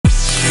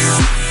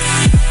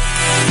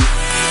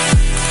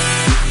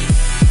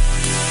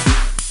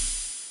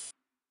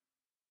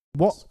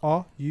What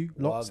are you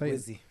lot Wild saying?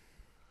 Wizzy.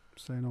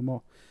 Say no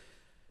more.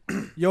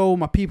 Yo,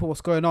 my people, what's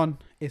going on?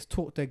 It's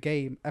Talk the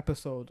Game,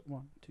 episode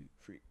 1, 2,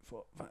 3,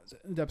 4, 5,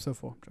 6. Episode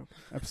 4.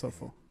 Episode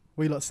 4.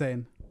 What are you lot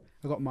saying?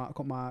 I got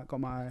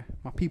my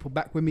people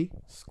back with me.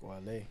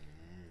 Squale.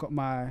 Got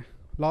my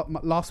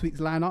last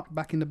week's lineup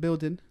back in the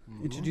building.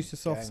 Introduce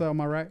yourself, Gang. sir.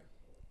 Am I right?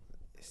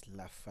 It's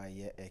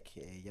Lafayette,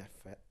 aka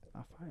Yafet.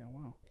 Lafayette.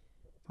 Wow.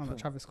 Sounds like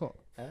Travis Scott.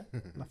 Huh?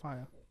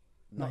 Lafayette.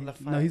 Not No,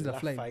 Lafayette. he's the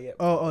Flame. Lafayette.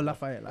 Oh,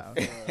 Lafayette. Like,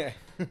 okay.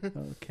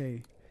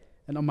 Okay.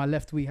 And on my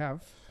left we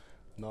have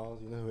No,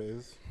 you know who it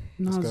is.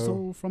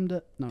 Nazo from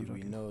the Do we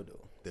joking. know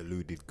though?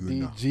 Deluded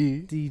Guna.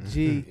 DG.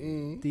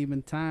 DG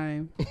Demon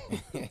Time,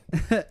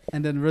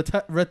 and then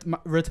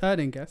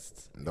returning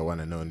guests, The one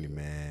and only,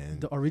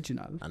 man. the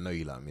original. I know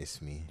you like miss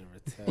me, The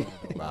return.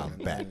 of the but I'm one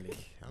and back. only.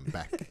 I'm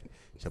back.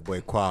 It's your boy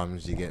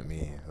Qualms, you get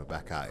me? We're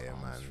back out here,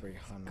 Qualms man.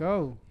 300.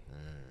 Go, Mm.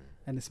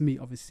 and it's me,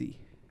 obviously,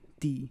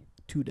 D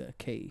to the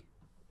K.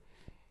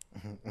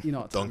 You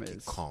know what time it Donkey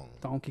is? Kong.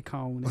 Donkey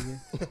Kong,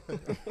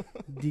 nigga.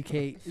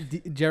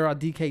 Gerard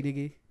DK,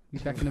 nigga. We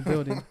back in the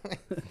building,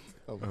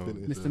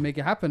 Mr. Make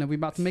It Happen, and we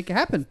about to make it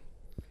happen.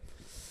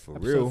 For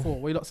Episode real.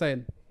 4. What you lot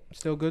saying?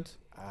 Still good?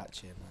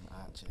 Archie,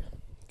 man. Archie.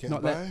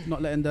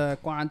 Not letting the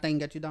quarantine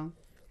get you down.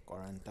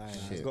 Quarantine.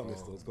 Shit. It's got me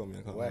still. It's got me.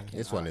 I can't lie. Working.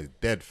 This one is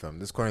dead, fam.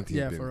 This quarantine's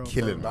Yeah, for been real,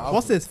 killing for me. real.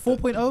 What's this?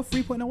 4.0,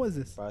 3.0? What is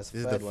this? But it's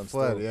This is third the one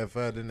third, still. yeah,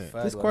 third, innit?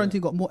 Third This one,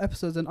 quarantine got more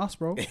episodes than us,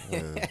 bro.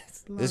 Yeah.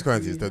 This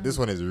quarantine, this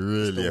one is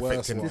really the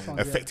worst affecting one.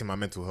 affecting my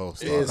mental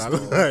health. It so is, I'm bro.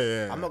 not-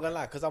 yeah. I'm not gonna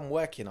lie, cause I'm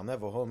working. I'm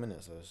never home in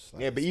it, so it's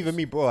like, Yeah, but even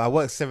me, bro, I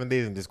work 7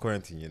 days in this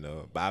quarantine, you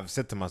know. But I've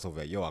said to myself,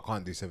 like, yo, I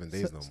can't do 7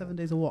 days no more. 7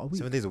 days or what? A week?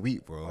 7 days a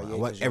week, bro. Oh, yeah, I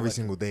work 'cause you're every working.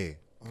 single day.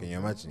 Can you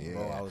imagine? Yeah.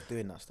 Bro, I was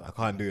doing that stuff. I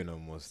can't do it no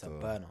more. It's a So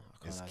burner.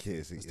 I it's can't lie.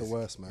 kids. It's the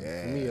worst, man.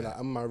 Yeah. For me, like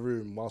I'm in my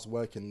room whilst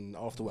working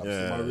after work.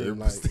 Yeah, in my room,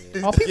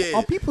 yeah. like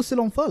Are people still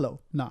on furlough?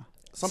 Nah.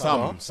 Some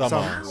are.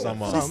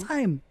 are. This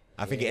time,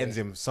 I think it ends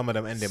in some of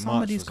them end in some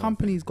March. of these or something.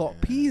 companies got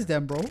peas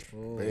them, bro.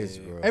 Crazy,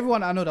 bro.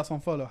 Everyone I know that's on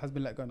furlough has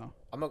been let go now.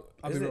 I'm not.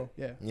 I'll is be it? real.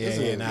 Yeah. Yeah, Is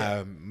yeah, it?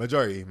 nah,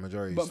 majority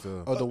But-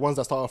 still. oh, the ones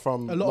that started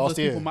from A lot of last those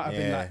year. people might have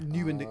been Yeah. like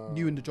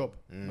new in the job.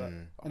 But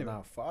Mm. Oh, anyway.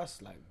 nah, for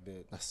us, like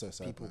the That's so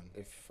sad, people, man.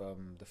 if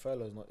the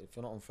furlough's not, if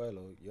you're not on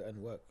furlough, you're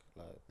in work.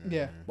 Like,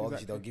 Yeah. but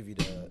obviously they'll exactly.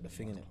 give you the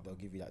thing in it. They'll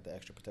give you like the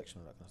extra protection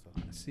and that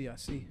kind of stuff. I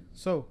see.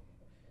 So,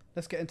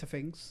 let's get into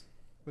things.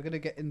 We're gonna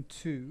get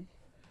into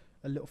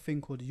a little thing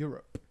called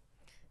Europe.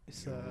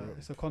 It's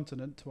a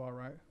continent to our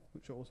right,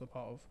 which we're also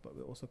part of, but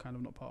we're also kind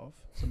of not part of.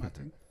 So my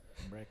thing.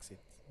 Brexit.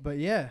 But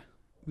yeah,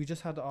 we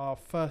just had our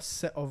first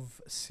set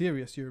of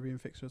serious European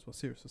fixtures. Well,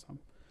 serious this time.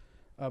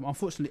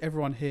 Unfortunately,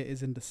 everyone here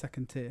is in the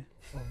second tier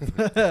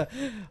of,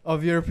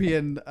 of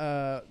European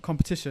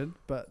competition,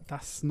 but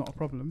that's not a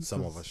problem.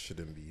 Some of 'cause us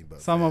shouldn't be,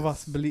 but some of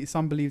there's- us believe.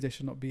 Some believe they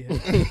should not be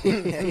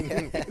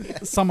here.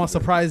 Some are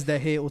surprised they're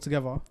here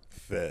altogether.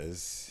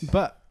 There's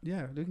But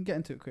yeah, we can get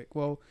into it quick.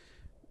 Well,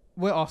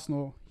 we're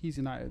Arsenal. He's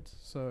United.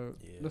 So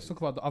Yeah. let's talk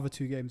about the other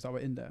two games that were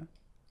in there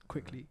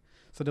quickly.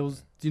 So there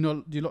was. Do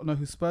you lot know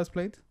who Spurs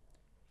played?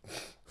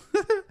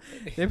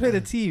 They played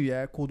a team,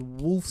 yeah, called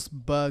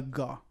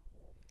Wolfsberger.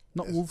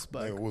 Not Yes,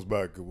 Wolfsburg. yeah,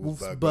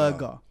 Wolfsburg.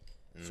 Wolfsberger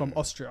from Mm.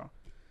 Austria.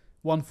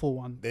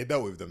 1-4-1. They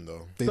dealt with them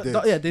though. They But did.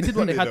 yeah, they did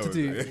what they had to dealt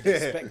with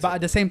do. them. But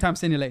at the same time,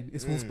 Senior Lane,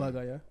 it's Mm.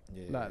 Wolfsberger, yeah?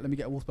 Yeah. Like, let me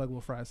get a Wolfsburger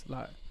with fries.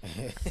 Like,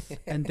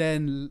 and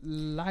then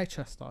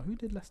Leicester. Who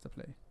did Leicester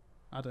play?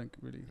 I don't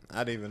really.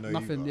 I didn't even know.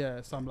 Nothing, either.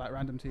 yeah, some like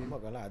random I'm team.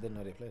 not gonna lie, I didn't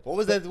know they played. What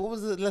was that? What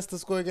was the Leicester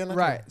score again?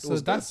 Right, It so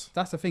was that's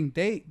the thing.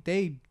 They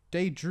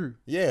drew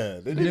Yeah,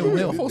 they did. 0-0.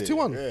 did I thought it was they?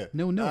 2-1. Yeah.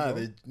 0-0. Nah, bro.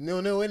 they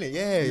 0-0 in it.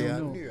 Yeah, yeah. I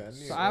 0-0. knew.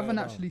 So I haven't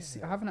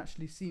Wow.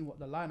 actually seen what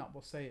the lineup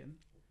was saying,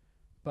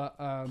 but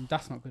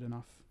that's not good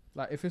enough.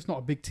 Like if it's not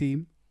a big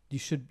team, you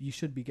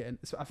should be getting.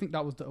 So I think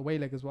that was the away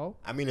leg as well.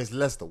 I mean, it's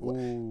Leicester.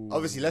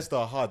 Obviously, Leicester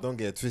are hard. Don't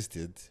get it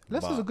twisted.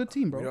 Leicester's a good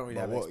team, We bro. don't really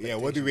But have what, yeah,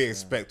 what do we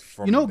expectations, expect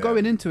from? You know, them?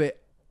 going into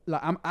it,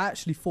 like I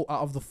actually thought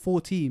out of the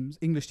 4 teams,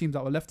 English teams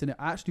that were left in it,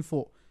 I actually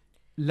thought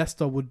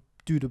Leicester would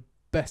do the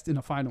best in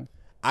the final.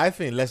 I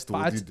think Leicester will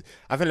But do.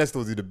 I think Leicester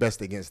will do the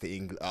best against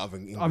the other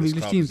English, English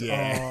clubs. teams.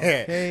 Yeah.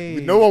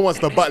 Okay. No one wants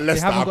to butt They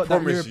Leicester. haven't I got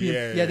that promise you.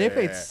 European. Yeah, they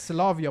played yeah.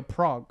 Slavia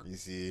Prague. You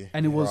see,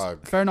 And it was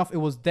Prague. fair enough. It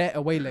was their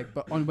away leg,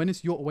 but when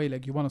it's your away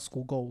leg, you want to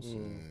score goals.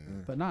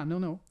 Mm. But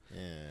no.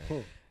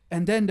 Yeah.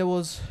 And then there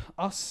was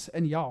us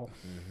and Yao.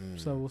 Mhm.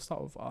 So we'll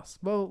start with us.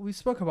 Well, we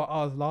spoke about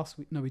ours last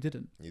week. No, we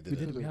didn't. You We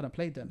didn't. We hadn't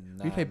played then.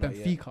 we Nah, played not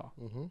yet.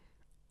 Benfica.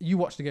 You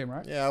watched the game,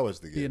 right? Yeah, I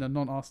watched the Being game. a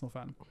non-Arsenal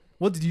fan.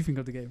 What did you think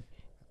of the game?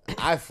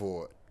 I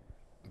thought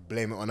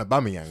blame it on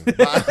Aubameyang,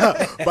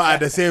 but at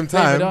the same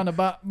time,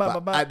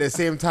 at the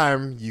same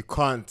time, you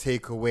can't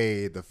take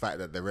away the fact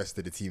that the rest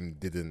of the team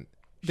didn't.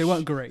 They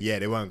weren't great. Yeah,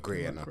 they weren't great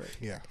They weren't enough. great.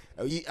 Yeah.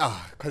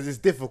 Because it's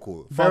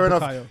difficult. Val Fair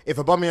enough. Bukayo. If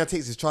Aubameyang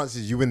takes his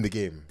chances, you win the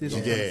game. This You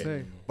is get what I'm it?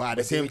 saying. But at the But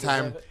do same we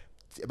time, deserve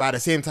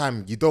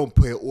it? you don't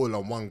put it all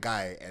on one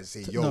guy and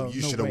say, "Yo, No,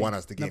 you no should have way. won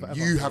us the game." Never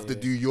You ever. have to Yeah.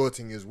 do your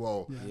thing as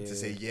well Yeah. to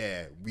say,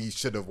 "Yeah, we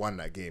should have won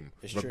that game,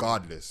 It's true.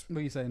 regardless." What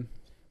are you saying?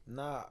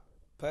 Nah,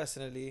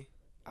 personally,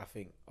 I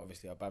think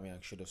obviously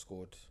Aubameyang should have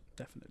scored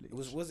definitely.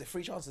 Was it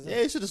 3 chances?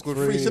 Yeah, he should have scored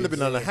 3. Should have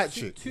been on a hat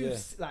trick. Yeah.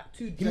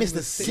 He missed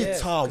a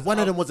sitter. One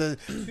of them was a.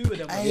 2 of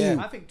them. Hey.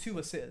 I think 2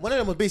 were sitters. One of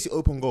them was basically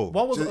open goal.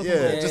 One was just, open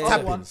yeah, goal. just The other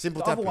tapping, one- simple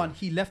the tapping. other one,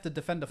 he left the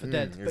defender for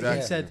dead. But he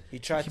exactly. said He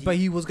tried. but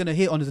he was gonna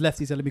hit on his left.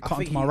 He said, "Let me cut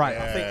him to my right."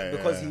 I think Yeah,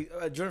 because yeah. he. Do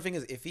you know the thing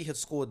is, if he had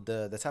scored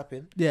the tap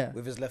in Yeah,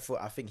 with his left foot,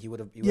 I think he would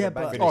have. Yeah, Banged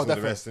but- it. Finish all the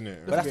definitely. rest,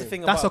 innit? But that's the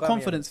thing. that's a about Aubameyang.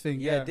 confidence thing.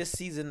 Yeah, This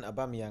season,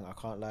 Aubameyang, I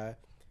can't lie.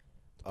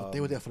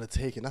 They were there for the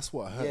taking. That's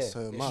what hurt Yeah, so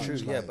it's much. true,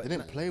 Like, yeah, but they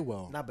didn't play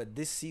well. Nah, but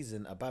this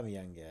season,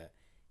 Aubameyang,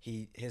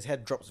 his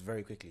head drops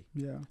very quickly.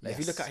 yeah. Like if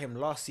you look at him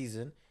last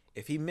season,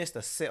 if he missed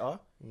a sitter,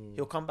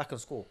 he'll come back and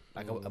score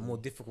like a more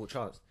difficult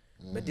chance.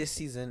 But this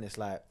season, it's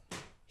like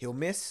he'll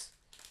miss,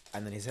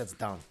 and then his head's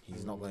down.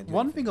 He's not going to do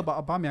One anything. thing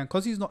about Aubameyang,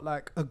 because he's not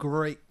like a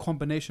great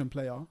combination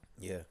player,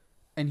 Yeah,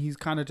 and he's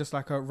kind of just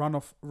like a run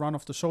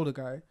off the shoulder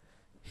guy.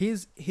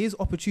 His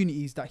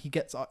opportunities that he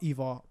gets are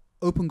either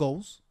open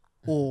goals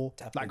or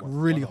Tapping like one-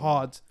 really one-on-one.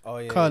 hard Oh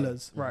yeah,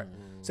 curlers, right?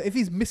 So if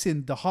he's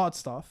missing the hard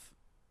stuff,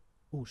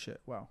 oh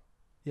shit, wow,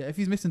 yeah. If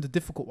he's missing the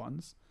difficult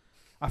ones,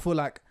 I feel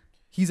like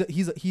he's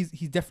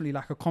definitely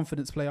like a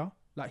confidence player.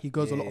 Like he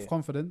goes a lot Yeah. of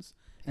confidence,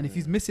 and if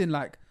he's missing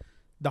like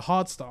the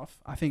hard stuff,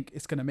 I think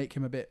it's gonna make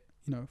him a bit,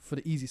 for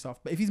the easy stuff.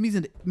 But if he's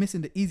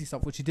missing the easy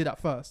stuff, which he did at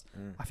first,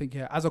 I think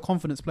as a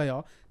confidence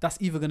player, that's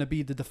either gonna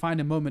be the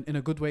defining moment in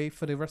a good way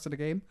for the rest of the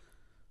game.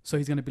 So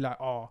he's gonna be like,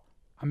 oh,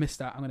 I missed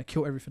that. I'm gonna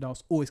kill everything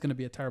else, or it's gonna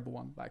be a terrible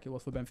one, like it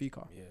was for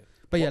Benfica. Yeah.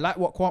 But yeah, like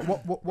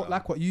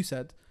what you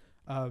said,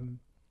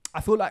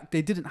 I feel like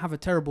they didn't have a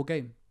terrible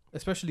game,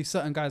 especially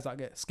certain guys that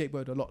get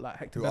scapegoated a lot, like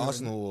Hector To Bellerin.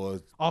 Arsenal or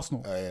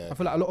Arsenal. yeah. I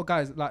feel like a lot of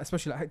guys, like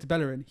especially like Hector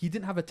Bellerin, he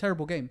didn't have a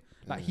terrible game.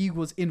 Like he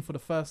was in for the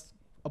first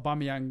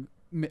Aubameyang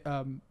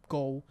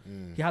goal.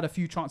 He had a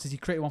few chances. He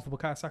created one for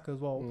Bukayo Saka as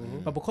well.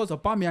 But because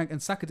Aubameyang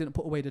and Saka didn't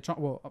put away the chance,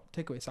 well, I'll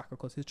take away Saka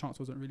because his chance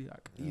wasn't really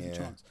like an easy Yeah.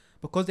 chance.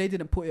 Because they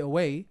didn't put it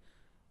away,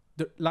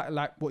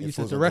 like what It you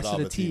said, falls the onto rest the of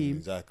the other team, team,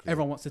 exactly.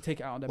 everyone wants to take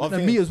it out on them. One And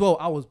thing- me as well.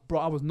 I was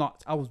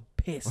nuts. I was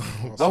pissed. I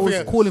One was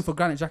thing- calling for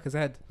Granit Xhaka's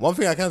head. One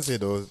thing I can say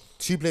though,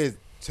 2 players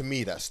to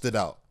me that stood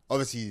out.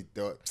 Obviously,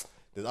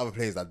 there's other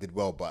players that did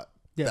well, but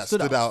Yeah, that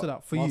stood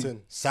out for you.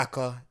 Martin.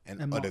 Saka and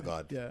And Martin,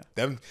 Odegaard. yeah.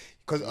 Them,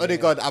 because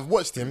Odegaard, I've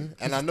watched him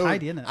and He's I know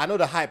tidy, innit? I know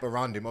the hype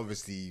around him.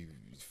 Obviously,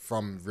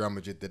 from Real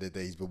Madrid the other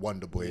day, he's the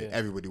wonder boy.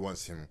 Everybody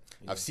wants him.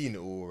 I've seen it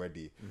all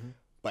already,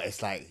 but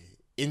it's like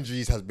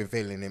injuries has been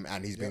failing him,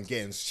 and he's been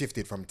getting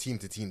shifted from team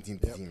to team to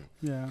team.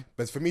 Yeah.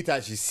 But for me to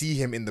actually see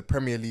him in the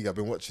Premier League, I've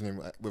been watching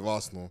him with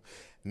Arsenal.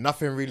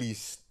 Nothing really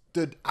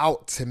stood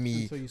out to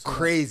me Until you saw that.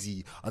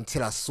 crazy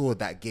until I saw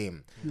that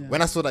game. Yeah.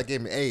 When I saw that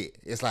game,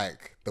 it's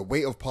like the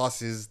weight of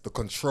passes, the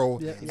control,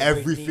 Yeah. He's a very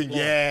everything. neat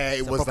player. Yeah, He's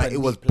it a was proper like it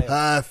was neat player.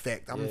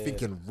 perfect. I'm Yeah.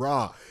 thinking,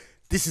 raw.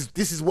 This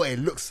is what it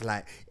looks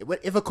like.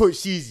 If a coach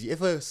sees you,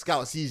 if a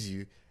scout sees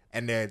you,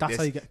 and That's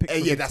how you get picked for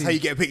yeah, big that's how you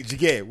get picked. You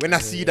get it. When I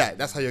see that,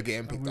 that's how you're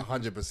getting picked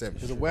 100%.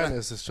 His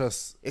awareness is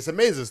just It's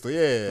amazing still,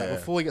 yeah. like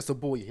before he gets the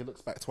ball, he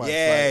looks back twice.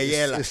 Yeah, like, it's,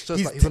 yeah, like, it's just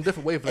he's like he's on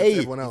different wavelengths hey, to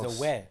everyone He's else.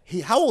 aware.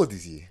 How old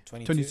is he?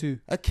 22.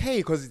 Okay,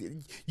 because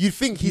you'd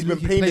think he's been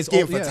He playing plays this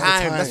game all- for yeah,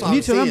 time. That's time. what You I'm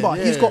need to remember,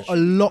 saying, he's got a lot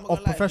I'm of not gonna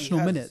lie, professional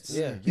he has. minutes.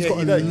 Yeah. He's Yeah, got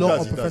he a does, he lot does,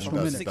 of he does, professional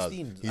he does, minutes. he does.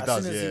 16. He As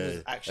does, soon as he yeah.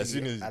 was actually As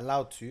soon as-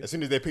 allowed to. As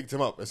soon as they picked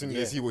him up, as soon as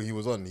Yeah. they see what he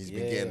was on, he's been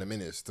Yeah, getting yeah. the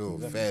minutes still.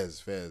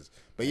 Fairs.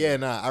 But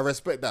yeah, I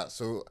respect that.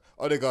 So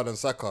Odegaard and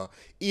Saka,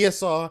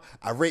 ESR,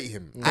 I rate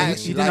him. I He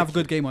actually didn't like have a him.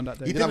 good game on that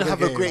day. He didn't didn't have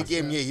have a a good great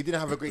game. game. Yeah, he didn't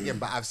have a great game,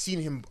 but I've seen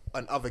him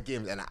on other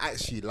games, and I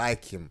actually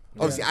like him.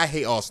 Obviously, I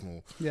hate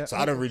Arsenal, Yeah. so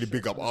I don't really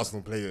big up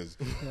Arsenal players.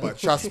 But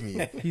trust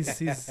me,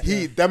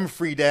 He's them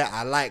 3 there,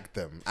 I like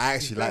them. I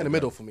actually He's like in the them.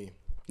 middle for me.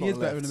 He not is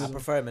better left. in the I middle.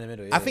 prefer him in the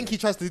middle. I think he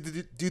tries to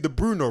do the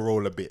Bruno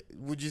role a bit.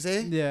 Would you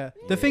say? Yeah.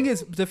 The thing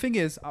is,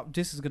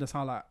 this is gonna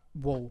sound like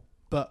whoa,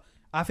 but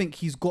I think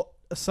he's got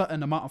a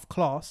certain amount of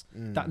class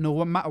that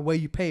no matter where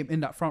you play him in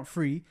that front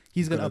three,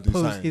 he's gonna Gonna do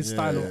oppose something. his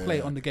style Yeah, of play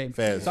yeah. on the game.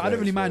 Fairs, So I don't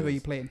really fairs, mind where fairs.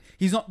 you play him.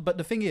 He's not. But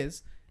the thing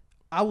is,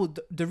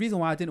 the reason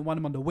why I didn't want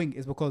him on the wing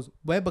is because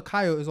where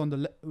Bukayo is on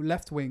the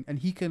left wing and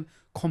he can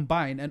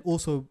combine and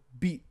also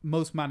beat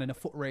most man in a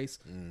foot race.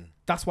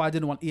 That's why I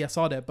didn't want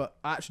ESR there. But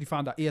I actually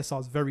found that ESR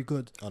is very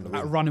good On the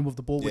at wing. running with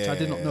the ball, which I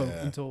did not know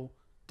Yeah. until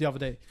the other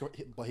day.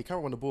 But he can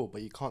run the ball,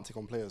 but he can't take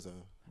on players though.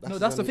 No, his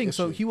that's the only thing.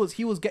 So issue.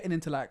 he was getting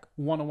into like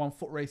one-on-one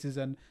foot races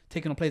and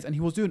taking on players, and he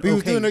was doing But he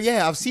was okay. doing it.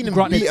 Yeah, I've seen him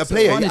Granted, beat a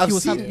player. granted, I've he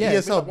was seen having- yeah,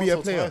 ESL beat a Once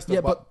or player. twice, though,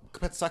 Yeah, but but-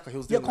 compared to Saka, he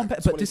was Yeah, doing like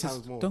but 20 this is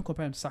times more. don't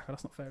compare him to Saka.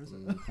 That's not fair, is it?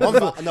 No,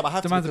 but I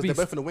have The to man's a because they're beast.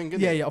 both in the wing.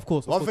 Yeah, yeah, of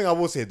course. One thing I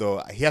will say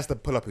though, he has to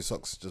pull up his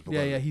socks just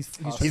because. Yeah, he's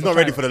He's not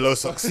ready for the low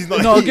socks. He's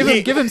not. No,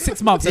 he- give him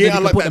 6 months and He then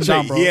ain't you can unlocked put that them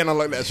down, trait. bro. He ain't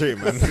unlocked that trait,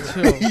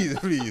 man.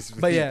 Please.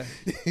 But yeah,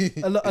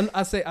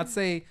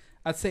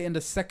 I'd say in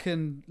the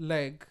second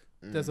leg,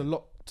 there's a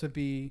lot to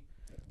be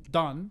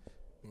done.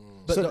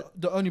 But So-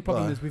 the only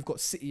problem is we've got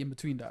City in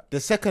between that. The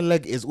second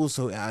leg is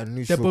also at a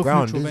neutral They're both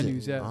ground, neutral isn't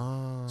venues, it? yeah.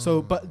 Ah.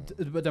 So, but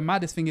the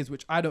maddest thing is,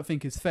 which I don't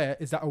think is fair,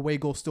 is that away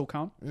goals still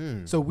count.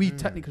 So we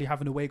technically have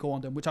an away goal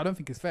on them, which I don't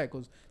think is fair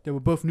because they were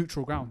both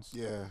neutral grounds.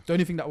 Yeah. The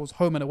only thing that was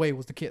home and away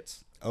was the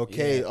kits.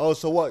 Okay. Yeah. Oh,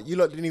 so what? You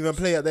lot didn't even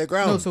play at their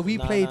ground? No, so we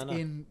Nah, played nah, nah.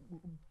 in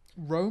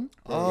Rome.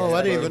 Oh, Yeah,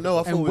 I didn't bro. even know.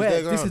 I thought it And was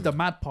their this is ground. the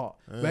mad part.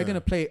 We're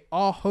gonna play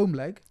our home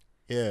leg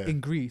Yeah. in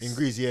Greece. In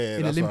Greece, yeah.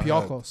 in that's what I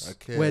heard. Olympiakos,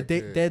 Okay, where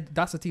okay.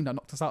 that's the team that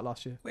knocked us out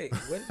last year. Wait,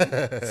 when?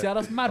 See how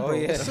that's mad, Oh, bro?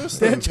 yeah.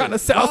 They're trying to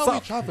set Why us are we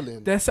up.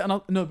 traveling? They're setting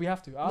up. No, we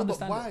have to. I No, but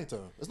understand. why it.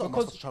 though? It's not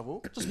Because- much to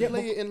travel. Just Yeah,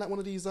 play it in like one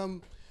of these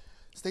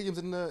stadiums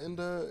in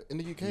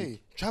the UK.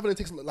 Traveling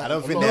takes like I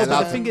don't a think lot they're of No, but allowed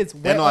the time. thing is,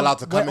 They're we're not on- allowed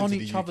to come we're on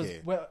into each the other's.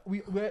 UK.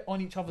 We're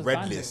on each other's Red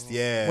ban list, list.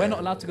 yeah. We're not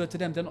allowed to go to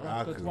them. They're not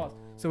allowed to go to Okay. us.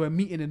 So we're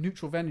meeting in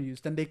neutral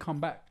venues. Then they come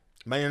back.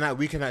 Man United,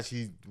 we can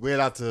actually. We're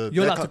allowed to. You're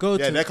they're allowed to go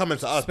Yeah, to they're coming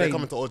to us. They're Spain.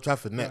 coming to Old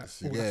Trafford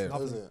next. Oh, that's Yeah.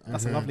 lovely. Is it?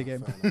 That's a lovely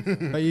game. Fair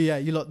enough. But yeah,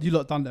 you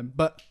lot done them.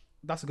 But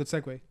that's a good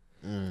segue.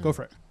 Go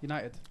for it.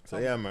 United. So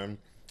yeah, man.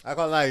 I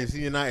can't lie. You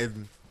see,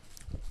 United.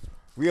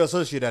 We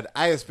associated.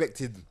 I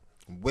expected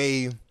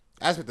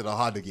a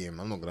harder game.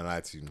 I'm not gonna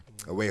lie to you.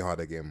 A way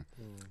harder game.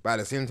 But at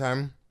the same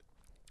time,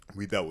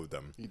 we dealt with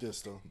them. You did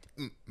still.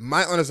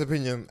 My honest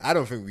opinion, I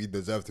don't think we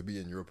deserve to be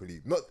in Europa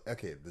League. Not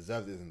okay.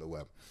 Deserved isn't the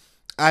word.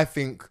 I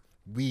think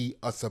we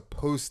are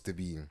supposed to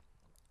be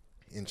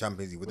in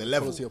Champions League with the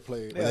level, Quality of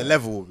play. with the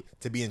level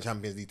to be in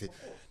Champions League.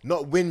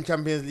 Not win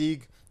Champions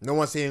League. No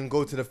one's saying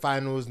go to the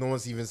finals. No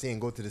one's even saying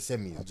go to the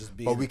semis. Just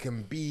be but in we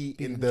can be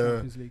in in the the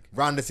Champions League.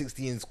 round of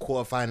 16s,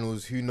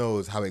 quarterfinals. Who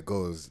knows how it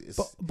goes? It's,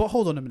 But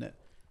hold on a minute.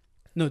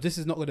 No, this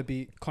is not going to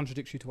be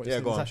contradictory to what you're Yeah,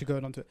 saying. go It's on. actually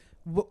going on to it.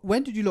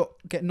 When did you lot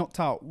get knocked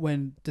out?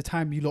 When the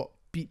time you lot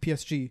beat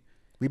PSG?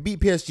 we beat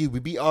PSG. We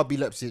beat RB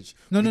Leipzig.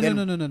 No, We no, then-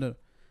 no, no, no, no, no.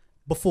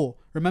 Before,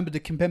 remember the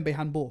Kimpembe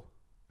handball?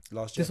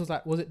 Last year. This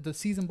was it the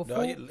season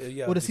before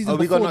yeah. or the season Oh,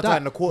 we before got knocked that? out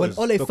in the quarters.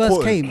 When Ole The first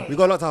quarters. came, We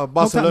got knocked out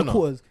by knocked out in the Barcelona.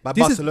 quarters. By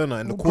This is- Barcelona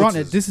in the Granted,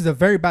 quarters. this is a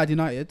very bad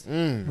United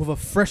Mm. with a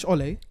fresh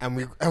Ole, And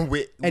we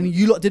and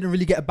you lot didn't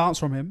really get a bounce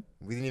from him,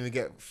 we didn't even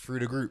get through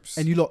the groups.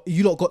 and you lot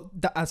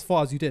got that as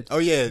far as you did. oh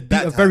yeah, beat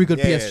that a time. very good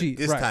Yeah, PSG,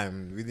 This right.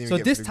 time we didn't. So even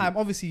get this through the time,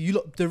 obviously, you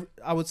lot.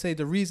 I would say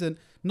the reason,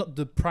 not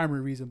the primary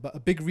reason, but a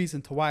big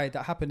reason to why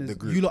that happened is The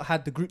group. you lot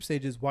had the group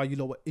stages while you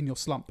lot were in your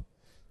slump.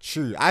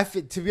 True. I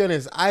think, to be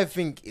honest, I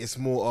think it's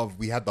more of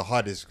we had the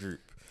hardest group.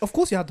 Of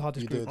course, you had the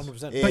hardest You group, did.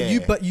 100%.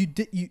 Yeah. but you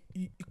did. You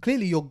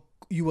clearly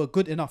you were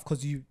good enough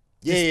because you.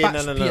 Yeah,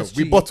 dispatched no. PSG.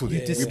 We bottled You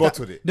it. We dispa-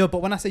 bottled it. No,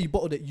 but when I say you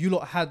bottled it, you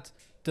lot had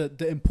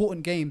the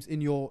important games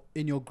in your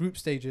group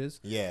stages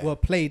Yeah. were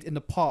played in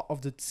the part of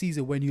the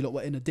season when you lot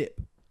were in a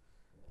dip.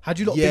 Had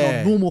you lot been Yeah.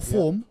 on normal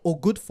form or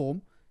good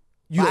form,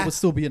 you But lot would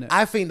still be in it.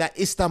 I think that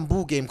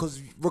Istanbul game,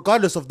 because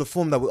regardless of the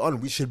form that we're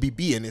on, we should be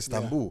beating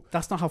Istanbul.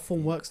 That's not how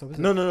form works, though, is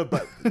it? No.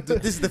 But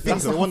this is the thing.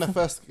 They won their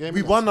first game.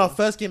 We won our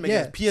first game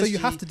Yeah, against PSG. so you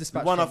have to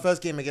dispatch We won our them.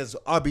 first game against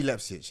RB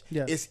Leipzig.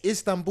 Yeah. It's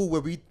Istanbul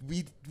where we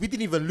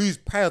didn't even lose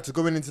prior to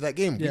going into that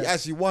game. We Yeah.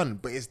 actually won,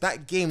 but it's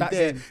that game That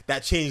there game.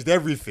 that changed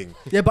everything.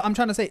 Yeah, but I'm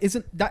trying to say,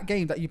 isn't that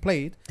game that you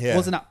played Yeah.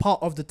 wasn't that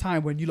part of the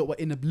time when you lot were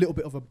in a little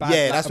bit of a bad?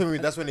 Yeah,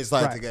 like, that's when it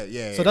started right. to get.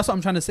 Yeah. So that's what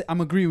I'm trying to say. I'm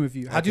agreeing with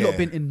you. Had you lot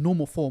Okay. been in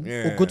normal form or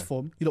Yeah. good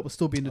form, you lot would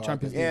still be in the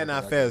Champions League. yeah,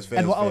 nah, fairs.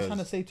 And what I was trying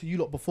to say to you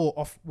lot before,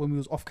 when we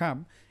was off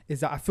cam,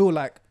 is that I feel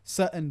like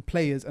certain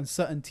players and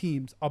certain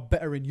teams are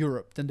better in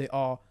Europe than they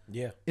are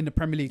Yeah. in the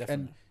Premier League.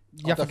 Definitely.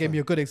 And Yaka gave me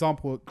a good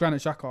example.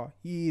 Granit Xhaka,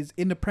 he is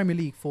in the Premier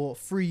League for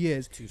 3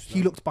 years. Too slow.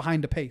 He looked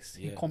behind the pace.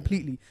 He Yeah.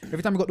 completely.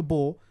 Every time he got the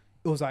ball,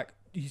 it was like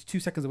he's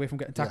 2 seconds away from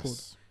getting tackled.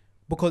 Yes.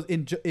 Because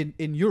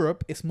in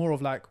Europe, it's more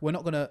of like we're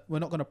not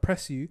gonna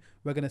press you.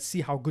 We're gonna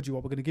see how good you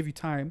are. We're gonna give you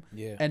time,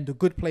 Yeah. and the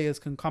good players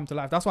can come to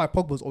life. That's why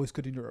Pogba's always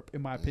good in Europe,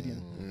 in my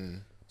opinion.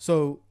 Mm.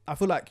 So I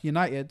feel like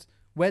United,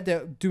 where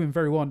they're doing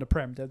very well in the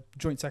Prem, they're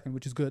joint second,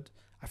 which is good.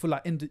 I feel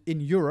like in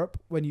Europe,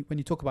 when you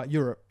talk about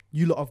Europe,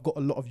 you lot have got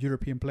a lot of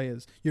European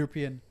players,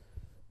 European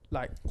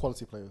like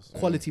Quality players.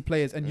 quality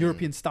players and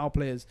European style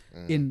players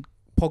in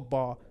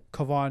Pogba,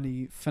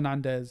 Cavani,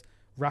 Fernandes,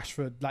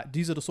 Rashford. Like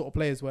these are the sort of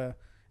players where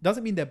it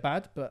doesn't mean they're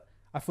bad, but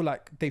I feel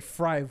like they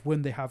thrive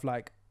when they have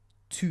like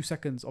 2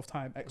 seconds of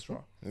time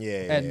extra.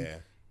 Yeah. And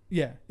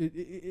yeah,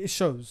 it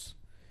shows.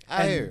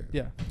 I And, hear.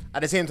 yeah,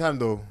 At the same time,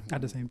 though, at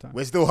the same time.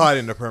 we're still hard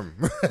in the Prem.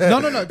 No. That's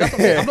what I'm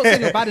saying. I'm not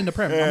saying you're bad in the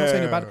Prem. I'm not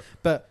saying you're bad,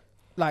 but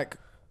like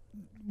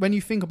when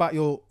you think about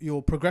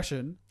your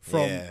progression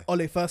from Yeah.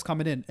 Ole first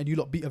coming in and you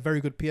lot beat a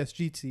very good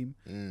PSG team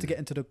to get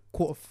into the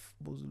quarters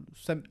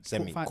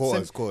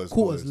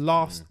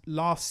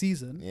last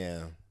season,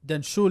 Yeah.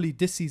 then surely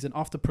this season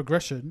after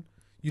progression,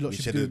 you lot We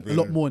should should do have a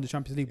lot been- more in the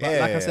Champions League. But Yeah.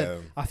 like I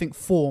said, I think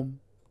form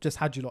just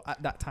had you lot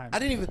at that time. I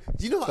didn't even.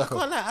 Do you know what? I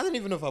can't lie. I don't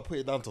even know if I put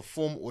it down to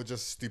form or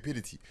just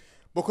stupidity,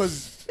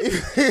 because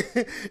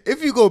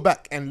if you go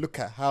back and look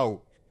at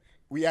how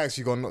we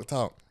actually got knocked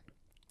out,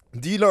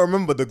 do you not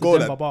remember the goal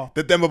Demba Ba.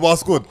 that Demba Ba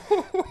scored?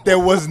 There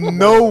was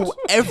no.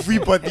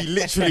 Everybody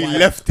literally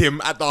left him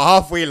at the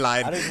halfway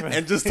line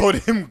and just told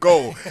him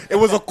go. It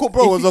was a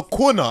bro. It was a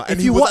corner, and if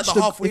he you was watch at the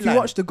the- halfway if you line.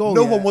 watch the goal,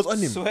 no yeah. one was on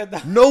him. Swear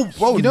that- No,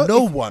 bro. You know,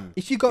 no if- one.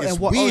 if you go It's and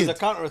watch- Oh, weird. it's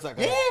a counter attack.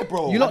 Yeah,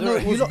 bro. You lot know.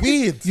 It was You lot,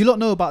 weird. you lot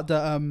know about the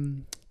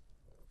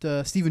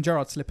the Steven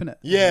Gerrard slip, innit?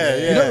 Yeah,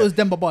 yeah. You know it was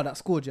Demba Ba that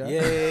scored, yeah?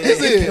 Yeah.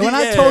 Is it? When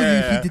I Yeah. told you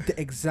he did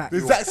the exact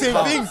same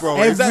thing, bro.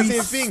 every Exact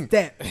same thing.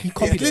 step, he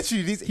copied It's it.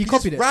 literally, He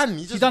copied just it. ran. He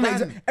He just done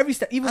ran. it every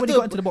step. Even I when he know,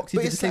 got into the box, he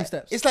but did the it's same like-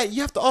 steps. It's like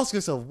you have to ask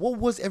yourself, what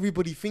was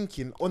everybody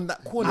thinking on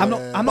that corner? I'm not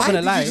Why gonna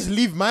did lie. you just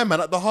leave my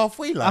man at the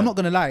halfway line? I'm not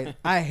gonna lie.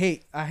 I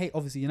hate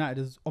obviously United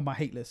is on my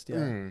hate list. Yeah,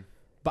 Mm.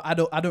 but I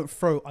don't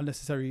throw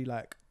unnecessary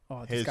like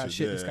this guy Hatred,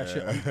 shit, this guy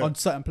yeah. shit on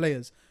certain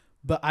players.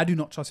 But I do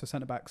not trust your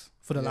centre backs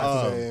for the life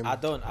of me. I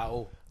don't at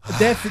all.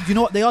 They're, you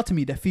know what they are to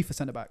me? They're FIFA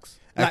centre backs.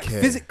 Like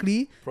Okay.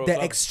 physically, Pro they're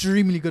club.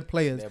 extremely good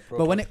players. They're pro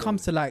But when club it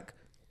comes to like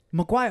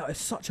Maguire is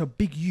such a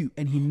big you,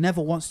 and he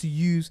never wants to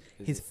use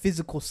his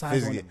physical side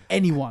Physical. on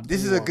anyone.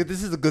 This is a good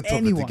topic to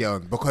Anyone. get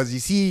on because you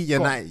see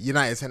Go on.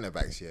 United centre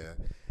backs, yeah.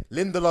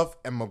 Lindelof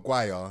and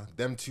Maguire,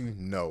 them two,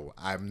 no,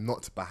 I'm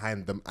not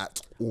behind them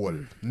at all.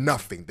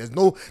 Nothing. There's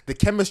no the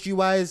chemistry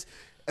wise,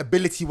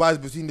 ability wise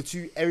between the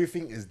two.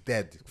 Everything is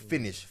dead,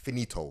 finished,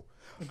 finito.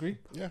 Agree?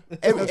 Yeah.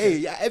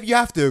 You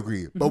have to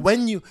agree. But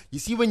when you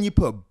see when you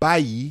put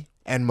Bailly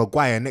and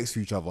Maguire next to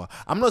each other,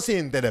 I'm not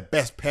saying they're the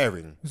best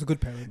pairing. It's a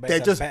good pairing. But They're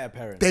it's a just better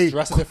pairing.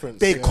 That's the difference.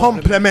 They Yeah.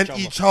 complement Complement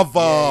each each other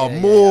Yeah,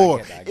 more.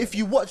 I get If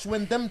you watch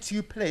when them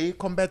two play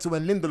compared to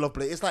when Lindelof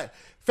play, it's like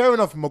fair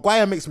enough.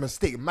 Maguire makes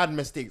mad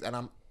mistakes, and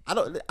I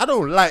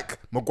don't like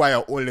Maguire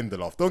or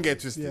Lindelof. Don't get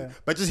it twisted. Yeah.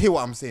 But just hear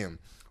what I'm saying.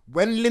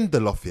 When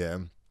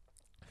Lindelof,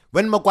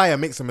 when Maguire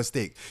makes a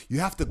mistake, you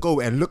have to go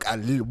and look at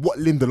what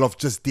Lindelof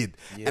just did.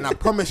 And I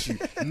promise you,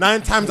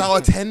 9 times out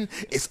of 10,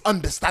 it's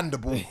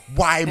understandable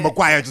why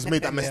Maguire just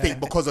made that mistake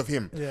because of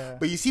him. Yeah.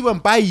 But you see when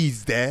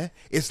Bailly's there,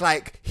 it's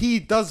like he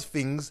does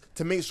things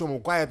to make sure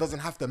Maguire doesn't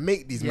have to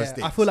make these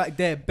mistakes. I feel like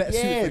they're better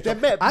Yeah, suited. for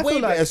each they're other. I way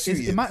feel like better it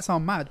suited. might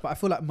sound mad, but I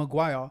feel like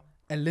Maguire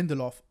and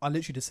Lindelof are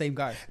literally the same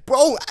guy.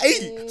 Bro,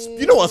 hey,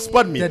 you know what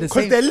spun me? They're the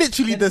Because same- they're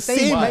literally the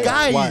same player.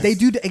 guys. Why? They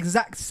do the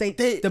exact same.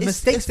 The it's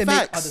mistakes they make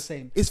facts. are the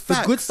same. It's the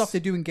good facts. stuff they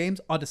do in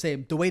games are the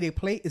same. The way they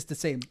play is the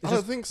same. It's I don't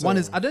just think so. One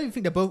is. I don't even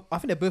think they're both. I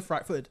think they're both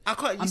right-footed. I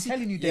can't- you I'm see-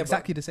 telling you, they're Yeah, but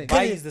exactly the same.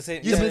 Bailly's the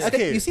same. The Yeah, mistake-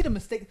 okay. You see the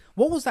mistake.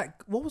 What was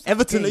that?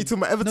 Everton, game? you talking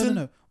about Everton?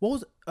 No. What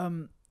was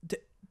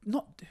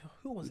not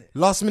who was it?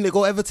 Last minute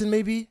goal, Everton,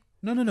 maybe?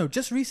 No.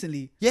 Just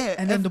recently. Yeah,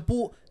 And then the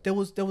ball. There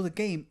was a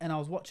game, and I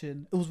was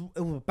watching. It was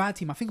a bad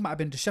team. I think it might have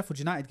been the Sheffield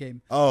United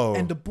game. Oh.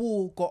 And the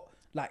ball got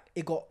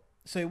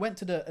so it went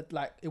to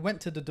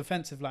the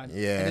defensive line.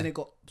 Yeah. And then it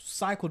got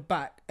cycled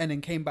back and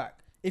then came back.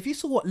 If you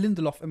saw what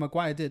Lindelof and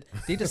Maguire did,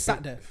 they just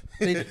sat there.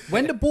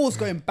 When the ball's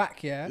going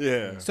back,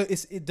 Yeah. So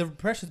the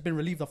pressure's been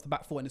relieved off the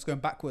back foot and it's going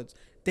backwards.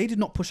 They did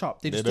not push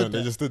up. They just don't, stood they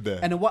there. just stood there.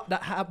 And then what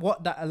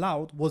that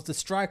allowed was the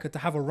striker to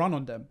have a run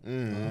on them.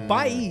 Mm.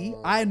 Bailly,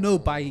 I know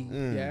Bailly.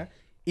 Yeah.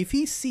 If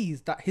he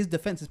sees that his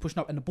defense is pushing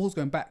up and the ball's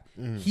going back,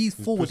 he's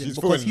forwarding he's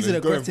because forwarding, he's an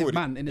he's going aggressive forward.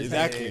 man in his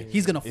Exactly. head.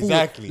 He's gonna forward.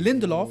 Exactly.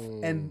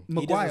 Lindelof and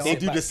Maguire. They sit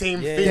do the back.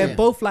 same Yeah, thing. They're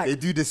both like They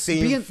do the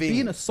same thing.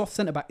 Being a soft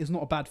centre back is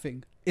not a bad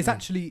thing. It's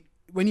actually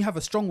when you have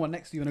a strong one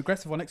next to you, an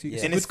aggressive one next to you, Yeah.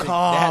 it's And a it's good thing.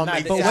 calm. They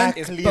had- But,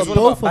 Exactly. when, It's but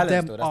all both about of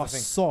them balance, though, are that's the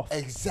thing. soft.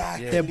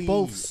 Exactly. They're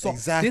both soft.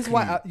 Exactly. This is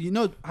why have you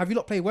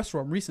not played West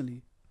Brom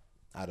recently?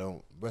 I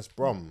don't. West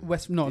Brom.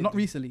 Not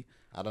recently.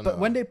 I don't But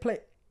know.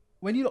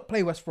 when you not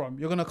play West Brom,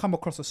 you're gonna come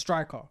across a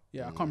striker.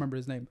 Yeah, I can't remember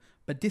his name.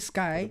 But this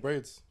guy,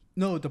 Braids.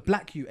 no, the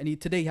black you,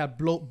 and today he had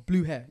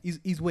blue hair.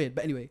 He's weird,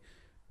 but anyway,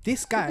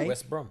 this guy,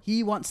 West Brom.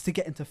 he wants to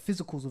get into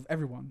physicals with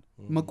everyone.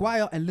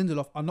 Maguire and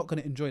Lindelof are not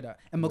gonna enjoy that.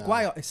 And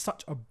Maguire is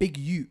such a big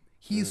you.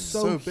 He's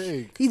So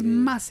big. He's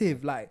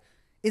massive. Like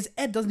his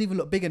head doesn't even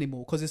look big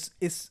anymore because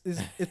it's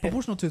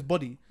proportional to his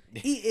body.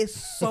 He is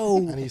so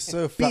And he's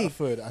so big.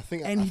 flat-footed. I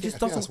think And he just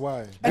that's doesn't-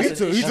 why. And Who's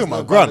it's- talking about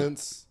no Grant?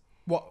 balance.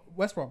 What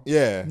West Brom?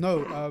 Yeah.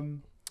 No, I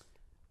can't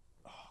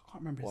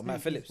remember his What, name.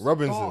 Matt Phillips?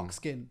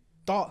 Robinson.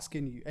 Dark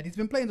skin you, and he's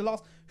been playing the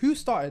last. Who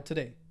started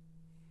today?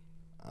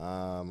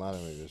 I don't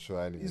even sure.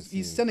 I didn't He's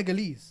see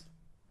Senegalese,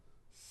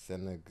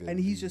 Senegal. and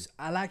he's just.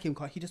 I like him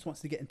because he just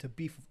wants to get into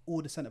beef with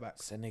all the centre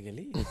backs.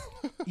 Senegalese.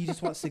 He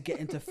just wants to get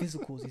into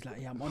physicals. He's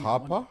like, yeah, I'm on. it, I'm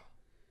on Harper.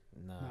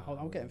 it. Nah,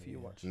 I'll get him for you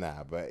to watch.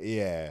 Nah, but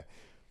yeah.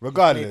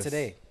 Regardless,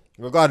 today.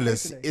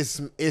 regardless, Played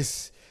today.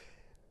 it's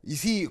you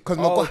see because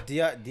Oh,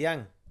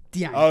 Diang.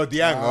 Diang. Oh,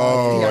 Diang.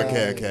 Oh, Diang.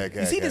 okay.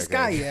 You see okay, this okay.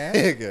 guy, yeah?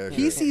 Okay.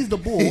 He sees the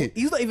ball.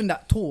 He's not even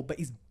that tall, but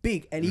he's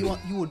big, and he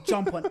will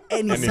jump on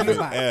any Anything, centre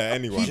back. yeah,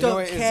 anyone. He You know don't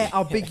what it is? care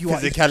how big you are.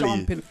 He's Physicality.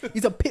 jumping.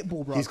 He's a pit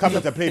bull, bro. He's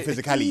coming to play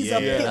physicality. He's Yeah,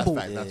 a yeah, pit that's bull.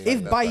 fact, that's If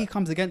fact, that's Bailly fact.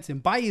 comes against him,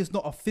 Bailly is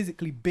not a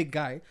physically big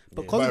guy,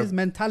 but because But- of his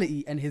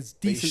mentality and his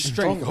decent strong.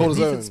 strength, Hold and his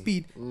decent own.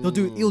 speed,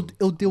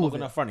 he'll deal I'm with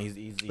gonna it. front.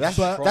 He's That's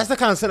strong. that's the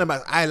kind of centre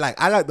backs I like.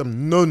 I like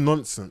them no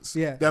nonsense.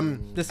 Yeah.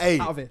 Them. Just Hey,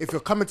 out of it. if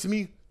you're coming to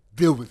me,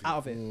 deal with it. Out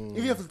of it.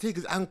 If you have to take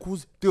his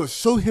ankles, they'll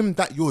show him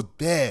that you're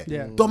there.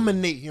 Yeah.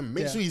 Dominate him.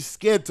 Make Yeah. sure he's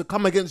scared to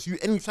come against you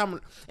anytime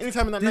in that This is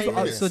 90 what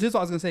minutes. so this is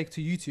what I was gonna say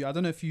to you two. I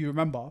don't know if you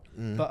remember,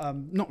 but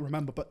not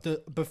remember, but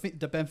the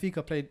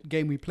Benfica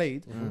game we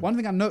played. One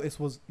thing I noticed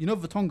was,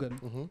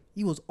 Vertonghen,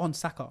 he was on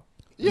Saka.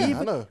 Yeah, Even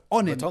I know.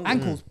 on him, Vertonghen.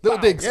 ankles, Little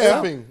bow. digs, Yeah.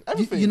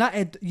 everything.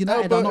 United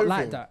Elbow, are not like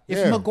everything. that. If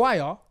Yeah.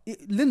 Maguire,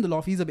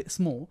 Lindelof, he's a bit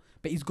small,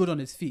 but he's good on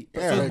his feet.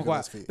 But Yeah, so is very good on Maguire.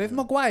 his feet, But if yeah.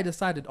 Maguire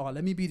decided, oh,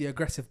 let me be the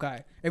aggressive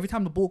guy. Every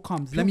time the ball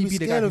comes, let People me be be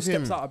the guy scared who of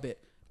steps him. out a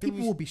bit. People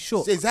will be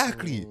shook.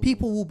 Exactly.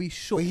 People will be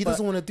shook. But he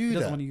doesn't want to do he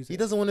doesn't that. wanna use He it.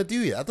 doesn't want to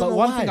do it. I don't But know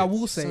one why. thing I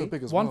will So say,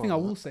 big as one well, thing I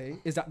man. will say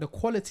is that the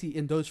quality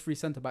in those three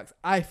centre backs,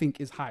 I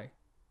think, is high.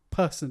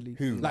 Personally,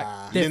 Who? like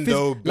Nah. their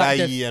Lindo, like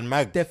Bailly, and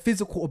Mag. their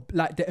physical,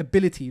 like their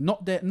ability,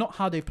 not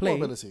how they play,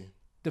 Ability.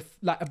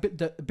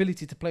 the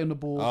ability to play on the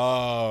ball.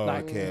 Oh,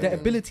 like okay. their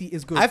ability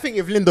is good. I think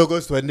if Lindo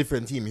goes to a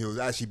different team, he'll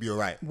actually be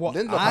alright. What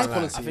Lindelof I has think,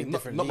 quality. I think not-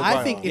 different not league. Maguire.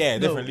 I think, Yeah,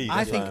 if, different no, league, I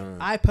that's think, why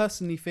I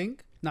personally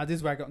think. Now this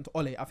is where I got into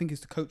Ole. I think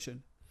it's the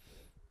coaching.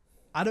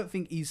 I don't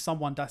think he's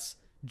someone that's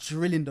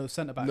drilling those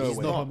centre backs. No he's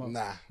way. no homo.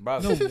 Nah. Bro,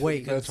 No way.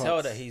 You can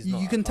tell that he's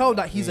not. You can tell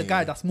that he's a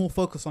guy that's more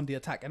focused on the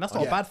attack, and that's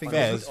not a Yeah, bad thing.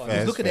 fairs, Because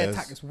fairs, look at their fairs.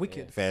 attack; it's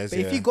wicked. Fairs, But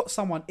if yeah. you got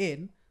someone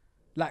in,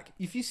 like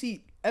if you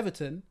see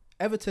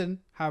Everton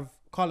have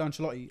Carlo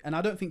Ancelotti, and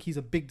I don't think he's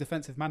a big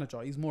defensive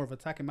manager. He's more of an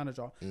attacking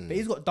manager. But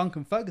he's got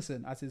Duncan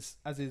Ferguson as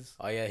his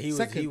Oh yeah, he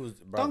second. was.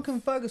 Bro.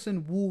 Duncan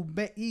Ferguson will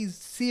make he's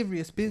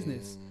serious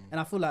business, and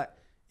I feel like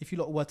if you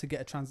lot were to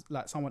get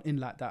someone in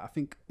like that, I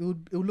think it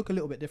would look a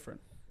little bit different.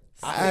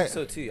 I think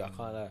so too. I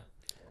can't lie.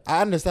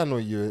 I understand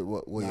what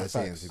you're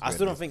saying. facts. I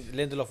still don't think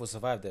Lindelof will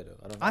survive there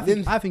though. I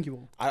think he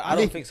will. I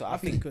don't think so. I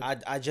think he think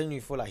could. I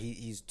genuinely feel like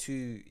he's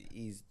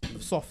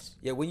Softs.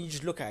 yeah. When you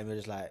just look at him, you're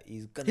just like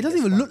he's gonna. He doesn't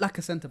get even spun. look like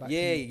a centre back.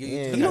 Yeah,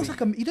 He looks like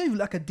he don't even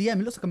look like a DM.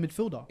 He looks like a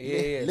midfielder.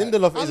 yeah.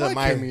 Lindelof I isn't like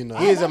my. him, you know.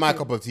 He I isn't like my him.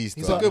 cup of tea. He's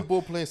Still. a good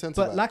ball playing centre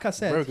But back. like I Very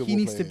said, good he ball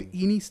needs to playing.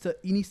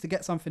 he needs to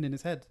get something in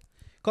his head.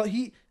 Cause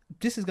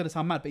this is gonna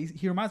sound mad, but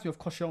he reminds me of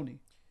Koscielny.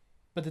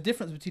 But the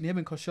difference between him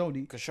and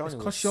Koscielny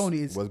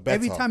is was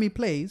every better. time he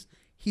plays,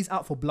 he's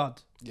out for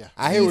blood. Yeah.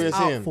 I hear what He's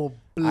you're out saying. for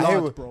I hear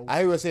blood, what- bro. I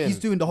hear what you're saying. He's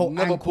doing the whole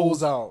Never ankles.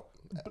 pulls out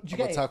you of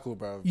get a it? tackle,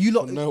 bro. You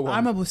lot, For no one. I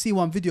remember seeing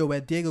one video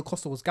where Diego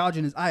Costa was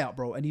gouging his eye out,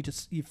 bro, and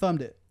he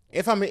firmed it.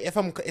 If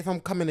I'm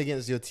coming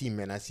against your team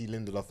and I see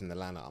Lindelof in the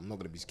lineup, I'm not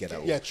gonna be scared at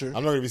all. Yeah, true.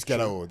 I'm not gonna be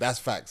scared at all. That's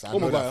facts. I Or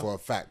know that Maguire. for a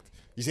fact.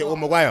 You say,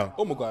 Maguire.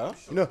 Oh, Maguire.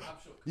 You know,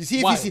 you see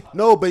if Why? you see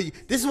no, but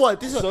this is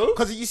So?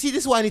 because you see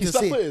this is what I need He's to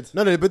say. flat-footed.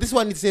 No, but this is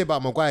what I need to say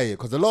about Maguire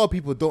because a lot of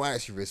people don't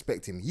actually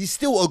respect him. He's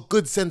still a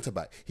good centre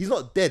back. He's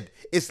not dead.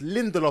 It's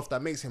Lindelof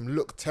that makes him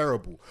look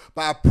terrible.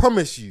 But I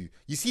promise you,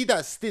 you see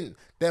that stint.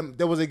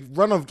 There was a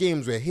run of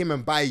games where him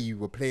and Bailly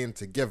were playing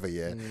together,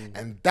 yeah,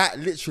 and that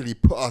literally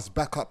put us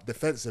back up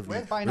defensively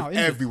Where's Bailly with now?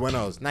 Injured? everyone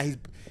else. Now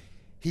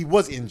he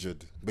was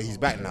injured, but he's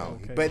back now.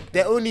 okay. But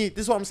they're only.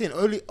 This is what I'm saying.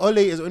 Ole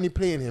is only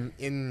playing him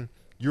in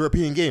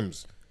European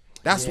games.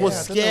 That's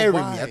what's I don't know scaring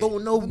why. me. I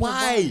don't know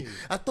why.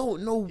 I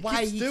don't know why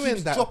keeps he doing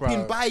keeps that,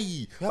 dropping bro. Bailly.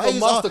 You have a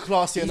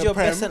masterclass here in he's the your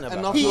Prem. best centre back.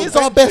 and He after is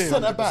our best him-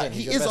 centre back. He's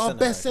He your is best our centre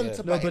best back, yeah.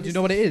 centre No, back. but you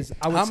know what it is?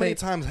 I would How say many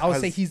times I would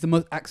has- say he's the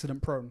most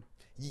accident prone.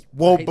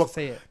 Well, I hate to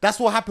say it. that's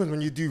what happens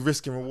when you do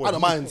risk and reward. I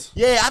don't mind.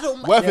 Yeah, I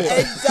don't Worth mind. it.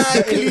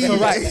 Exactly. So,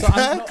 right, so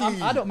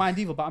exactly. I don't mind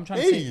either, but I'm trying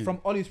to say Hey. from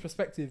Ollie's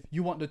perspective,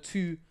 you want the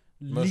two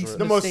least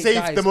the most mistake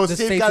safe, guys, the most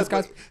safe safest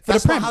guys. for the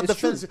That's not Prem. how It's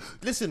true. defensive.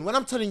 Listen, when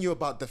I'm telling you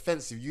about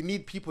defensive, you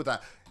need people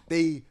that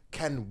they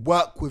can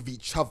work with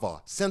each other.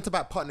 Centre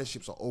back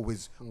partnerships are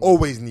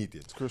always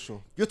needed. It's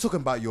crucial. You're talking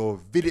about your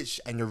Vidic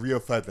and your Rio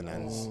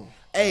Ferdinands.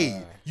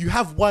 Hey, you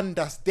have one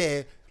that's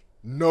there.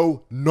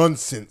 No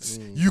nonsense.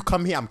 You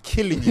come here, I'm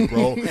killing you,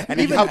 bro. And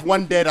then you have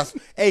one there that's,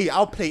 hey,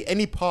 I'll play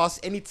any pass,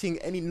 anything,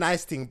 any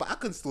nice thing, but I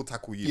can still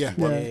tackle you. Yeah.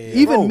 Bro.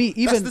 Even me, that's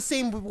even the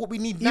same with what we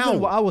need now.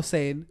 even what I was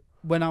saying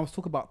when I was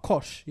talking about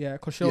Kosh,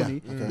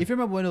 Koscielny. Yeah, okay. If you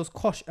remember when it was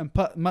Kosh and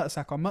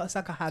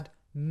Mertesacker had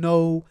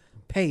no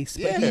pace,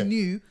 but he Yeah.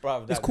 knew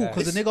Bruv, it's that cool guy-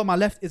 because the nigga on my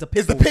left is a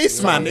It's the pitbull.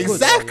 pace man, He's good.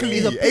 exactly,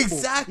 He's a pitbull.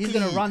 exactly. He's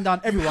gonna run down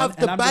You everyone, have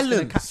and the I'm just gonna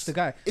balance. catch the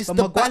guy. It's But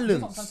the Maguire- balance.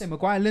 that's what I'm saying.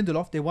 Maguire and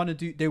Lindelof,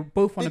 they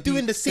both want to be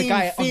doing the same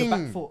guy on the thing.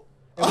 back foot.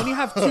 And when you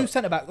have two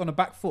centre backs on the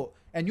back foot,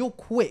 and you're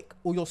quick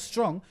or you're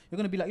strong, you're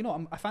gonna be like, you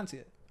know, I fancy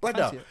it. I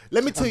Brother, fancy it.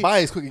 let me tell And you.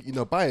 Bailly is quick. You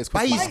know, Bailly is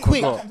quick. Bailly's I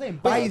quick. forgot. I'm saying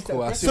Yeah, Bailly's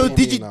cool. I the see So what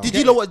did mean now.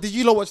 did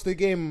you lot watch the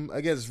game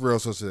against Real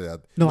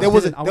Sociedad? No, there I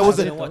was didn't. I there was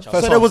didn't a watch. so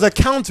First there half. was a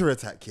counter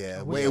attack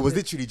here where it was was it?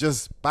 literally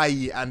just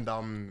Bailly and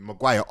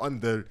Maguire on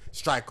the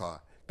striker.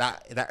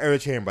 That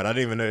Eritrean, but I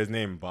don't even know his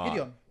name. But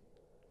Gideon.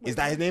 is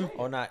that his name?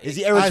 Oh, nah, Is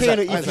he Isaac,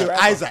 Eritrean or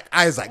Isaac.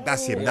 Isaac?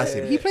 That's him. That's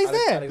him. He plays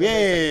there.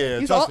 Yeah.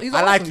 He's Trust a- me. he's I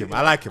an like Arsenal him.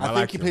 I like him. I I think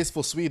like he him. plays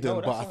for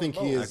Sweden, but I think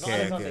he is.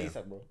 Okay, No, okay.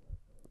 Isak, bro.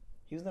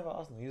 He was never at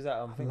Arsenal. He was at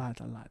I thing.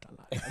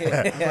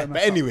 lied.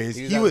 But anyways,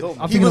 He was he at was Dortmund.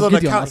 I'm he thinking was of on a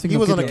Gideon. I counter. think He of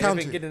was on a Gideon.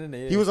 counter. Gideon,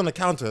 innit? Yeah. He was on a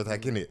counter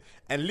attack, innit?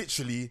 And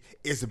literally,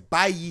 it's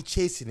Bailly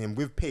chasing him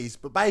with pace,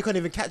 but Bailly can't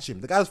even catch him.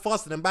 The guy's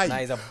faster than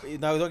Bailly.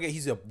 Nah, don't get.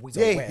 He's a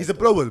Yeah, he's a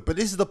blower, but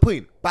this is the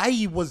point.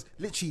 Bailly was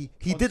literally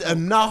he did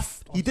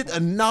enough. He did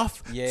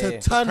enough Yeah. to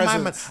turn my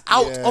man Presence.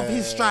 out of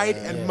his stride,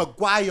 and Yeah.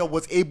 Maguire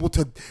was able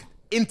to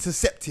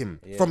intercept him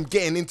from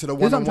getting into the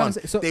Here's what I'm one-on-one. trying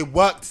to say. So- They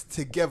worked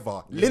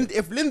together.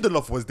 If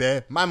Lindelof was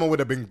there, my man would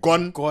have been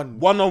gone. Gone.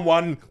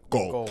 One-on-one,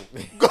 goal.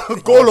 Goal.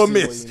 Goal or I see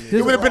miss. what you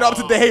It would have been up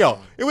to De Gea.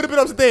 It would have been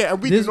up to De Gea,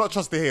 and we This- do not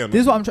trust De Gea.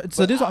 This is what I'm trying.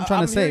 So this is what I'm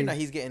trying to hearing say. that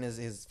he's getting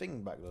his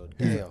thing back though.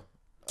 Yeah.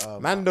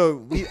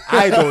 Mando,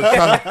 I don't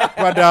trust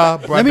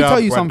brother. Let me tell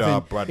you brother,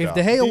 something. brother. If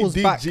De Gea was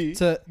back DDG.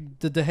 to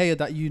the De Gea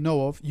that you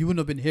know of, you wouldn't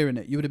have been hearing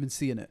it. You would have been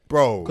seeing it.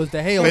 Bro, Because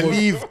De Gea was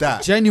believe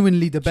that,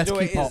 genuinely the best know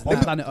what it keeper is? on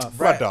planet Earth.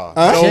 brother.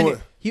 Genu-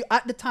 he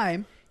at the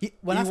time,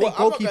 when I say I'm not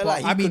gonna goalkeeper, lie,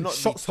 he I could mean not be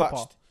shot stopper.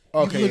 touched.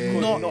 Okay, He yeah,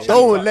 could yeah, not.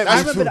 Don't let I me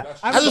remember through. that.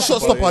 I As remember a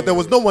shot that. stopper, there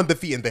was no one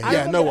defeating De Gea.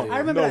 Yeah, no I one.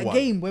 remember No that one.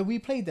 game where we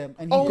played them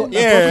and he Oh, got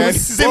Yeah, the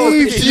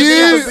saved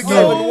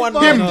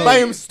you. Him by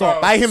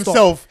himself. By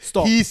himself.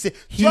 Stop. He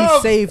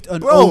saved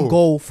an Bro. own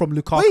goal from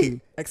Lukaku. Wait,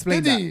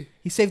 Explain did that. he?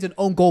 He saved an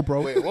own goal,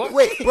 bro.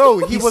 Wait, bro.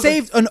 He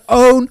saved an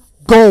own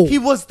goal. He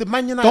was the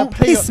Man United Don't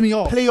piss me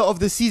off. player of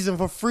the season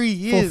for 3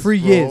 years. 3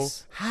 bro.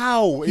 years.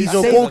 How? He He's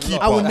a saved-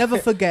 goalkeeper. I will never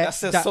forget That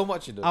says so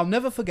much, you know. I'll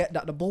never forget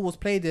that the ball was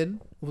played in.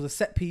 It was a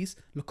set piece.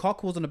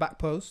 Lukaku was on the back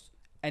post,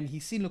 and he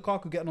seen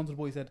Lukaku getting onto the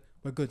ball. He said,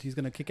 "We're good. He's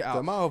gonna kick it out."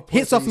 amount of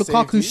Hits points off that he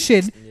Lukaku's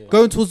saved shin,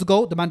 going towards the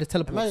goal. The man just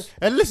teleports.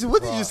 And listen,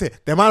 what did you say?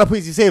 The amount of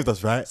points he saved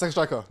us, right? Second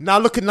striker. Now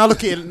look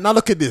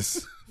at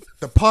this.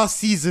 The past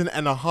season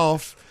and a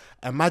half.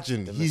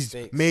 Imagine he's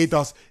mistakes. made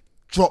us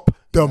drop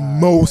the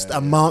most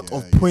amount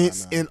of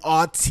points in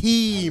our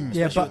team.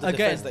 Yeah, Especially but with the again,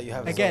 defense that you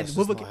have as again,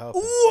 well, with it's a just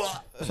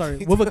not helping. sorry,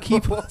 with a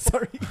keeper,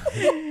 sorry,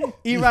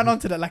 he ran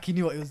onto that like he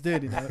knew what he was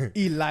doing. You know,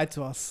 he lied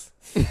to us.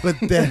 But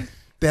the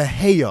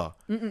Gea,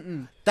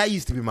 that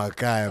used to be my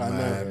guy,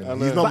 man. I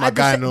know. He's not my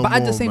guy no more. But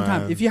at the same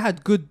man. time, if you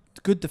had good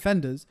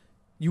defenders,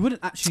 you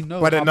wouldn't actually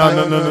know. But how no,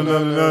 bad-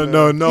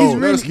 He's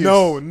really-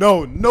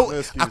 no.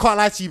 excuse. I can't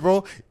lie to you,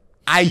 bro.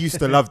 I used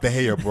to love De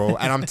Gea, bro,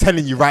 and I'm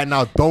telling you right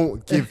now,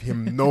 don't give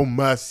him no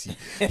mercy.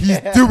 He's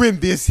doing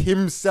this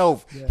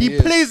himself. He He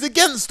is. plays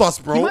against us,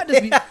 He bro. might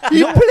just be. He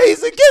you know,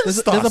 plays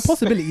against there's us. a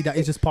possibility that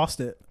he's just past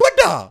it.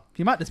 Brother.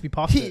 He might just be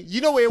past it.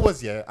 You know what it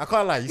was, yeah? I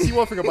can't lie. You see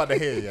one thing about De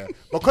Gea, yeah?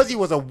 Because he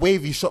was a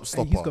wavy shot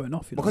stopper. he's going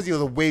off, you know. Because he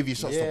was a wavy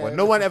shot Yeah, stopper.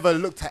 No one ever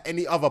looked at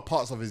any other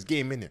parts of his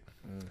game, innit?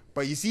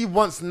 But you see,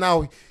 once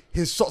now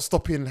his shot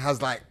stopping has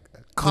like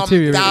calmed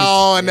Deteriorated.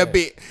 down a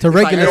bit. To It's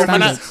regular yo,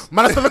 man, standards.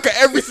 man has to look at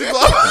every single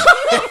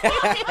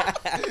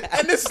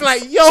and it's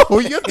like, yo,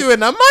 you're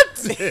doing a mad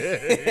thing.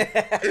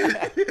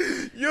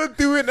 You're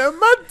doing a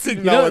mad thing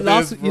You know,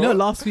 nowadays, bro.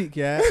 last week,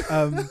 yeah,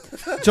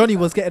 Johnny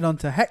was getting on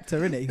to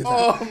Hector, innit? He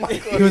was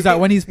like, he was like,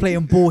 when he's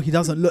playing ball, he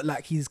doesn't look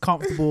like he's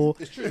comfortable.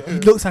 He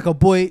looks like a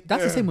boy.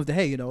 That's the same with De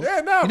Gea, you know.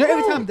 Yeah, nah, you know,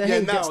 every bro. time De Yeah,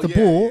 Gea now, gets the yeah,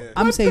 ball, yeah.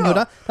 I'm saying, yo,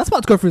 that's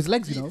about to go through his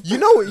legs, you know.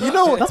 You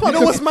know That's what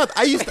what's mad?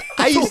 I used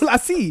That's all I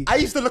see. I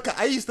used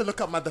to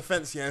look at my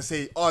defense here and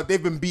say, "Oh,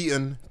 they've been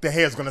beaten. De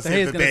Gea's gonna De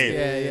save Gea's the gonna-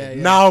 day."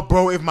 yeah. Now,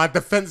 bro, if my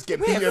defense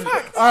get beaten, all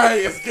right,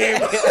 it's game.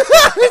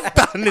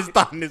 it's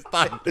done.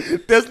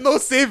 There's no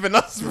saving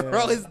us,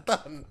 bro. It's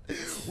done.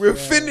 We're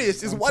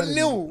finished. It's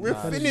 1-0. We're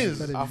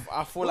finished.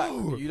 I feel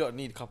like you don't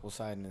need couple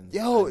signings.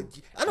 Yo,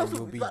 I don't and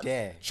you'll think be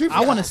there.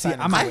 I want to see Signing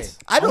Ahmad. away.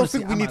 I don't wanna see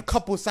think we need Ahmad.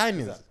 couple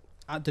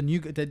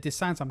signings. They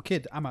signed some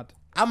kid, Ahmad.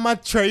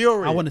 Ahmad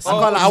Traore. I wanna see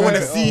I want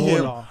to him. see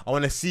him. Oh. I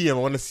want to see him. I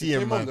want to see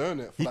him, came on, man. though,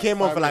 innit? For He like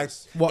came on 5 for like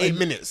minutes. What, 8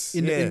 minutes.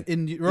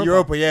 in Europa?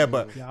 Europa, yeah,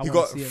 but Yeah, I he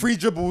wanna got see him. 3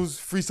 dribbles,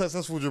 3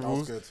 successful That was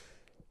dribbles, good.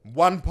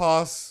 1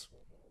 pass.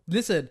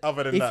 Listen,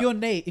 Other than if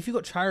that. if you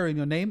got Traore in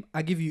your name,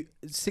 I give you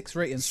 6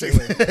 ratings. straight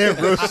away.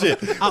 Real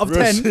shit. Out of Real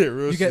 10, shit,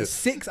 real you get shit.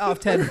 6 out of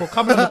 10 for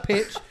coming on the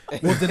pitch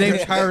with the name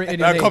Traore in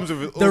your That name. comes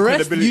with all the rest,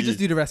 credibility. you just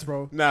do the rest,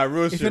 bro. Nah,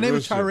 real shit. If your name real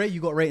is shit. Traore,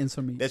 you got ratings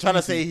from me. They're trying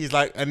to say he's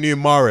like a new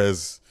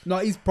Mahrez. No,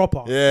 he's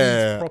proper.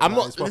 Yeah, He's proper. I'm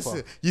not. He's proper.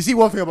 Listen, you see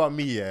one thing about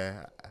me,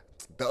 yeah.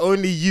 The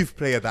only youth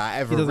player that I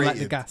ever He doesn't rated.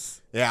 like the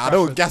gas. Yeah, I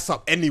don't gas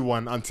up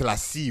anyone until I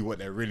see what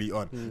they're really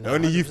on. The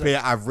only youth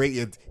player I've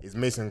rated is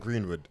Mason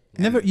Greenwood.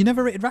 You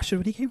never rated Rashford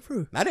when he came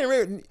through. I didn't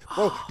rate,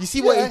 bro. You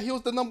see what? Yeah, he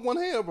was the number 1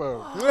 hater,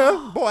 bro.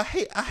 Yeah, bro, I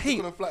hate.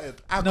 Could have flattered.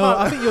 I No, can't.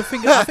 I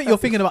think you're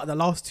thinking about the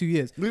last 2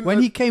 years. When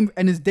he came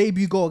and his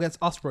debut goal against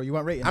us, bro, you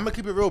weren't rating. I'm gonna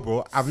keep it real,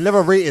 bro. I've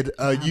never rated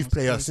a youth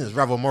player since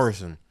Ravel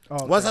Morrison.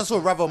 okay. Once I saw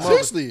Ravel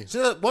Morrison,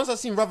 Seriously? once I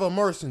seen Ravel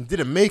Morrison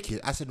didn't make it,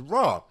 I said,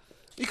 "Raw,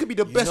 you could be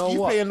the best know youth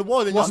what? player in the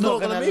world, and I'm you're still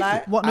not not gonna gonna make lie.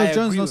 it." What, no I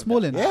Jones, agree no with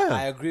Smalling? that. Yeah.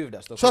 I agree with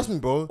that stuff. Trust me,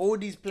 bro. All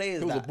these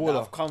players was a that baller.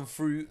 have come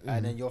through,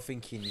 and then you're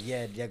thinking,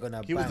 yeah, they're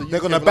gonna He was bang. the They're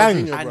UK gonna bang.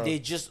 Ronaldinho, And bro. they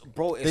just,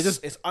 bro,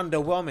 it's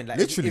underwhelming. Like,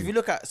 Literally. if you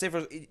look at, say,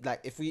 for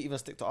like, if we even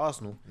stick to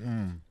Arsenal,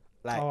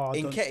 like Oh,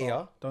 in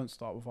Nketiah, don't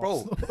start with bro,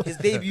 Arsenal. his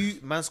debut,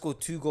 man scored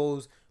 2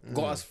 goals,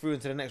 got us through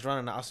into the next round,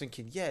 and I was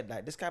thinking, yeah,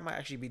 like this guy might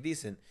actually be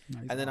decent. he's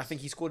And then I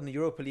think he scored in the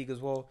Europa League as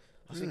well.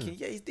 I was thinking,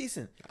 yeah, he's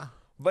decent. Ah.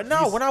 But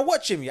now, when I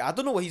watch him, yeah, I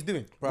don't know what he's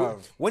doing. Bro.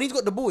 When he's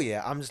got the ball,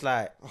 yeah, I'm just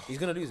like, he's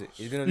gonna lose it.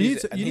 He's gonna You need lose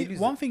it. to, and you he need,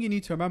 loses one it. thing you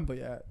need to remember,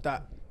 yeah,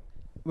 that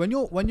when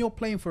you're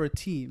playing for a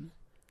team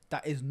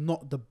that is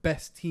not the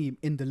best team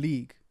in the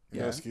league,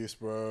 No yeah. excuse,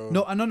 bro.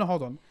 No,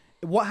 hold on.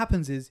 What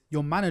happens is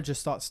your manager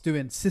starts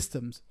doing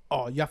systems.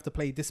 Oh, you have to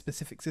play this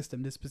specific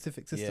system, this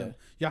specific system. Yeah.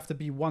 You have to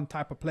be one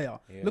type of player.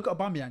 Yeah. Look at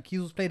Aubameyang. He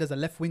was played as a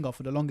left winger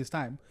for the longest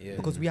time Yeah.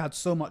 because we had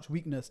so much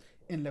weakness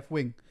in left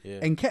wing. Yeah.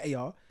 And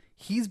Nketiah,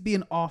 he's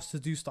being asked to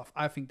do stuff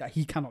I think that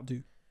he cannot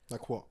do.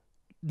 Like what?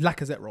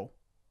 Lacazette role.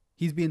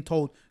 He's being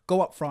told,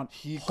 go up front,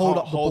 He hold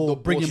can't up the ball,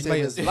 bring in to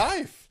save his players.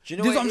 life. Do you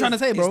know This is what I'm trying to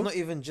say, bro. It's not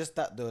even just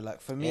that though.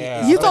 Like for me, Yeah.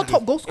 it's He's not our even-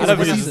 top goal scorer don't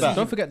this think it's season. that.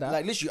 Don't forget that.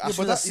 Like literally, Yeah, as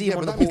but soon as I see him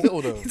on the that means ball,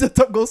 little though. He's a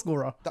top goal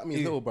scorer. That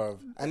means little, bro.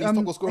 And he's Um,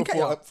 top goal scorer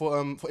Nketiah.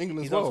 for England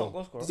as He's our well. top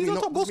goal scorer. Does He's he our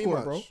not- top goal does he scorer,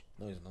 match? bro.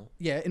 no, he's not.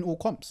 Yeah, in all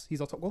comps, he's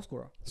our top goal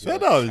scorer. Swear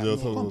down, he's your In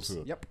top all goal comps.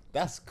 scorer. Yep.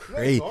 That's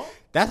crazy. not.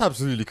 That's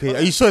absolutely crazy.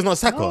 Are you sure it's not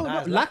Saka? No, Nah,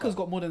 it's Laka's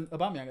got more than Aubameyang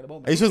at the Are you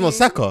moment. sure it's not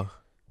Saka?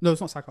 No,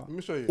 it's not Saka. Let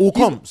me show you. All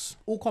comps.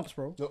 All comps,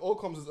 bro. The all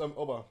comes is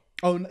Oba.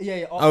 Oh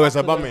yeah. Oh, it's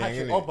after the Aubameyang, hat-trick.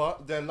 isn't it? Oba,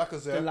 then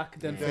Lacazette,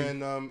 Then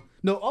then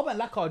No, Oba and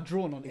Laka are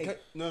drawn on 8.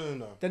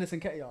 no. Dennis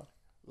Nketiah.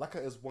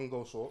 Laka is 1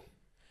 goal short.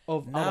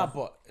 Of Nah, Oba.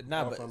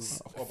 but From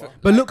Oba.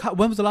 But look,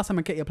 when was the last time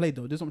Nketiah played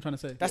though? This is what I'm trying to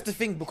say. that's the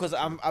thing because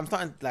I'm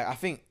starting like I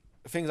think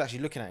things actually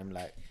looking at him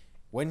like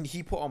when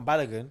he put on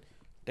Balogun,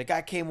 the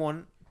guy came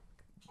on.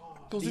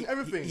 Does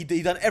everything.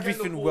 He done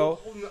everything well,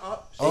 Holding it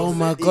up. Oh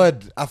my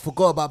god, I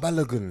forgot about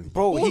Balogun.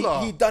 bro.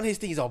 Baller. He done his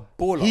thing. He's a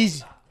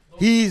baller.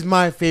 He's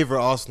my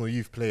favorite Arsenal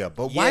youth player,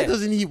 but why Yeah.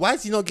 doesn't he? Why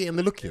is he not getting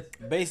the look in?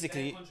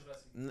 basically,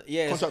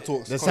 yeah. Contract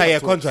talks. Let's contract say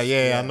talks. contract.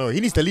 Yeah, I know.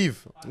 He needs to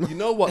leave. You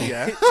know what?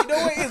 Yeah. You know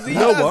what it is? You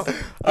know what?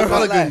 I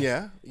can't lie.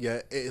 Balogun, yeah,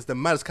 it is the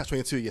maddest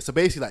catch-22. Yeah, so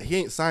basically, like he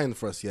ain't signed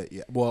for us yet.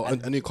 Well,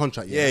 a new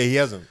contract. Yeah, he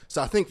hasn't.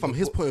 So I think from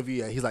his point of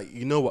view, yeah, he's like,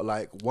 you know what,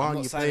 like, why I'm aren't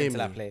not you signing playing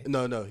till I me? play.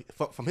 No.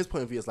 From his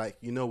point of view, it's like,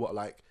 you know what,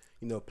 like,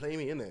 play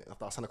me in it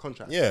after I sign a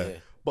contract. Yeah. Yeah.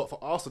 But for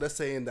Arsenal, they're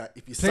saying that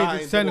if you Sign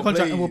the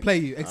contract and we'll play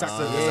you.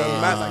 Exactly. So it's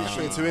a mad like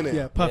catch-22 in it.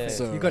 Yeah, perfect.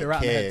 So, you got it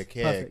right. in the head.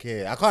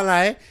 Perfect. I can't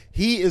lie.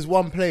 He is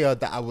one player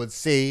that I would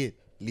say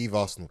leave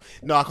Arsenal.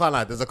 No, I can't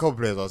lie. There's a couple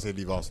players I'll say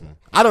leave Arsenal.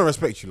 I don't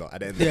respect you lot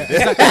at the end of the Yeah,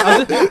 day.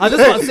 exactly. I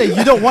just want to say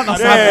you don't want us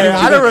to have Yeah, anyone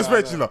I to don't go.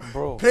 respect you lot.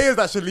 Bro. Players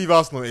that should leave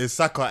Arsenal is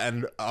Saka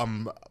and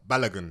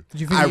Balogun. Do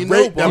you think- I you know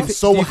rate what? them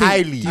so Do you think-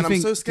 highly. Do you And I'm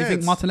think, so do you scared.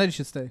 think Martinelli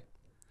should stay?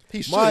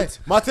 He should.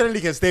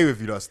 Martinelli can stay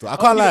with you lot still. I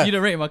can't you lie. don't- you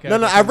don't rate him, okay, No,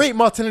 okay. I rate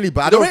Martinelli,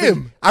 but I You don't rate think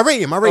him? I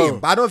rate him. Oh.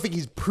 But I don't think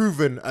he's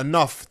proven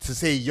enough to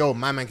say, yo,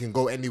 my man can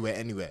go anywhere.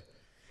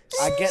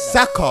 I get that.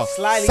 Saka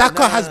Slightly- Saka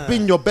nah, has nah,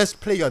 been nah. your best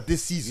player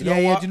this season.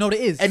 Yeah, what? do you know what it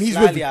is? And he's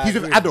Slightly, with I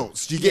agree.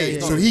 adults. Do you get Yeah,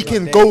 it? yeah, So yeah. he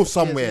can Yes, go yes,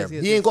 somewhere.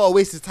 yes, He ain't got to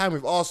waste his time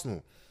with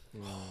Arsenal.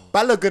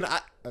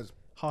 Balogun,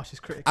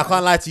 Harshest critic. I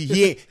can't lie to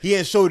you. He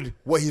ain't showed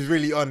what he's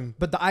really on.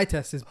 But the eye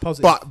test is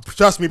positive. But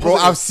trust me, bro,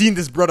 Positive. I've seen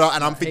this brother,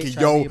 and I'm thinking,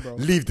 HIV, yo, bro.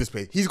 leave this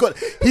place. He's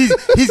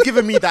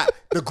given me that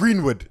the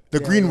Greenwood,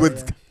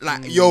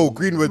 like yo,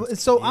 Greenwood.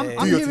 So I'm Do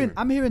your hearing thing.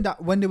 I'm hearing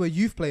that when they were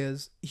youth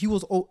players, he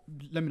was.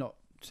 Let me not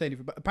say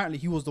anything, but apparently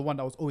he was the one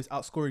that was always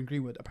outscoring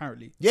Greenwood.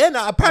 Apparently, Yeah,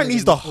 no, apparently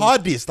he's the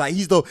hardest. Like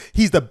he's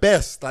the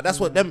best. Like that's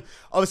what them.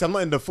 Obviously, I'm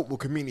not in the football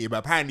community, but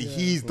apparently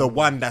he's the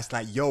one that's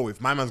like, yo,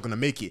 if my man's gonna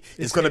make it,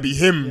 it's gonna be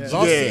him. Yeah.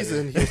 Last Yeah.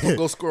 season, he was top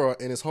goal scorer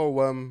in his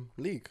whole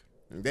league.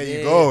 There you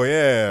Yeah. go.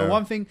 Yeah. but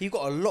one thing. He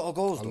got a lot of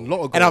goals. A Though. lot of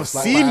goals. And I've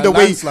like seen a the way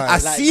landslide.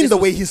 I've Like, seen this the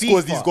was way he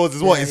scores FIFA. these goals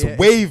as well. Yeah, It's yeah.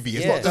 wavy.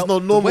 It's Yeah. not. There's no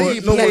The normal. way he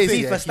normal plays,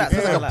 thing. FIFA He's stats,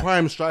 like a like-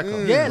 prime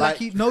striker. Yeah, like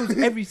he knows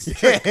every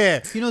trick.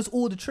 Yeah. He knows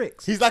all the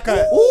tricks. He's like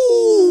a.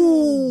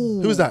 Ooh,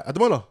 Who's that?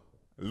 Ademola.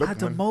 Look, man.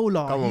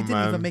 Ademola. Come He on, didn't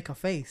man. even make a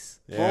face.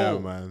 Yeah, Bro,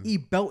 man. He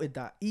belted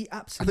that. He I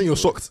absolutely. think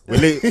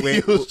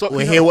you're shocked.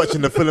 We're here watching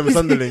the Fulham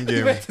Sunderland He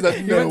game. went to the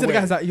way. guy.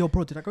 He's like, "Yo,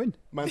 bro, did I go in?"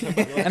 Man,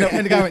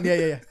 And the guy went,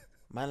 "Yeah."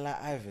 Man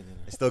like Ivan. You know.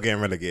 Still getting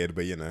relegated,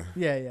 but you know.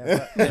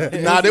 Yeah. But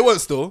nah, they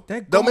won't still.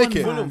 They're They'll gone, make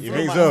it. man. You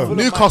think so?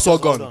 Newcastle are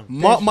Fulham gone. might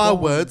Mark They're my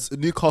gone. words,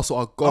 Newcastle are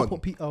I'll gone.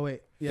 put Pete. Oh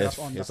wait, yeah, that's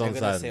on. It's They're gonna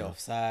onside, say man.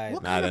 offside.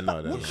 What Nah, kind they're of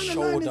not, they're what not. kind of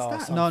Shoulder line is or that?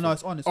 something. No,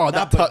 it's on. It's Oh, on. that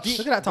Nah, but touch. deep-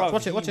 Look at that touch.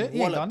 bruv, Watch it. He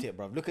ain't walloped done. it,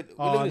 bruv. Look at.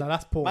 Oh look at no, it.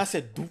 that's poor. Man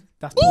said,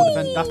 That's poor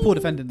defending. That's poor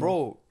defending,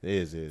 bro. It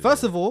is.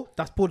 First of all,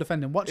 that's poor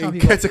defending. Watch how he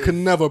got. Nketiah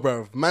can never,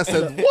 bro. Man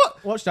said,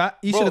 what? Watch that.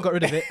 You Bro. should have got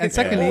rid of it. And Ball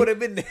secondly, would've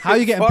been there. how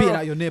you getting Far beaten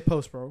off. at your near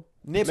post, bro?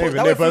 Near Not even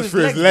that near went post,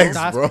 through his legs,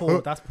 That's bro.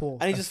 poor. That's poor.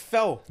 And he just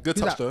fell. Good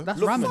Who's touch, that? though. That's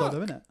Look, Ramsdale, fuck.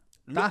 though, isn't it?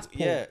 Look, That's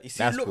poor. Yeah, you see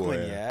That's Lookman, poor,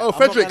 yeah. yeah. Oh, I'm not gonna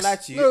Fredericks. lie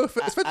to you. No, it's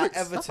At Fredericks.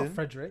 That's not Everton.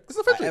 Frederick. It's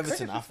not At Fredericks.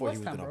 Everton, I thought he was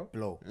West Ham, gonna bro.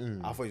 blow. I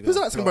thought he was Who's the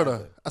gonna Latin blow brother?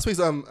 Everton. I suppose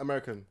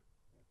American.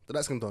 The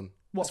Latin done.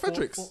 What It's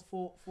Fredericks.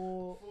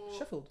 for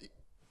Sheffield?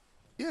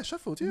 Yeah,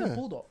 Sheffield, No, yeah.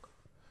 Bulldog.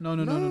 No.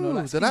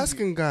 Like the Stevie.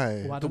 Laskin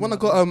guy. Oh, I The don't one know,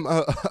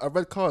 that got a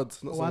red card.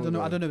 not Oh, so I long don't know.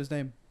 ago. I don't know his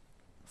name.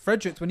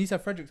 Fredericks. When he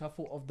said Fredericks, I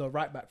thought of the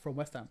right back from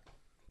West Ham.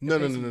 No,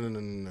 not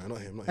him. Not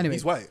him. Anyway.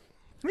 He's white.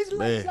 He's Yeah.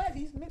 light.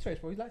 He's mixed race,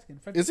 bro. He's light skinned.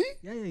 Is he?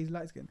 Yeah, he's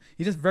light skinned.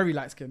 He's just very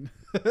light skinned.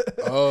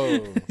 Oh.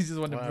 He's just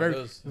one of One of very,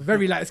 those.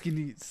 very light skinned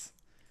youths.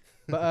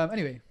 But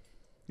anyway,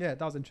 yeah,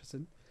 that was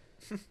interesting.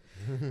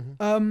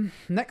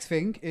 Next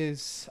thing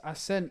is I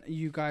sent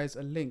you guys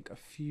a link a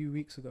few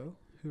weeks ago.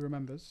 Who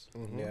remembers?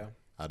 Yeah.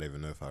 I don't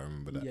even know if I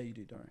remember that. Yeah, you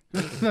do, don't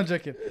worry. Not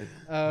joking.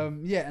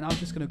 Yeah, and I'm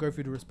just going to go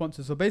through the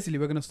responses. So basically,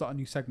 we're going to start a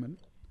new segment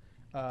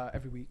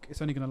every week.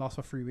 It's only going to last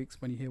for 3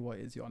 weeks. When you hear what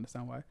it is, you'll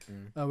understand why.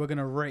 We're going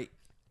to rate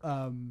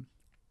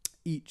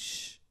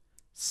each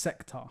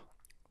sector,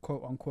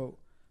 quote unquote,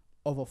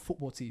 of a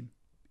football team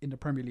in the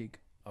Premier League.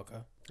 Okay.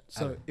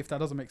 So if that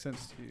doesn't make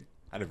sense to you.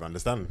 I don't even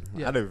understand.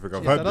 Yeah. I don't even think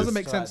I've Yeah, heard that doesn't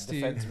this. make sense to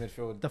you. Defense,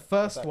 midfield. The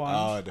first that? one Oh,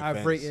 I've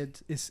defense. rated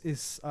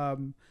is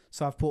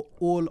so I've put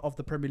all of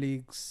the Premier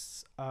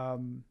League's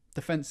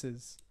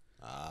defenses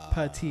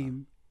per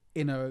team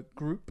in a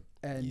group,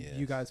 and Yes.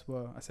 you guys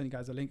I sent you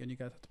guys a link, and you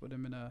guys had to put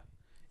them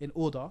in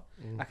order.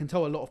 I can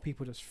tell a lot of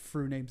people just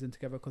threw names in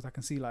together because I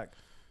can see like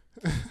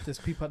there's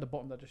people at the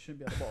bottom that just shouldn't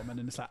be at the bottom, and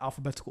then it's like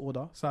alphabetical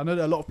order. So I know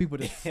that a lot of people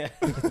just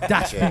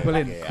dash people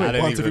in. Yeah, quick. I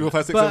don't 1, 2, 3, 4,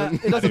 5, 6, But 7.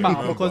 it doesn't matter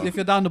remember. because if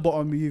you're down the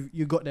bottom,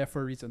 you got there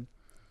for a reason.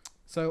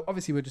 So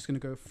obviously we're just gonna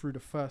go through the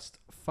first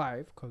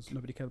 5 because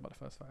nobody cares about the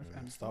first 5.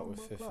 And Start with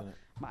fifth, innit?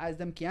 my eyes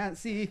them can't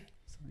see.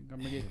 So I'm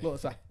gonna get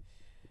closer.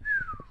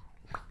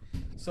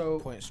 So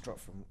Points dropped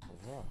from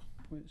Raw.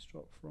 points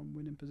drop from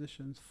winning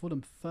positions.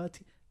 Fulham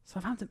 30,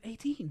 Southampton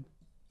 18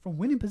 from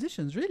winning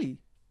positions. Really?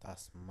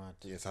 That's mad.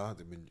 Yeah,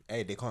 Southampton.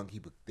 Hey, they can't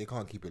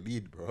keep a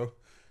lead, bro.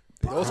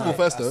 They always score Right.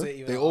 first, I though. say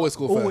even They at always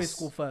score Always first.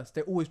 score first.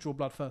 They always draw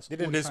blood first. all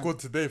Didn't the they time. score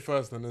today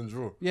first and then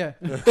draw? Yeah.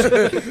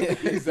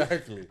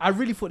 Exactly. I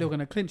really thought they were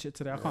gonna clinch it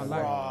today. I can't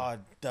lie. Rah,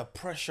 the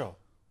pressure.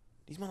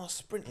 These men are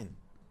sprinting.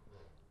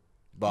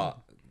 But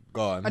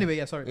go on. Anyway,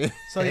 yeah, sorry.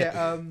 So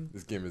yeah,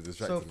 This game is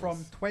distracting. so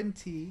from us.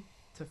 20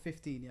 to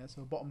 15, yeah,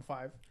 so bottom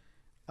 5.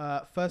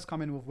 First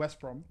coming with West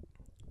Brom.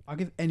 I'll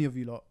give any of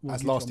you lot. will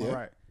As give you last on my year?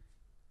 right.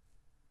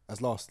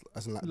 As last,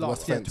 as in like the Last,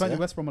 West yeah, fence, 20 yeah?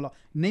 West Brom a lot.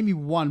 Name me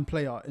one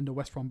player in the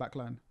West Brom back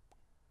line.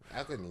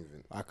 I couldn't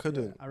even. I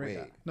couldn't. I rate Wait.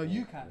 that. No,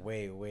 you can.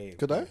 Wait.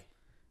 Could I?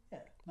 Yeah,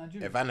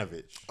 Nigeria.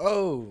 Ivanovic.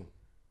 Oh.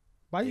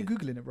 Why are you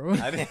Googling it, bro?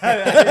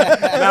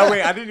 No,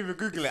 wait, I didn't even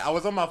Google it. I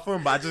was on my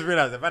phone, but I just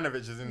realized Ivanovic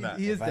is in that.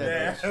 He is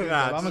there. Yeah, bro.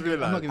 nah, I'm just not giving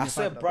realised. you I five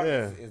said for that.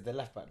 Brandt Yeah. is the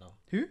left back now.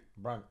 Who?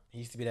 Brandt. He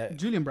used to be there.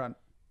 Julian Brandt.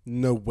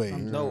 No way.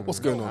 No. What's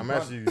going no, on? I'm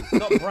Brandt. actually.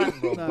 Not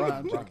Brandt, bro.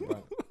 Nah,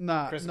 Brandt.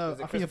 Nah, Chris- no. is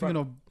it I Chris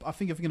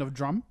think you're thinking of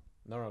Drum.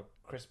 No,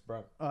 Chris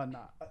Brandt. Nah.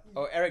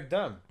 Oh, Eric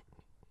Durm.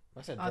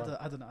 I said I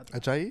Brandt. don't know.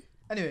 Ajayi?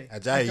 Anyway,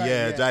 Ajayi,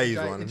 yeah, Ajayi's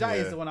one, Ajayi yeah.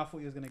 is the one I thought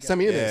he was gonna get.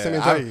 Semi, innit? Semi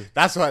Yeah, Ajayi.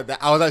 that's what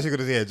I was actually going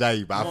to say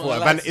Ajayi, but I No, thought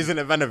like- isn't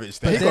Ivanovic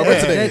But he there? got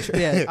rid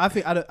today. Yeah, I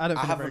think I don't I think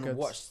they're very haven't good.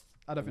 watched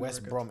I don't think West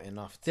they're very Brom good.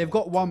 enough. They've to-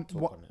 got to one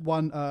talk on it.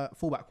 one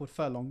fullback called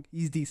Furlong.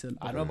 He's decent.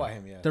 I know about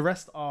him. Yeah. The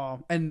rest are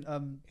and Is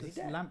he there's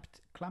dead?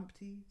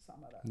 Clampty,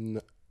 something like that. No.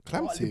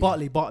 Clancy.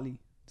 Bartley,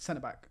 centre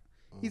back.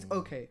 He's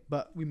okay,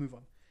 but we move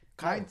on.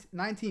 Kyle.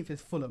 19th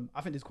is Fulham. I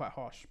think this is quite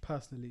harsh,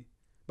 personally.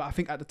 But I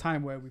think at the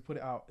time where we put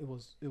it out, it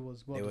was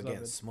well They were getting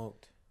deserved.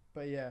 smoked.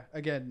 But yeah,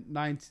 again,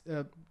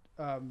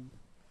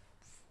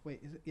 wait,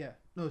 is it? Yeah,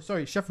 no,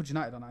 sorry, Sheffield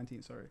United are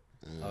 19th. Sorry,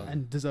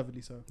 and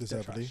deservedly so. They're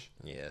Deservedly. trash.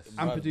 Yes.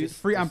 Ampadu, this-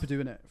 free this-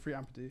 Ampadu in it. Free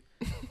Ampadu.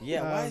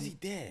 Yeah, why is he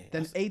there?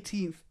 Then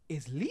 18th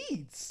is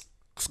Leeds.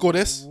 Score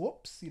this.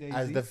 Whoopsie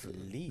As daisy.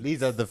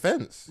 Leeds as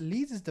defense.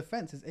 Leeds'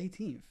 defense is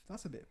 18th.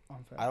 That's a bit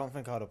unfair. I don't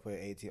think I would have put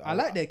it 18. I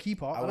like their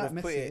keeper. I I would like have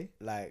put Messier. it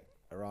like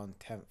around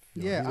 10th.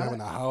 Yeah, He's I having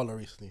like, a howler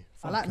recently.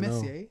 I like Fucking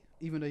hell. Messier,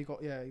 even though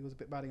he was a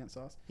bit bad against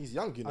us. He's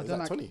young, you know. I He's don't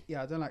like like 20.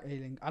 Yeah, I don't like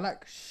Ailing. I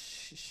like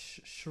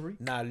Shariq.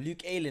 Nah,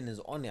 Luke Ayling is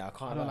on it. I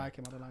can't. I don't lie. like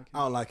him. I don't like him. I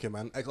don't like him,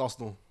 man.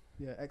 Ex-Arsenal.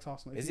 Yeah,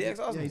 ex-Arsenal. Is he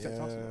ex-Arsenal? Yeah, he's Yeah.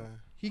 ex-Arsenal.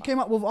 He came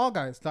up with our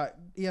guys, like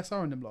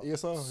ESR and them lot.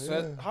 ESR, So,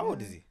 yeah. how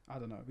old is he? I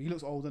don't know. He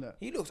looks old, innit?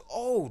 He looks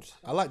old.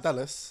 I like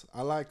Dallas.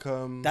 I like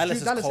Dallas Shoot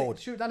is Dallas- cold.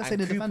 shoot Dallas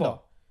And in the defender.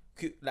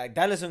 Like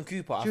Dallas and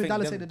Cooper. I Should think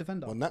Dallas them- say the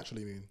defender? well,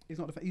 naturally, mean. He's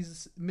not.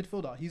 He's a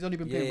midfielder. He's only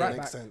been Yeah, playing yeah, right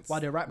makes back. sense.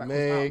 While their right back was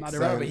out. Now Makes their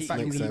right But back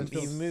he, is sense. in Makes he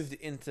midfield. moved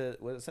into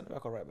was it centre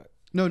back or right back?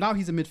 No, now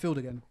he's in midfield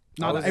again.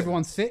 Now Oh, that is it?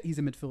 everyone's fit, he's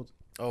in midfield.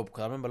 Oh,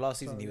 because I remember last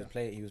season So, he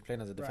yeah. was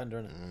playing as a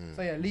defender, innit?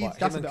 So yeah, But Leeds. him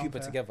That's a and bit Cooper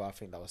unfair. together, I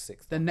think that was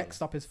 6th. Then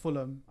next up is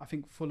Fulham. I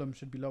think Fulham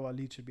should be lower.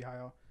 Leeds should be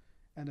higher.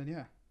 And then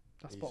yeah,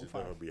 that's bottom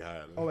 5. Be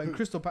higher. Oh, and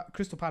Crystal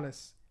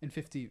Palace in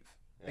 15th.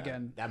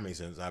 Again, that makes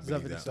sense. I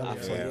believe Deservedly that. so, I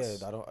yeah. feel, Yes.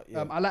 yeah, I don't.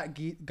 Yeah, I like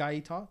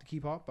Gaeta, the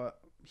keeper, but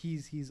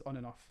he's on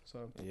and off.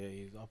 So yeah,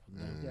 he's up and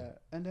down. yeah,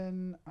 and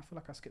then I feel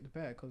like I skipped the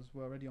Bear because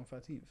we're already on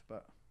 13th.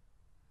 But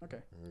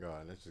okay. Go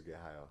on, let's just get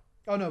higher.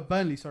 Oh no,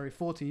 Burnley. Sorry,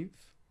 14th.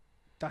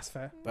 That's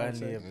fair. I would Burnley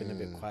say. have been a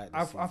bit quiet.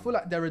 I This feel season.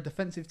 like they're a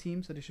defensive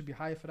team, so they should be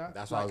higher for that.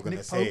 That's what I was Like gonna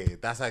Nick say.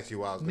 Pope, That's actually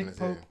what I was Nick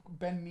gonna Pope, say.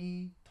 Ben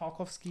Mee,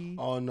 Tarkovsky,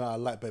 Oh, no, I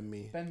like Ben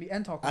Mee. Ben Mee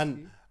and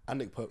Tarkovsky. And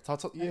Nick Pope.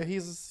 Yeah,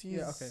 he's...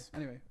 Yeah. Okay.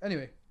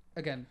 Anyway,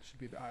 again, should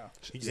be a bit higher.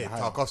 You said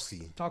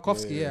Tarkovsky.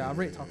 Tarkovsky. Yeah, I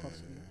rate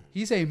Tarkovsky.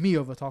 He's saying me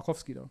over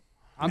Tarkovsky though.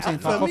 I'm saying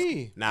For Tarkovsky.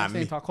 me. Nah, I'm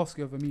saying me.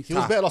 Tarkovsky over me. He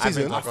was better last I think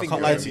season. I Tarkovsky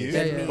can't lie over to me. you.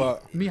 Yeah, yeah.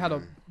 But, Me had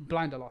a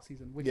blinder last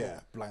season. Which yeah,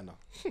 blinder.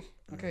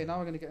 Okay, now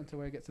we're gonna get into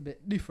where it gets a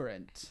bit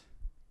different.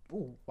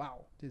 Oh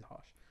wow, this is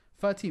harsh.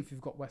 13th, we've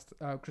got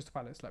Crystal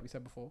Palace, like we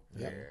said before.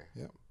 Yeah.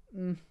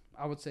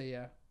 I would say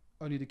yeah.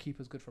 Only the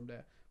keeper's good from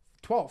there.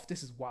 12th,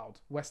 this is wild.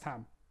 West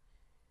Ham.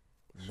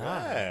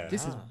 Nah.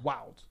 This is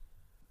wild.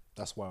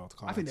 That's wild.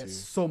 Can't I think lie they're to you.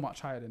 so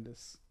much higher than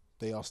this.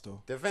 They are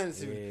still.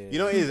 Defensive. Yeah. You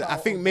know what it is? I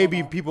think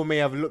maybe people may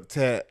have looked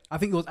at. I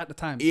think it was at the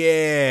time.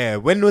 Yeah.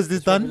 When was this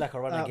It's probably done? like a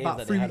run of games About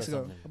that 3 they had weeks or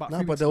ago. something. About No,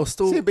 3 but weeks they ago. were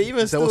still... See, but even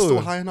they were still,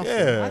 still high enough.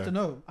 yeah.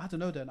 I had to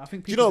know then. I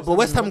think You people know, just but haven't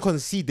West Ham watched-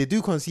 concede. They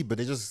do concede, but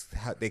they just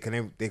they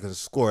can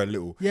score a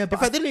little. Yeah, but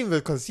if I didn't even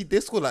concede, they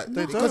score like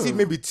they No. concede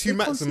maybe 2 They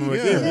maximum a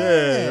concede, game.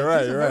 Yeah, you're right.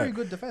 It's a You're very right.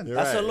 good defense. You're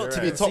That's right, a lot you're to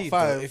right. be top concede, though.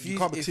 five, If you you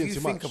can't be if seeing you too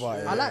think much. about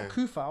it, I like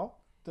Kufal,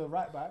 the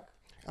right back.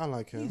 I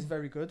like him. He's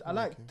very good. I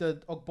like the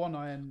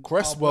Ogbonna and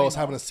Cresswell's Albuena.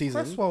 having a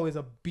season. Cresswell is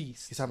a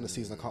beast. He's having a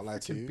season, I can't lie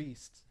to Freaking you.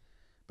 beast.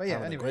 But yeah,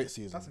 Having a anyway, great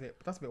season.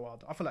 that's a bit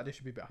wild. I feel like they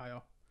should be a bit higher.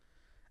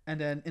 And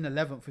then in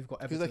 11th, we've got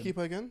Who's Everton. that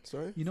keeper again?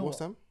 Sorry. You know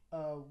West what?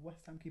 Ham? West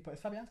Ham keeper.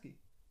 It's Fabianski.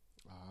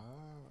 Ah.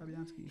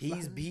 Fabianski.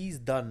 He's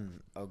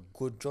done a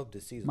good job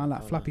this season. Man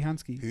like I Flappy don't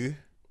Hansky. Who? know.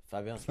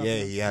 Fabianski.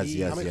 Yeah, he has. He-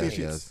 Yes, How many yes,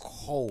 clean yes.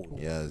 Cold.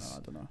 Yes.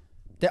 I don't know.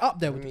 They're up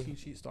there with I mean- the clean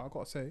sheets, though. I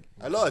gotta say.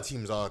 A lot of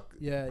teams are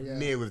Yeah, yeah.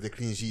 near with the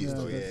clean sheets, Yeah,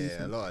 though. they're Yeah,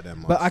 decent. a lot of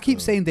them. But are I keep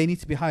still- saying they need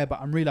to be higher,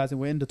 but I'm realizing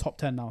we're in the top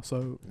 10 now,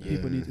 so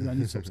people Yeah. I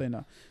need to stop saying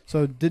that.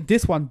 So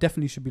this one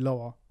definitely should be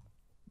lower.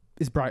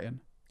 It's Brighton,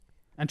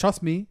 and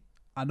trust me,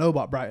 I know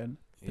about Brighton,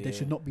 but they Yeah.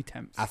 should not be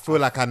temps. I feel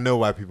like I know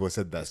why people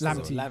said that. still.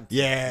 Lamptey.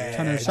 Yeah.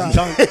 Trying to shout.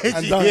 Dunk.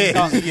 And dunk. Yeah.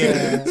 Dunk.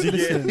 Yeah.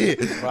 Listen,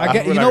 Yeah. I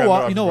get. feel You like know I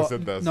what? You know people what?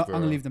 said that No, I'm still.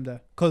 gonna leave them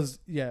there because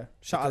shout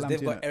Because out they've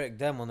Lamptey. got innit? Eric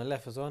Dam on the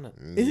left as well,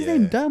 innit? Is his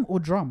name Dam or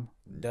Drum?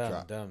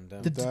 Damn.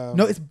 Damn.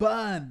 No, it's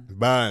Burn.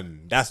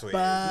 Burn. That's what it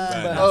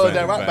is. Burn. Oh, Burn,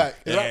 they're right burn. back.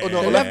 Yeah, Right- oh, no,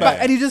 yeah, The left left yeah. back,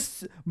 and he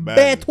just Burn.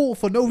 bare tall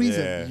for no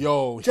reason. Yeah.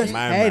 Yo, Just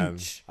My man.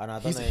 edge. And I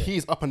don't know.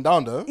 he's up and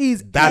down though.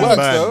 He's Dan Works,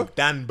 Burn. though.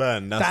 Dan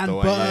Burn. That's Dan the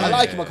one. Burn. Yeah. I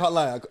like him. I can't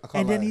lie. I can't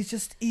and then lie. he's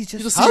just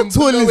just How see him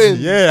tall is blowing.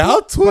 he? Yeah,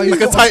 how tall But is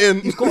he's Like a got-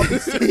 titan. He's got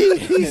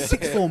he's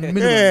 6'4" minimum.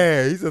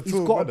 Yeah, he's a He's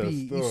tall got to brother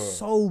be. still. He's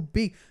so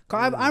big.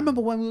 'Cause I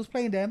remember when we was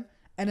playing them,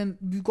 and then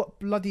we've got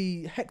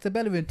bloody Hector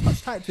Bellerin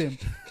touch tight to him.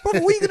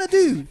 Brother, what are you gonna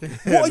do?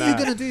 What are you Nah.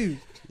 gonna do? You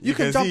You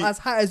can can jump see- as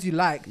high as you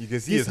like. you can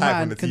see This his height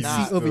man on the can TV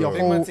see still. over your Big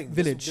whole man thing,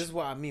 village. This is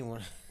what I mean.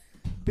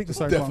 Big,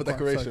 sorry, There go on, for go on,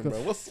 decoration, sorry, go bro.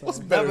 on. What's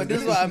No, better? but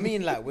this is what I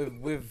mean. Like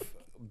with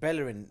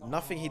Bellerin,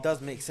 nothing he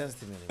does makes sense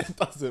to me.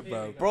 That's it,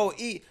 bro. Bro,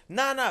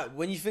 nah.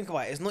 When you think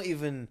about it, it's not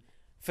even.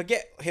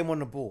 Forget him on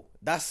the ball.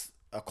 That's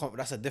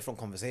a different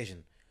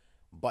conversation.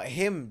 But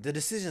him, the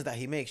decisions that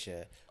he makes,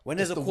 yeah. When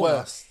there's It's a the corner,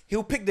 worst.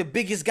 he'll pick the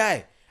biggest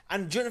guy.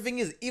 And the thing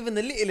is, even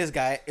the littlest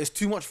guy is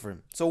too much for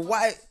him. So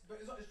why? But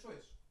it's not his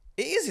choice.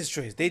 It is his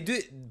choice. They do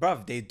it,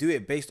 bruv. They do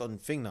it based on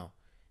thing now.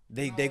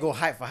 They go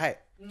height for height,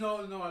 No, I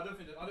don't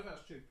think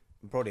that's true.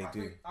 bro. They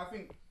do. I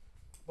think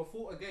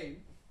before a game,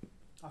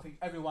 I think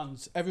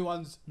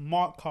everyone's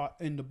marker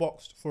in the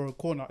box for a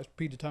corner is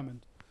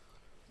predetermined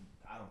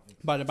I don't think.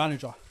 by the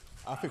manager.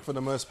 I think for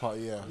the most part,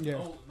 yeah. Yeah.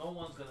 No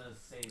one's gonna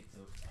say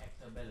to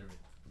Hector Bellerin,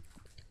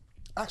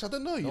 Actually, I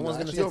don't know. You No know, one's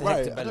gonna actually, say you're to right.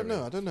 Hector I don't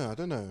Bellerin. know. I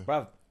don't know.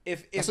 bruv.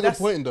 If That's a good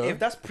point, though. If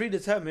that's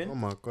predetermined, Oh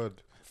my god.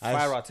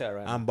 fire Arteta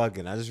right now. I'm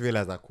bugging. I just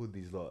realized I called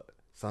these lot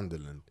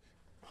Sunderland.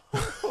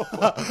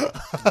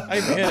 I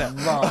didn't hear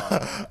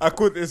that. I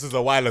called this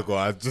a while ago.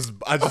 I just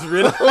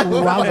realized.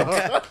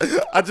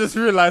 I just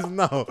realized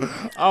now.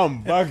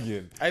 I'm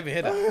bugging. I even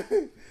hear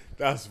that.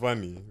 That's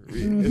funny.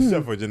 It's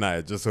Sheffield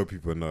United, just so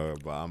people know.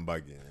 But I'm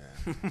bugging.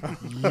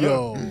 Yeah. Yo.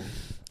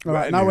 All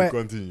right, But now anyway, we're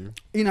continue.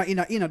 in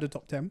the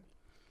top 10.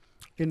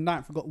 In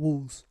ninth, we got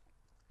Wolves.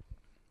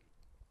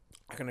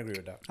 I can agree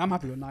with that. I'm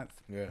happy with ninth.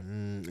 Yeah.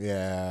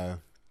 Yeah.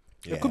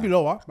 It could be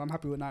lower, but I'm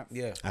happy with ninth.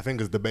 Yeah. I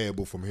think it's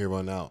debatable from here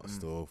on out.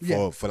 Still,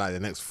 Yeah. for like the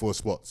next 4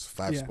 spots,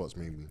 5 Yeah. spots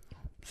maybe.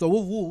 So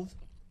with Wolves,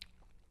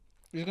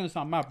 it's gonna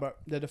sound mad, but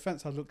their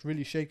defense has looked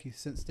really shaky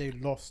since they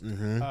lost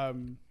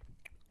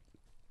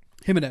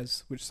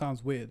Jimenez, which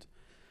sounds weird,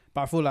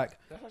 but I feel like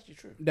That's actually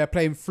true. they're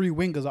playing 3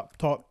 wingers up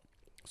top,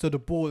 so the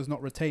ball is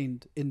not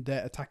retained in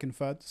their attacking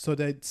third. So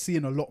they're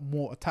seeing a lot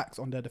more attacks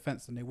on their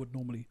defense than they would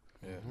normally.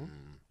 Yeah.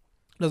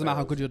 Doesn't matter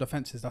how good your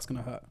defense is, that's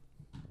gonna hurt.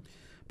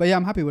 But yeah,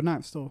 I'm happy with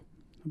ninth still.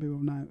 Happy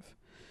with ninth.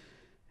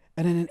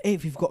 And then in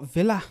eighth, you've got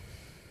Villa.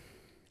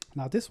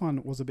 Now this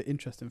one was a bit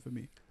interesting for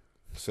me.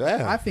 So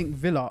yeah. I think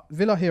Villa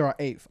here are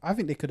eighth. I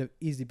think they could have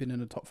easily been in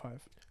the top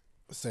 5.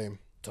 Same.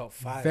 Top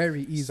 5.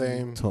 Very easy.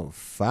 Same. Top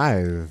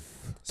 5.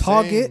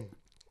 Target, Same.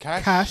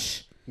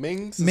 Cash,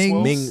 Mings. Mings. as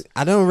well. Ming,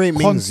 I don't rate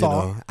Mings, you Konsa,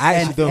 know. I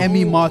and actually don't.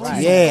 Emi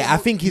Martinez. Yeah, I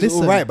think he's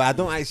Listen. alright, but I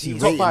don't actually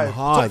Top rate 5. him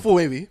hard. Top 4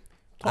 maybe.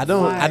 I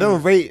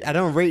don't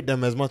five. rate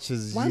them as much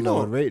as Why you know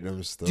not? rate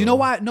them still. Do you know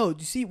why? No,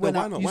 do you see when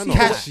why I, not? you Why see not?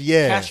 how- Cash,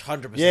 yeah. Cash,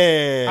 100%.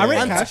 Yeah. I rate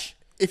And Cash.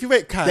 If you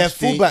rate Cash, They're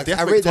they fullbacks. have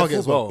I to rate their target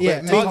as well.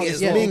 fullback. Yeah, Target Mings,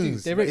 is yeah,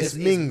 Mings. they rate It's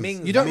Mings. Mings.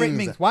 Mings. You don't rate Mings.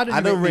 Mings. Why don't you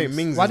I don't rate rate Mings?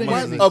 Mings Why as don't much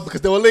you as rate Oh, Mings?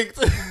 because they were linked.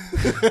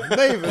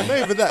 not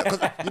even that. 'Cause,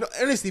 you know,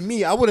 honestly,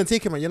 me, I wouldn't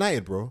take him at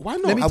United, bro. Why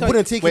Let not? me I tell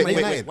wouldn't you- take him Wait,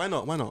 at United. why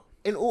not? Why not?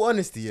 In all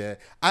honesty, yeah,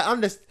 I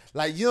understand.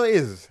 Like, you know, what it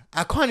is.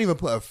 I can't even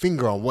put a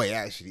finger on what it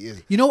actually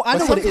is. You know, I But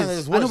know what it sometimes I is.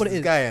 just I know watch what it this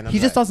is. guy and I'm He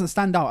just like- doesn't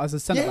stand out as a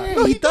centre back.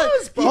 No, he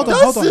does, bro. Hold He on,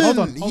 hold on, hold on,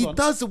 doesn't. hold He on.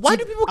 does. Why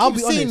do people I'll keep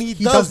be saying honest, he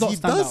he does? does not He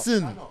stand out.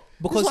 doesn't.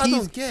 Because That's what I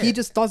don't get. he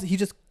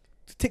just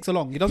ticks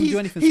along. He doesn't do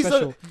anything he's a-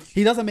 special.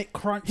 He doesn't make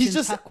crunching He's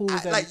just tackles.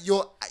 and- like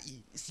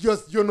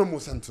your normal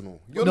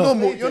sentinel. Your No.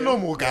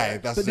 normal guy.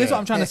 That's but this is what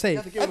I'm it. trying to say.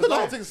 I don't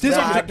know. This is what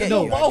I'm I trying get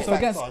no. you, I get So you.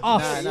 against us, Nah,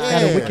 he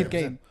had yeah. a wicked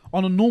game.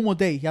 On a normal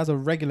day, he has a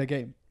regular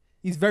game.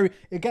 He's very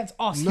against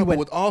us. No, he but went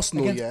with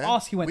Arsenal, against yeah,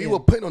 us. He went. we in. were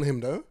putting on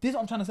him though This is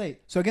what I'm trying to say.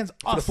 So against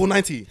for the us, full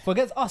 90. for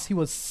against us, he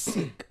was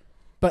sick.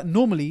 But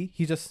normally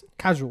he's just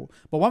casual.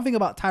 But one thing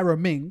about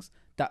Tyrone Mings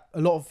that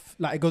a lot of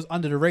like it goes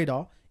under the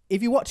radar.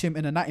 If you watch him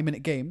in a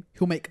 90-minute game,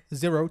 he'll make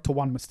 0 to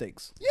 1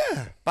 mistakes.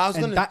 Yeah, but I was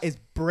And gonna. that is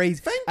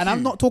brazen. Thank And I'm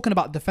you. not talking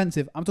about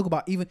defensive. I'm talking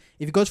about even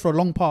if he goes for a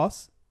long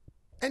pass,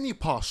 Any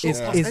pass, short It's,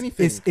 pass, it's,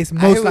 anything. it's I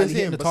hear most what likely you're hitting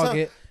saying, the but some-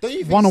 target. don't you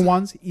think One on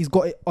ones, he's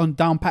got it on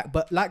down pack.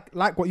 But like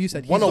what you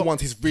said,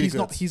 One-on-ones, he's really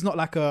good. He's not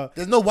like a.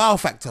 There's no wow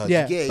factor.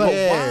 Yeah, but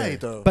Why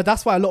though? But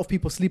that's why a lot of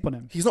people sleep on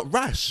him. He's not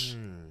rash.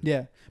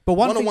 Yeah, but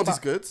one thing One-on-ones about, is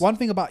good. One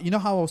thing about, you know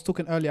how I was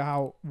talking earlier,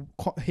 how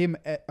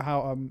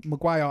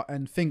Maguire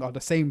and Fing are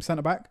the same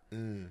centre back.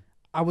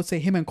 I would say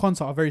him and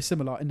Konsa are very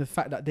similar in the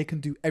fact that they can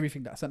do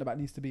everything that a centre back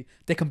needs to be.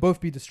 They can both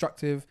be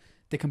destructive.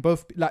 They can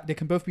both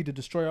be the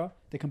destroyer.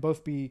 They can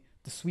both be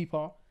the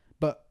sweeper.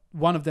 But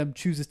one of them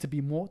chooses to be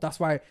more. That's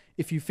why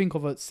if you think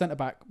of a centre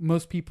back,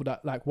 most people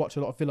that like watch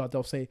a lot of Villa,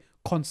 they'll say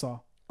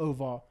Konsa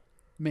over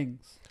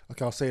Mings.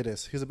 Okay, I'll say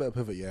this. Here's a better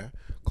pivot, yeah?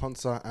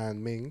 Konsa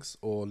and Mings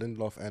or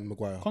Lindelof and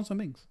Maguire. Konsa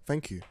Mings.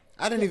 Thank you.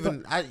 I don't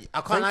even. I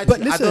can't lie to But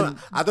you. listen,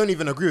 I don't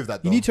even agree with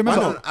that. Though. you need to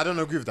remember- I don't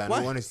agree with that. In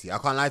all honesty, I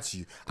can't lie to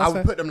you. That's I would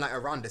fair. put them like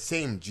around the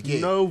same. Do you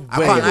get? No I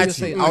way. can't I get lie what to you're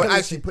saying. you. I I get would what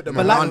actually you're put them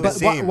But, around the but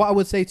same. what I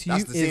would say to That's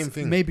you the same is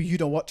thing. maybe you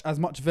don't watch as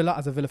much Villa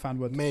as a Villa fan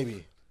would.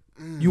 Maybe.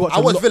 You watch I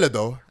a watch lot- Villa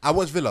though. I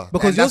watch Villa,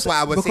 Because and that's you're-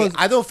 why I would say because-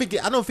 I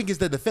don't think it's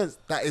their defense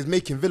that is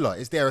making Villa.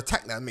 It's their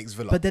attack that makes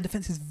Villa. But their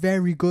defense is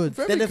very good.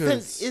 Very their good.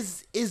 defense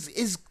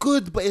is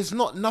good, but it's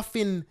not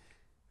nothing.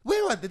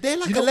 Where are they? They're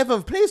like you know-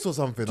 11th place or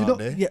something, Do you know?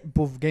 aren't they? Yeah,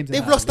 both games.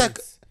 They've in lost hand.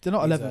 like. They're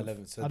not These are 11.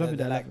 11, so I don't think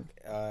they're like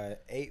 11.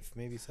 8th,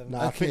 maybe 7th.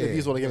 Nah, I think Okay.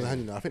 these are the games in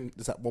hand now. I think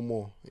there's like one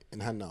more in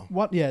hand now.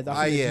 What? Yeah. That's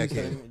Ah, what they yeah, do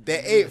okay. say.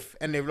 They're 8th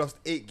and they've lost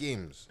 8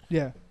 games.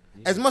 Yeah.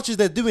 As much as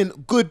they're doing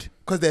good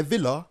because they're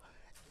Villa,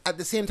 at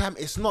the same time,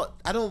 it's not.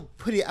 I don't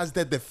put it as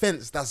their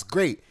defense that's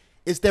great.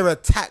 It's their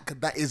attack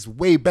that is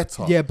way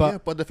better. Yeah, but yeah,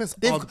 but defense.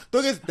 They've,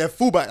 don't get their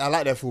fullback. I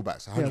like their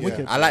fullbacks. 100%.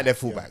 wicked. I like their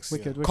fullbacks.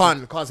 Wicked.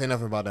 Can't say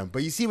nothing about them.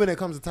 But you see, when it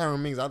comes to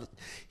Tyrone Mings,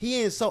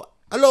 he ain't so.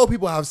 A lot of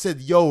people have said,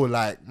 "Yo,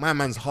 like my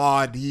man's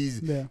hard. He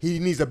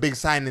needs a big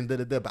signing."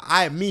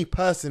 But me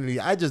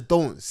personally, I just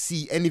don't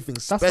see anything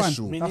That's fine.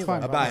 special That's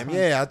fine. about him.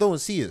 Yeah, I don't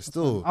see it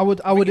still. I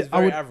would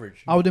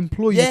average. I would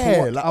implore you to Yeah,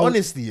 watch. like, I would,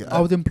 honestly, I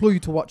would implore you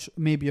to watch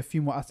maybe a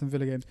few more Aston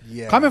Villa games.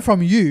 Yeah. Coming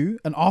from you,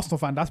 an Arsenal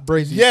fan, that's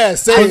brazy. Yeah, And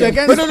same.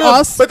 against But no,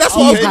 us, but that's he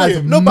what I was has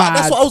saying. No, but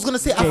that's mad what I was gonna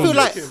say.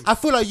 games. I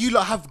feel like you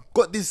lot have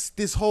got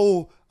this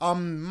whole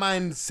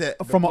mindset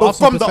From an but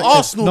Arsenal from the perspective.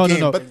 Arsenal No, no, game.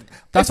 no. But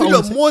That's if you what I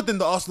look would say. more than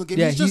the Arsenal game,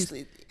 Yeah, he's just.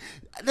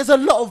 There's a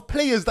lot of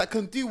players that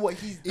can do what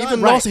he's done.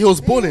 Even last year he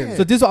was balling.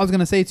 So this is what I was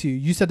gonna say to you.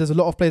 You said there's a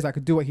lot of players that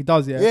could do what he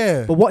does, yeah.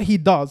 Yeah. But what he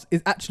does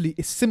is actually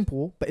it's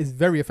simple, but it's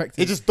very effective.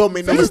 He just don't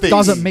make no He just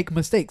mistakes. doesn't make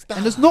mistakes,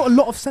 and there's not a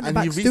lot of centre And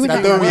he backs reads doing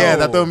that that. don't- right yeah, now.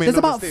 that don't make There's no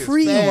about mistakes.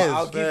 3. Fairs,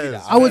 I'll give you fairs.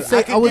 that. I would I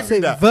say can give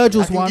you that.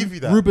 Virgil's I can one, give you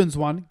that. Ruben's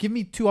one. Give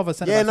me 2 other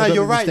centre Yeah, backs. no, that don't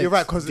you're make right. mistakes. You're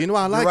right. Because Do you know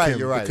why I like him?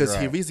 Because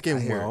he reads the game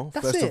hear it. well,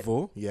 That's first it. of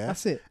all. Yeah.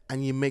 That's it.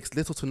 And he makes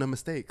little to no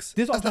mistakes.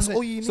 This is what I'm That's trying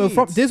all to say. you need. So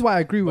from this is why I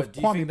agree with But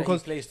do you Kwame, think that he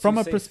because plays from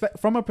too a safe?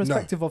 from a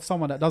perspective of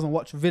someone that doesn't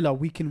watch Villa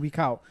week in week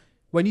out,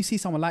 when you see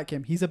someone like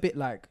him, he's a bit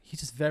like he's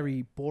just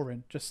very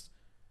boring. Just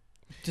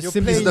You're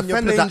simply playing, He's a you're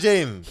defender playing that-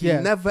 James. He Yeah,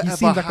 never he ever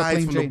seems like a hides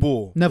plain from the Jane.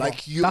 ball. Never.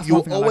 Like you That's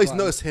one thing I like always about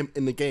notice him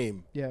in the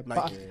game. Yeah, Like,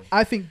 but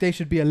I think they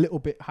should be a little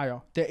bit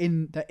higher. They're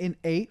in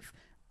 8th.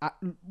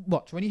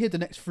 Watch when you hear the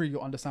next 3,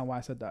 you'll understand why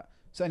I said that.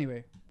 So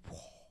anyway,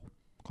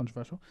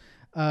 controversial.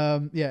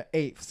 Yeah,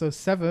 8th. So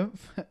 7th,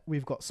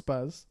 we've got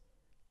Spurs.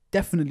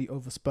 Definitely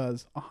over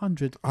Spurs,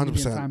 100 million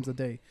 100%. times a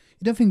day.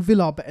 You don't think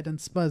Villa are better than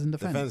Spurs in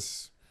defense?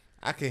 Defense.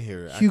 I can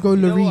hear it. Hugo You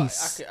know what?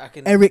 Lloris, I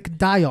can Eric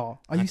Dyer. Are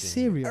I you can-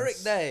 serious? Eric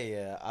there,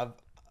 yeah.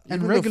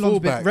 And Even the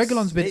fullbacks.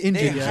 Regulon's been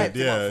injured. They Yeah. hyped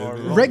him up for a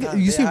Yeah. long Reg- time.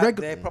 you see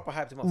They proper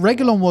hyped him up. for a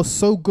Regulon while. was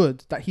so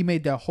good that he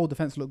made their whole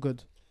defense look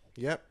good.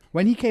 Yep.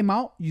 When he came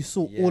out, you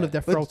saw Yeah. all of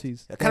their But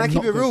frailties. Can They're I keep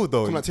not it good. real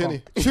though? Come like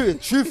Tierney.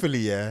 Truthfully,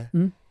 yeah.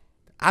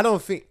 I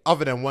don't think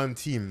other than one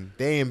team,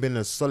 they ain't been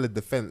a solid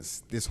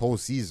defense this whole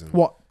season.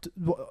 What?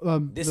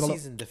 This Villa-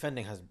 season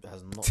defending has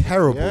not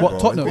Terrible. Yeah. What bro.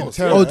 Tottenham? It's been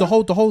terrible.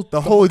 Oh,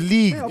 the whole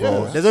league, Yeah, bro.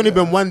 bro. There's only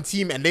been one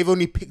team, and they've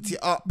only picked it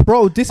up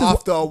bro. This is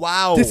after a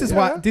while. this is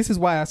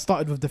why I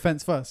started with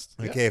defense first.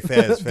 Okay,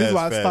 fairs, This is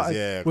why I fairs, started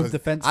yeah. with 'cause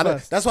defense I don't-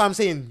 first. That's why I'm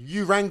saying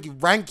you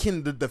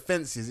ranking the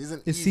defenses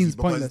isn't It easy seems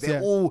because pointless,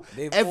 they're yeah. all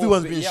They've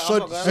everyone's all been yeah, I'm shot.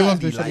 not gonna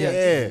Everyone's lie. been shot,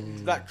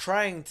 yeah. Like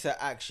trying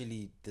to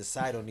actually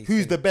decide on these Who's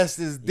things. the best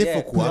is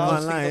difficult. Yeah, I I was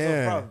can't lie. thinking to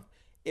Yeah. myself, bruv,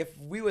 if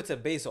we were to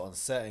base it on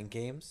certain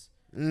games,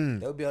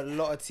 there would be a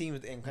lot of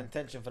teams in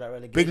contention for that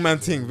relegation. Big man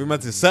thing.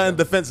 Certain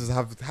defenses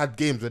have had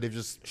games where they've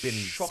just been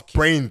Shocking.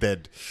 brain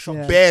dead.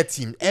 Yeah. Bare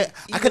team. I Even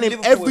can name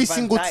Liverpool every with Van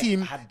single Dijk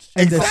team. had-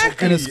 And the-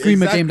 Exactly. and the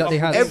screamer game that they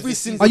had. Every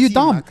single Are you team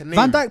I dumb? can name.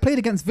 Van Dijk played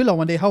against Villa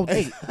when they held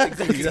 8.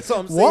 Exactly, that's what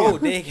I'm saying. What? Yo,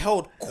 they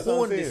held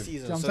corn this saying.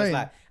 season, That's what so I'm it's saying.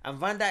 like, and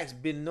Van Dijk's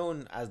been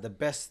known as the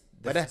best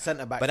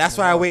centre back. But that's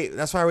why I wait.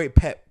 That's why I rate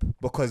Pep,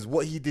 because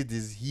what he did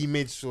is he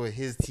made sure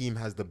his team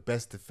has the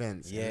best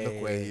defense. Yeah, and look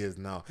yeah, where yeah. he is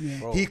now. Yeah.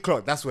 Bro. He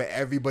clocked. That's where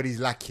everybody's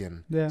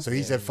lacking. Yeah. So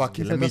he said, "Fuck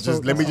He it. said Let me that's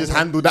what- just that's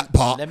handle what- that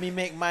part." Let me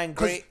make mine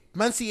great.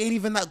 Man City ain't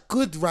even that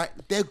good, right?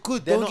 They're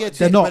good. They're Don't not- get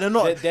they're twisted, not. but they're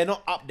not. They're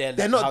not up there.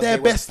 They're like not how their they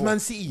were best before. Man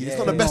City. Yeah, It's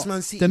not yeah. the best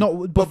Man City. They're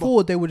not.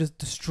 Before they were just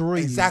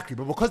destroying Exactly,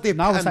 but because they you.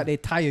 Now it's patterned- like they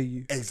tire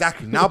you.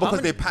 exactly now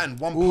because they patterned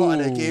one part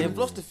of their Ooh. game. They've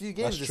lost a few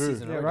games That's this true.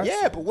 season, Yeah, right? right.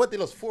 Yeah, but what they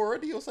lost 4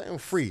 already or something?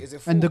 3. Is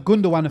it And the four?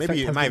 Gundogan Maybe effect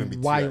it has might even been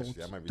be two, wild.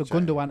 actually. I might be The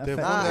chatting. Gundogan They've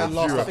effect. won their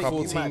Nah, last I like think you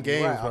 14 might be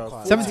games, right, I bro.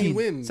 can't- 17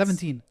 wins.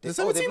 17. There's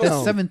Oh, they've 17 There's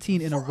now.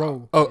 17 in a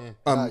row. Oh, Nah,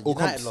 all United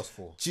comps. lost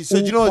 4. So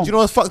do you All know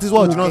what's fucked as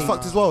well? Do you know what's All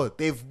fucked as well?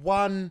 They've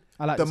won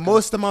I like the this guy.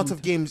 most amount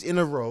of games in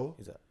a row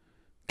Is that?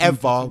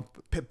 ever.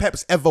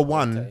 Pep's ever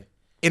won Okay.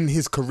 in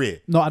his career.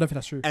 No, I don't think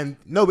that's true. And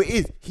no, it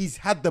is. He's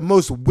had the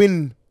most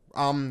win.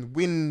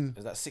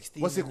 Is that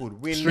 16? What's it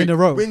called? Win Streak in a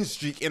row. Win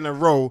streak in a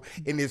row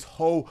in his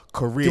whole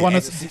career. you wanna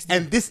and, s-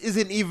 and this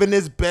isn't even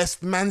his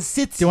best Man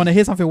City. Do you want to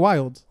hear something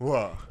wild?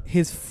 What?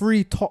 His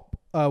 3 top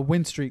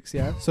win streaks,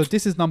 yeah? So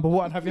this is number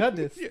 1. Have you had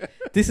this?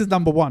 This is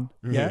number 1,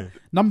 yeah? Yeah.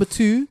 Number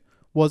 2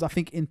 was, I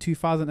think, in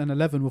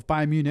 2011 with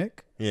Bayern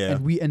Munich. Yeah.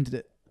 And we ended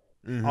it.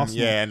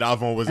 Arsenal. Yeah, and the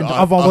other one was And the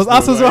other one was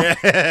us as well.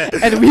 Yeah.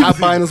 And we've, At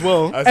Bayern as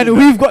well. and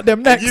we've got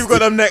them next. You've got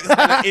them next.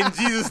 In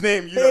Jesus'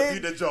 name, you don't do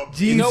the job.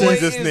 Jesus. In You know what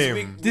Jesus'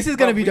 name. This is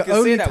gonna be the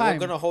only time.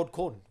 We're gonna hold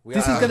corn.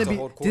 This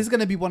is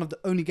gonna be one of the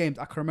only games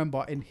I can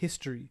remember in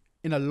history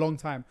in a long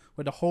time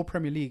where the whole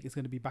Premier League is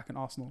gonna be back in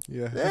Arsenal.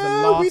 Yeah. It's Yeah,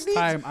 the we last need-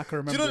 time I can Do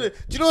remember. you know? it.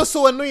 Do you know what's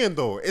so annoying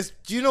though?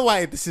 Do you know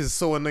why this is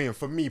so annoying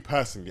for me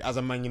personally as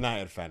a Man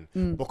United fan?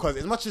 Because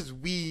as much as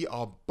we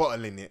are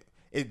bottling it,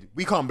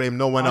 we can't blame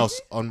no one else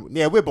on.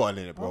 Yeah, we're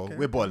bottling it, bro. Okay.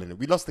 We're bottling it.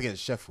 We lost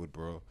against Sheffield,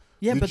 bro.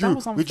 Yeah, we but drew, that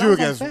was we drew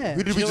against. unfair.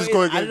 Who did Do we you just know go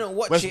what? I against? didn't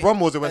watch West it.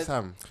 Brom or was it West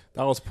Ham?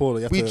 That was poor.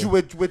 You have We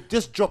to- we're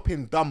just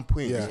dropping dumb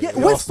points. Yeah. Yeah,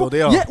 They West are, Brom.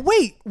 they are. Yeah,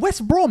 wait,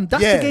 West Brom.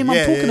 That's Yeah, the game I'm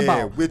yeah, talking yeah, yeah.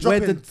 about. We're Where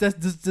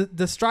dropping-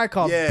 the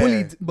striker Yeah,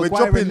 bullied we're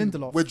Maguire dropping. and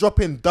Lindelof. We're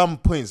dropping dumb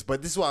points,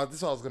 but this is what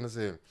I was gonna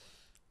say.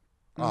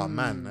 Oh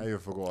man, I even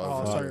forgot. What I was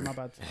Oh, gonna sorry, say. my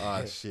bad.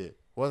 Ah shit.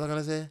 What was I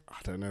gonna say? I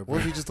don't know. What Bro.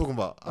 were we just talking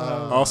about?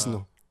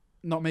 Arsenal.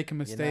 Not making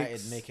mistakes.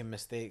 United making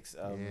mistakes.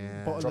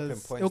 Yeah. Bottlers, Dropping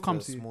it'll points come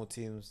to to you. small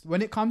teams.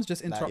 When it comes,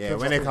 just interrupt. Yeah, Yeah,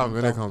 us. when it comes.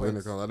 Dumb I don't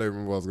points.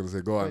 remember what I was gonna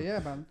say. Go But on. yeah,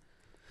 man.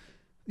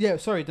 Yeah,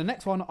 sorry. The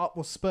next one up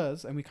was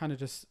Spurs, and we kind of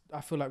just.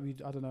 I feel like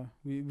I don't know.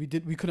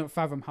 We couldn't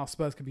fathom how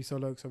Spurs could be so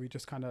low, so we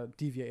just kind of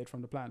deviated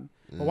from the plan.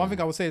 But one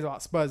thing I would say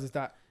about Spurs is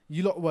that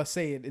you lot were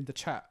saying in the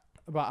chat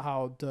about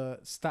how the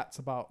stats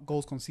about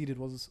goals conceded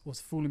was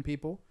fooling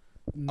people.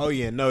 Oh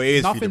yeah, no, it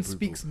is. Nothing feeding people.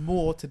 speaks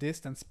more to this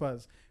than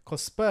Spurs,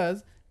 because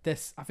Spurs,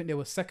 I think they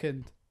were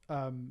second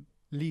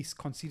least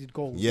conceded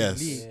goals in Yes.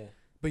 the league. Yeah.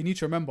 But you need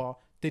to remember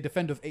they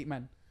defend with 8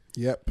 men,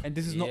 Yep. and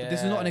this is not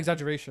an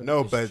exaggeration.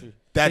 No, It's but true.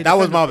 They that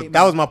was defended my eight that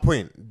men. was my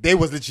point. They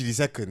was literally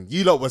second.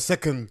 You lot was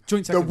second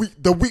Joint the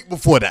second. week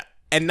before that,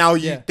 and now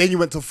Yeah. then you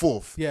went to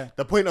fourth. Yeah.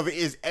 The point of it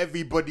is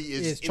everybody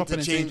is It's chopping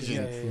and changing.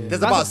 interchanging. Yeah, yeah.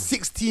 There's That's about a-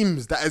 6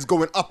 teams that is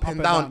going up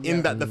and down in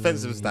yeah. that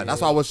defensive stat.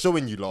 That's what I was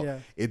showing you lot. Yeah.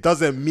 It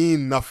doesn't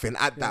mean nothing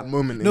at that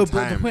moment No, in but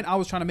the time. point I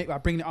was trying to make by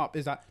bringing it up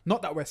is that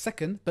not that we're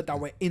second, but that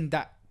we're in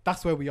that.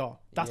 That's where we are.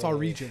 That's our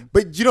region.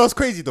 But you know what's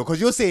crazy though,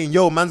 because you're saying,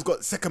 "Yo, man's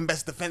got second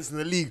best defense in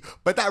the league,"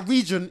 but that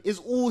region is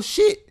all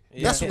shit.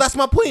 Yeah. That's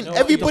my point. You know what?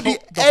 Everybody,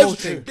 The whole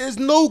thing. there's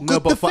no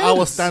good but for defense.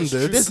 our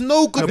standards- there's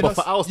no good. No, but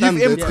for our You've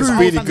standards, it's improved.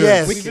 really good.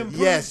 Yes, We've improved,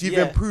 yes, you've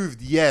yeah.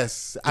 improved.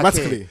 Yes,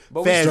 Dramatically.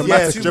 But Fairs, we still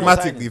yes, need 2 more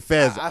dramatically, signings.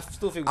 fairs. I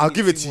still think we I'll need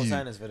give it 2 to more you.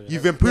 signings for the You've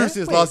defense. improved Yeah,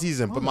 since wait, last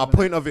season, hold but on my a minute.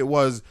 point of it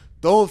was,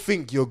 don't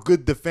think you're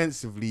good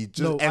defensively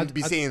and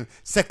be saying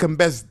second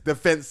best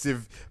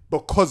defensive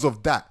because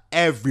of that.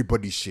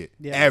 Everybody shit.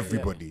 Yeah,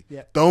 Everybody.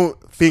 yeah. Don't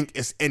think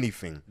it's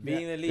anything.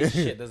 Being the least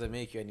shit doesn't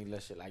make you any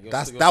less shit. Like you're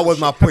That still was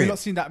my shit. Have you point. not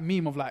seen that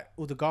meme of like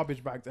all the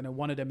garbage bags and then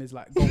one of them is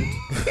like gold?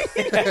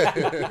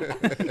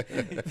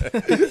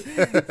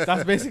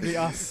 That's basically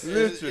us.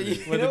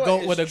 Literally. With the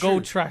gold, with the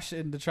gold trash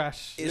in the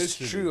trash. It's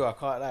true. I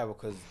can't lie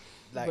because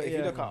like But if yeah.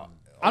 you look at,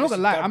 I'm not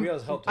gonna lie.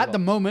 Gabriel's helped a At the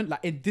lot. moment, like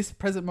in this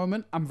present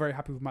moment, I'm very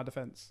happy with my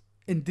defense.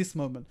 In this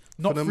moment,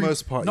 not the three,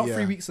 most part, not yeah.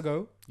 3 weeks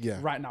ago. Yeah.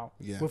 Right now,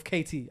 Yeah. with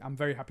KT, I'm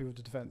very happy with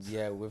the defense.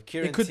 Yeah, with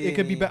Kieran It could be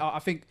Tierney- better. I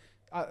think.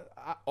 Oh,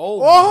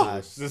 Oh,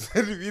 my.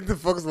 you need to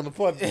focus on the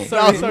pod. Sorry,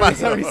 That was sorry, mad.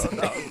 sorry.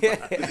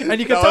 And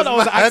you can That tell that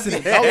was was an mad.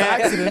 accident. That was an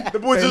accident. The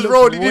ball but it just looked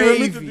rolled. He didn't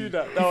even mean to wavy. do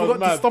that. He That was forgot to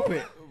mad. stop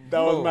it. That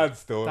was Bro, mad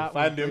still. That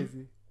Find was him.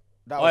 crazy.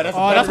 That Oh, was that's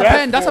Oh, that's a red.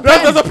 pen. That's a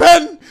Red, pen. That's a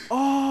pen.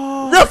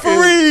 Oh,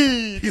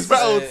 Referee. He's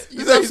rattled. it.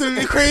 He's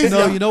absolutely crazy.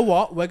 no, you know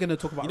what? We're gonna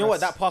talk about. You know what?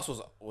 refs. That pass was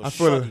I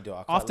feel shoddy it. though.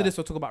 I can't After lie. this,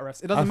 we'll talk about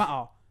rest. It doesn't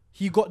matter.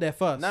 He got there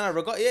first.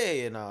 No,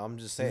 yeah. No, I'm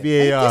just saying.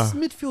 Yeah. This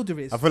midfielder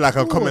is. I feel like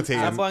I'm cool. commentating.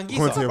 Zambo Anguissa,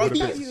 commentating bro, for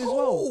the he's bit. You as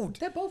well.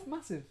 They're both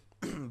massive.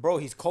 Bro,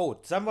 he's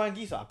cold. Zambo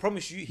Anguissa, I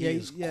promise you, he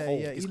is cold.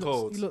 Yeah. He's He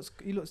cold. looks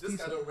This guy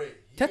decent. don't rate.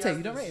 Tete,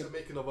 you don't rate him?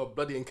 Making of a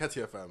bloody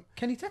Nketiah, fam.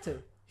 Kenny Tete.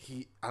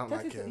 I don't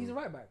like him. He's a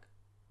right back.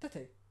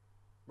 Tete.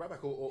 right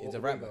back or He's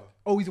a right back.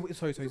 Oh, he's a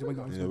sorry. He's a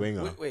winger. He's a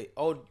winger. Wait.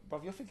 Oh, bro,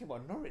 you're thinking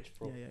about Norwich,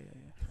 bro. Yeah.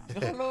 You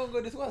know how long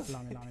ago this was?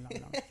 Lamy.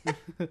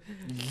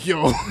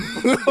 Yo.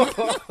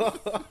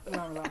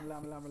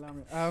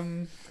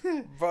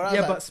 Bro, that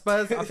Yeah, was but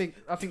Spurs. I think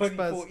Spurs.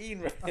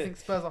 2014, right? I think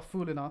Spurs are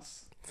fooling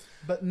us.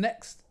 But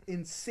next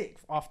in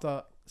 6th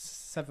after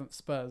 7th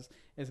Spurs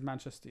is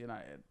Manchester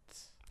United.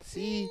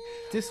 See,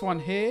 This one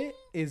here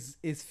is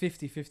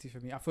 50-50 for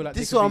me. I feel like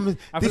This they could one- be,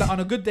 I feel like on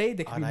a good day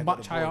they could And be I got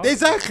much the higher, ball.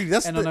 exactly.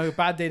 That's and on the, a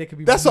bad day they could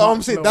be. that's what I'm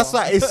much saying. That's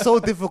lower. why it's so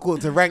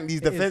difficult to rank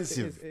these It is,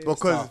 defensive it is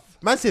because tough.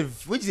 man said,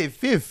 what'd you say,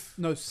 fifth,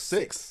 No,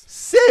 6.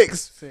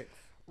 sixth, six.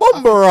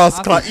 bomber ass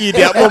I clock think-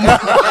 idiot, bomber.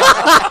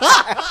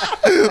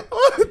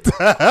 What the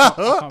I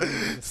hell? can't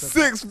believe you just said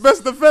that. Sixth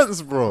best defense,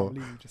 I can't bro.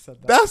 believe you just said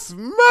that. That's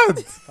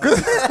mad.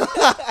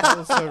 That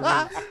was so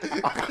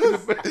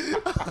rude.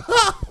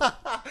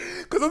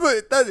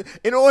 Because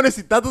in all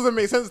honesty, that doesn't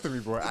make sense to me,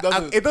 bro.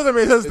 doesn't. It doesn't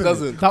make sense to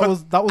me. That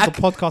was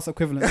the podcast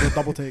equivalent to a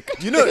double take.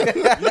 You know,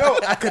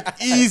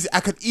 I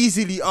could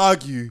easily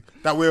argue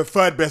that we're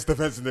third best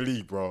defense in the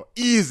league, bro.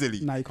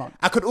 Easily. No, you can't.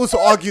 I could also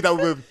argue that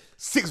we're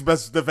sixth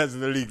best defense in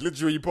the league.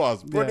 Literally,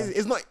 pass, bro. Yeah.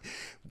 It's not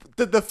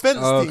the defense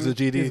Oh, thing. because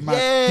the GD. It's mad.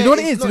 Yeah, you know what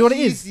it it's is? You know what not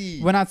it is?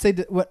 easy. When I'd say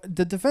that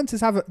the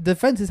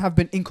defenses have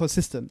been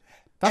inconsistent.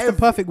 That's the Every-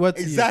 perfect word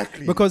to use.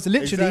 exactly. Because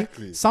literally,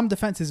 Exactly. some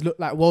defenses look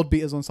like world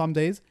beaters on some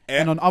days,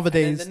 Yeah. and on other And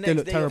then days the they next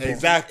look day, terrible.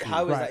 Exactly.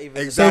 How is Right. that even?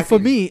 Exactly. So for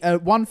me,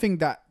 one thing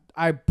that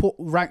I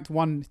ranked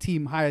one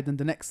team higher than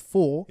the next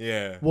four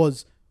Yeah.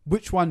 was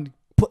which one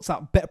puts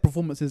out better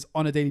performances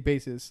on a daily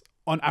basis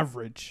on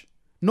average.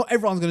 Not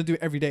everyone's going to do it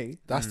every day.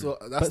 That's still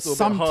But that's still a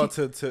some bit hard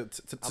te- to I'm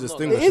not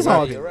distinguish. It is Right,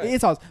 hard. you're right. It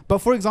is hard. But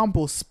for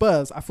example,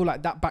 Spurs, I feel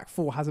like that back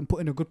four hasn't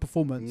put in a good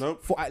performance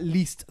Nope. for at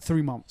least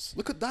 3 months.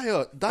 Look at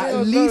Dyer. At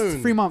Dyer least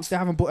alone. 3 months they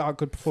haven't put out a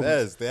good performance.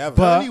 Fairs, they have.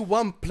 But- Only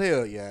one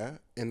player, yeah,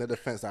 in the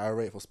defense that I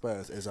rate for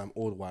Spurs is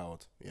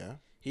Oldwild. Yeah,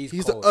 He's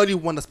the cold. only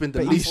one that's been the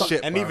But least he's-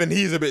 shit. and bruv. even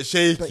he's a bit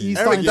shaky. But he's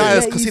Eric starting to-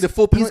 Dyer's yeah, conceded he's-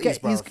 4 he's penalties,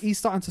 get- he's, bruv. he's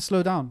starting to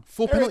slow down.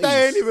 4 Eric penalties.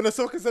 Dyer ain't even a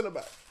soccer centre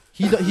back.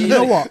 You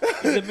know what?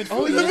 He's a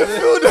midfielder. He's a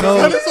midfielder. No.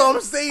 That's what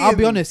I'm saying. I'll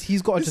be honest.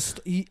 He's got to just.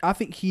 I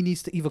think he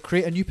needs to either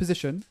create a new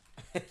position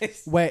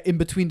where in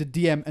between the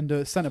DM and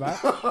the centre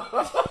back,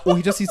 or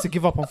he just needs to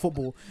give up on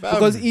football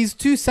because he's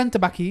too centre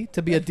backy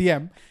to be a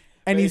DM,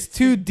 and he's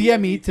too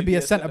DME to be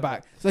a centre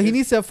back. So he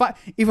needs to fight.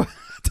 Either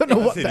I don't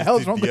know what the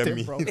hell's wrong with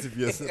him, bro.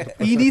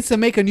 He needs to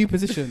make a new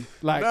position,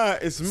 like Nah,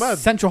 it's mad.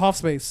 central half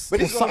space But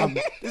or this is what I'm-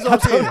 something. this is what I'm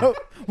I don't saying. know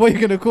what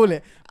you're gonna call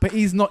it, but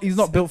he's not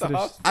built for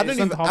this. I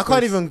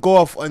can't even go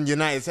off on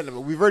United centre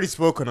back. We've already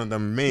spoken on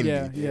them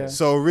mainly. Yeah.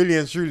 So really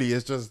and truly,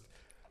 it's just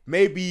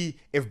maybe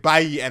if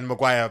Bailly and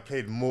Maguire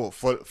played more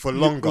for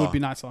longer, it would be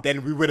nicer.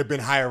 then we would have been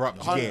higher up.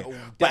 Hun- Yeah. oh,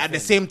 But at the definitely.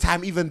 same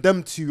time, even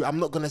them two, I'm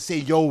not gonna say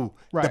the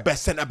Right.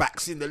 best centre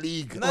backs in the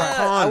league. No, I no, I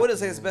can't. wouldn't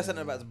say it's best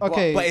centre backs.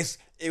 Okay. but it's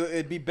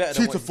it'd be better.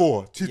 2 than to what-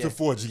 4, 2 Yeah. to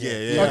 4.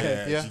 Yeah,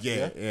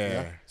 Okay.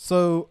 yeah.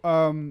 So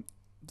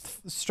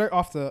straight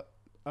after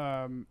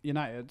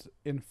United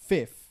in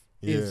fifth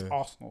is Yeah.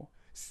 Arsenal.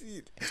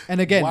 See, And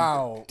again,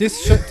 Wow.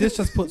 this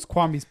just puts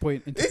Kwame's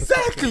point into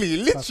exactly,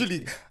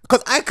 literally,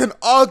 because I can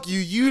argue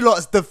you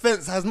lot's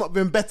defense has not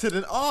been better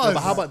than ours. But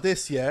how about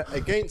this? Yeah,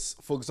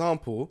 against, for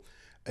example,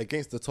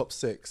 against the top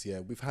 6, yeah,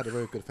 we've had a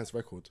very good defense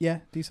record. Yeah,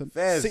 decent.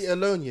 Fairs. City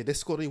alone, yeah, they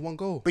scored only 1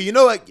 goal. But you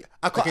know what?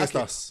 I can't, Against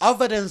okay, us.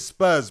 other than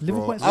Spurs, bro.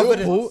 Liverpool- Other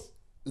than, Liverpool,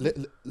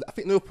 I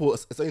think Liverpool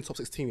is the only top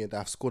 6 team that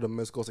have scored the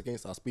most goals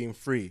against us, being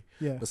 3.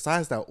 Yeah.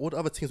 Besides that, all the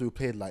other teams we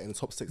played like in the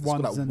top 6, they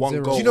Ones scored like and 1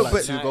 zeros. goal, Do you know, like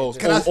but 2 goals,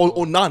 can I-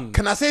 or none.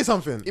 can I say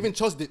something? Even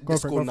Chelsea did Go for it,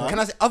 score go for it. none. Can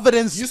I say other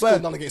than You Spurs?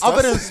 scored none against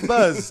Other us. than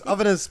Spurs,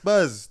 other than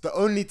Spurs, the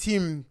only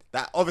team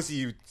that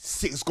obviously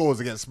 6 goals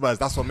against Spurs.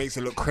 That's what makes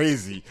it look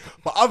crazy.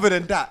 But other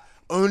than that,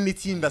 only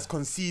team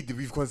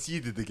we've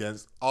conceded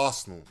against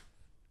Arsenal.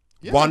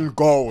 Yeah. 1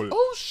 goal.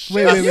 Oh shit!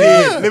 Wait, That's wait,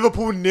 it. wait.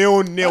 Liverpool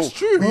 0-0. That's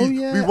true. We, Oh,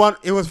 yeah. we won.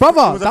 It was Brother,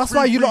 it was a that's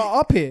why you 3-3. lot are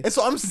up here. That's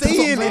what I'm That's what I'm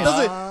saying. saying. It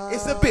doesn't.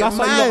 It's a bit That's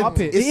why you mad. lot are up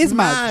here. It It's is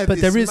mad, but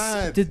It's there is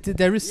mad.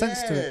 there is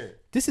sense to Yeah. it.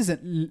 This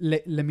isn't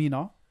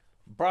Lemina.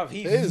 Bruv,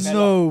 he is. fell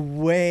No off.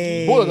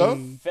 way. Baller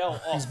though.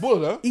 Fell He's off.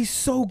 baller though. He's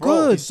so Bro,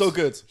 good. he's so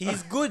good.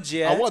 He's good,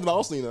 yeah. I wanted about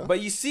Arsenal, you know. But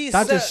you see,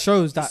 That just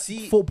shows you that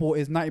see- football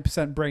is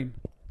 90% brain.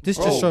 This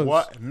Bro, just shows.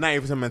 what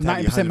 90%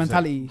 mentality. 90%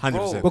 mentality.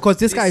 100%. Because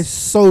this guy is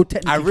so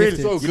technically I really,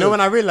 gifted. So you good. know,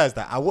 when I realized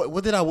that,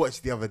 what did I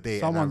watch the other day?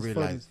 Someone's and I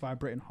phone is realized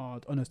vibrating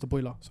hard. Oh no, it's the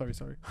boiler. Sorry.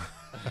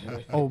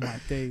 Oh my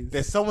days.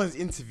 there's someone's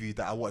interview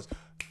that I watched.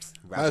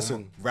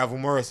 Madison. Ravel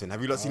Morrison.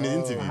 Have you not seen his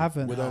interview? I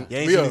haven't. With Yeah,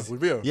 ain't Rio, seen his-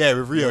 with Rio. Yeah,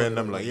 with Rio, Yeah, and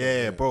I'm yeah, like,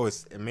 yeah, yeah, bro,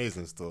 it's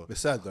amazing still. It's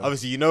sad though.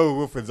 Obviously, you know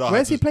Wilfred Zaha.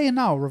 Where's he just- playing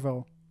now,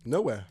 Ravel?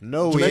 Nowhere.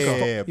 No, Jamaica.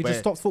 yeah, He but just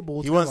stopped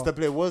football. He wants to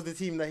altogether. play. What was the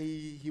team that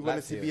he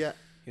wanted to Lazio. be at?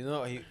 You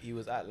know, he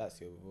was at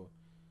Lazio before.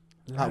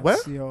 At where?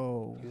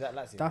 Lazio. He was at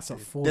Lazio. That's a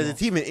fall. There's a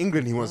team in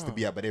England he wants to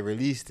be at, but they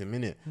released him,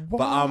 innit?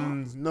 But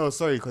no,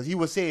 sorry, because he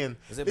was saying,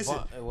 Is it listen,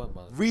 it wasn't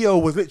Barnes. Rio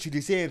was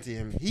literally saying to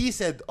him, he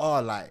said,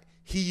 oh, like,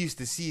 he used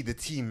to see the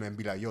team and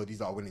be like, yo,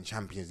 these are winning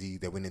Champions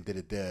League, they're winning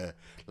da-da-da.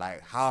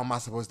 Like, how am I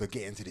supposed to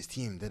get into this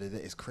team? Da-da-da.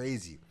 It's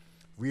crazy.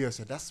 Rio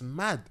said, that's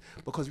mad,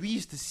 because we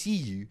used to see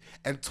you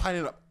and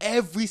turning up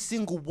every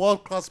single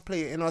world-class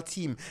player in our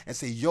team and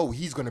say, yo,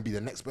 he's going to be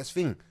the next best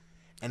thing.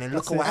 And then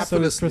look at what So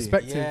happened. it's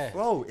perspective. Yeah.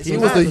 Bro, it's He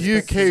mad. was the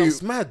UK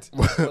It's mad.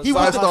 What He Zaha was,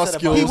 five-star said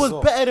skills. about he him was as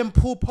well. better than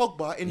Paul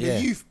Pogba in Yeah.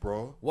 the youth,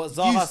 bro. What Youth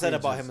Zaha said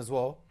about stages. him as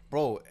well,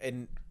 bro.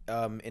 In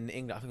in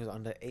England. I think it was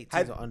under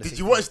 18s or under 16s. Did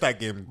you watch that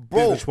game,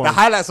 Bro, Which The one?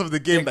 highlights of the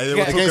game that they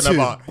were Against talking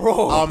who? about,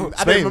 Bro. I don't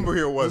Spain. remember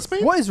who it was.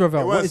 What is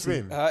Ravel? It What was is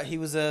he? Spain. He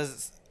was a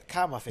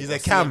Cam, I think. He's or a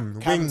Cam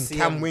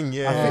CM. wing,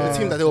 yeah. I think the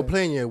team that they were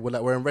playing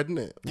were wearing red,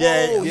 innit?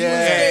 Yeah, Bro,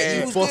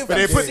 he was going But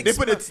But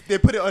for they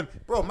put it on,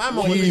 bro. Man,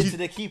 What, he, he to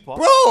the keeper.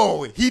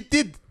 bro, he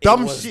did It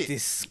dumb was shit.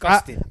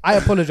 disgusting. I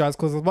apologize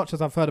because as much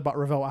as I've heard about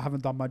Ravel, I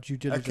haven't done my due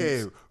diligence.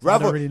 Okay, So I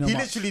Ravel, don't really know he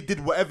much. literally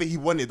did whatever he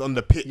wanted on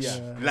the pitch.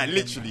 Yeah. Like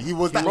literally, he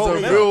was that. was a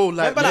remember- real,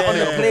 like, Remember, like on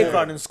the yeah.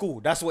 playground in school.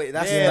 That's what.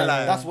 That's Yeah, like,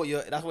 like- that's what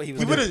you're. That's what he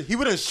was. He doing.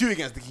 wouldn't shoot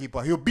against the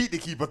keeper. He'll beat the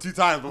keeper 2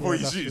 times before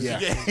he that's shoots.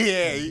 true.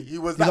 Yeah, he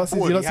was You that not see,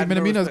 bored. you not He see had no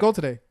Minamino's respect. goal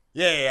today?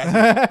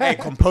 Yeah. Hey,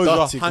 composure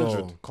Dirty 100.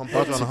 goal.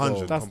 Composure Dirty 100. goal.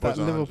 That's that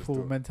composure 100 Liverpool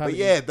still. mentality. But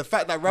yeah, the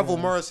fact that Ravel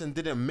Morrison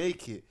didn't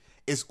make it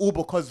is all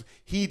because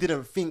he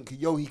didn't think,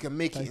 he can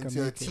make it He can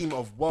into a make it. team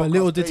of world. But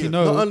little did he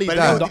know, Not only on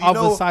that, the did he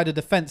know- other side of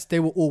the fence, they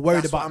were all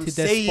worried That's what about I'm their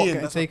spot saying. getting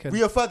That's what- taken.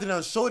 Rio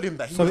Ferdinand showed him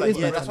that he So was it like, is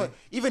yeah, that's mentality.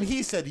 why. Even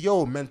he said,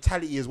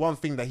 mentality is one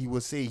thing that he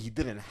would say he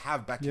didn't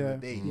have back in Yeah, the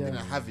day. He yeah.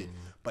 didn't have it,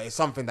 but it's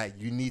something that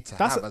you need to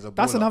That's have as a baller.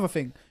 that's another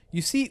thing.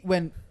 You see,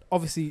 when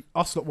obviously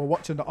us lot were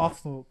watching the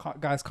Arsenal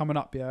guys coming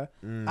up, yeah,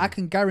 I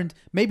can guarantee.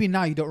 Maybe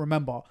now you don't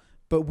remember,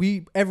 but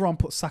everyone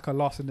put Saka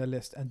last in their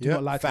list, and do Yeah.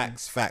 not lie to me.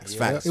 Facts.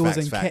 It was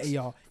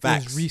Nketiah. It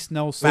Facts. was Reece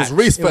Nelson. It was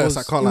Reece It first,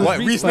 I can't it lie. was What,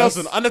 Reece first.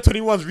 Nelson, under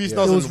 21's Reece It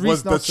Nelson was was,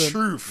 Reece the Nelson.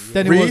 truth.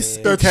 Then it Reece, was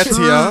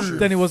Nketiah,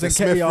 Then it was the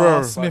Smith Nketiah,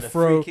 Rowe. Smith The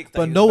free Rowe, kick that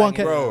but he no was one banging.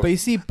 can. Bro. But you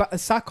see,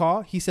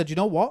 Saka, he said, you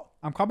know what?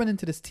 I'm coming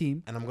into this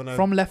team And I'm gonna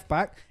from left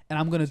back, and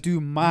I'm gonna do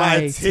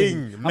my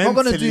thing, I'm not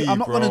gonna do. mentally, I'm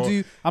not gonna bro.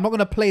 do. I'm not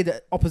gonna play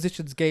the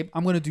opposition's game.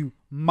 I'm gonna do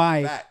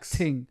my Facts.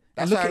 thing.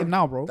 That's And look how- at him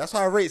now, bro. That's how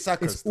I rate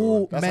Saka. It's still.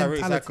 all That's how I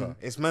rate mentality. Saka.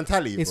 It's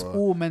mentality, It's bro.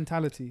 all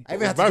mentality. I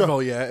even had to go.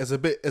 Ravel, yeah, it's a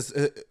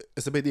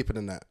bit deeper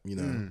than that, you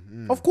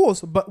know. Of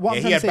course, but what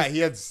I'm Yeah, trying to say. he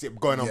had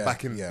going on Yeah,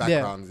 back in yeah.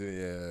 backgrounds.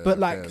 Yeah. But,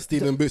 like, fair.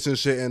 Stealing boots and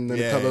shit, and then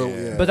Yeah, colour,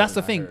 yeah, yeah. But that's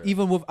the I thing. heard it.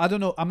 Even with, I don't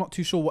know, I'm not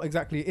too sure what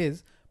exactly it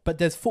is, but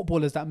there's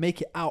footballers that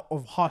make it out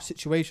of harsh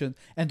situations,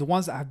 and the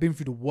ones that have been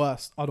through the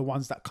worst are the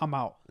ones that come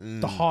out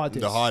the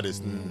hardest. the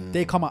hardest.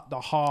 They come out the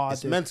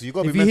hardest. It's mental. You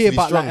gotta if be you hear mentally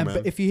about strong, like,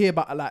 man. if you hear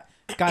about like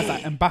guys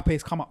like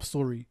Mbappe's come up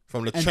story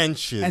From the and-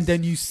 trenches. and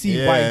then you see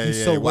Yeah, why he's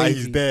yeah, so why wavy.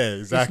 he's there.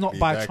 Exactly. It's not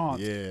by exactly,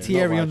 chance. yeah.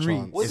 Thierry Not by Henry.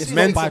 chance. What It's did you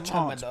not say by to chance,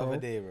 Muhammad the bro. other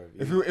day,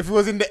 bro? If it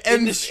was in the In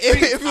end, the if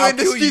streets, you were I'll in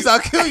the kill streets, you. I'll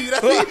kill you.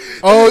 That's it.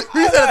 Oh,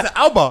 Who said that to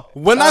Alba?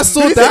 when I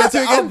saw Who said that,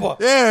 to again? Alba?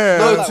 Yeah.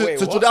 no, like, to wait,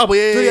 Jordi what? Alba,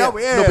 yeah, Jordi yeah,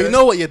 Alba, yeah. No, but you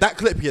know what? Yeah, that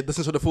clip, yeah,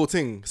 listen to the full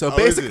thing. So Oh,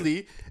 is it?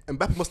 basically,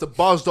 Mbappe must have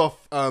barged off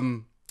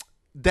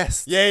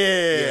Dest. Yeah.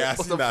 I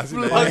What's see the that. I see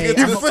flip? that. Hey,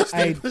 He I'm not- pushed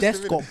hey, him, pushed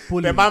Dest him got in.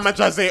 bullied. Then my man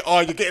tried to say, "Oh,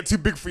 you're getting too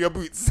big for your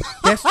boots."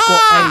 Dest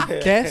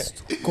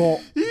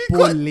got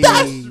bullied.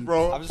 dashed,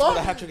 bro. I've just got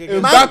a hat trick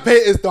again. Mbappe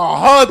is the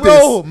hardest.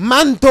 Bro,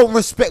 man don't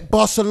respect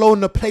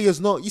Barcelona players.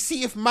 No, you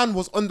see, if man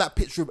was on that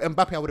pitch with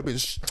Mbappe, I would have been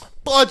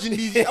barging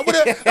these. I would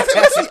have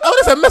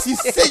said, Messi,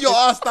 sit your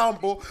ass down,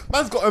 bro.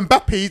 Man's got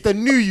Mbappe. He's the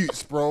new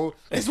youths, bro.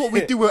 This is what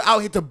we do. We're out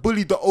here to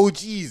bully the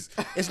OGs.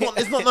 It's not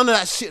none of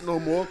that shit no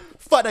more.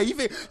 Fuck that. You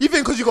think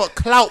because you got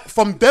clout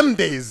from them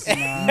days?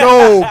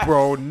 No,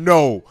 bro.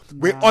 No,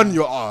 we're on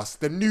your ass.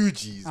 The new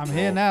G's. I'm bro.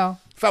 here now.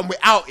 Fam, we're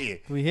out here.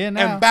 We here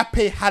now.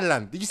 Mbappe,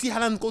 Haaland. Did you see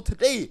Haaland go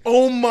today?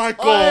 Oh my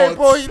Oh, god,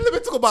 bro, let me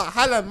talk about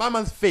Haaland. My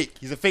man's fake.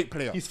 He's a fake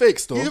player. he's fake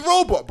still. He's a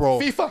robot, bro.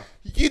 FIFA.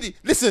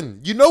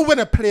 Listen, you know when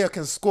a player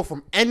can score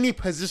from any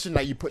position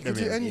that you put them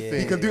can do in.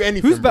 anything. He can do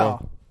anything. Who's better?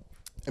 bro.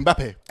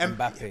 Mbappe.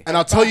 Mbappe. And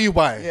I'll tell you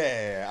why.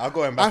 Yeah, I'll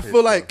go Mbappe. I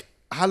feel like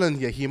Haaland,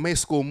 yeah, he may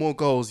score more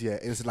goals, yeah,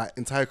 in his like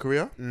entire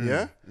career,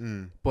 yeah.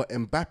 But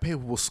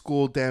Mbappe will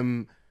score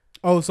them.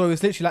 Oh, so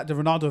it's literally like the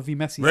Ronaldo v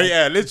Messi. Right,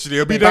 yeah, literally,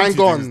 it'll be Bang them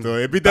two on. things, though.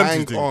 It'll be them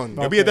Bang two on. things.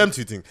 It'll be a Okay. them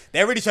two things.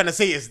 They're already trying to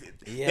say it's.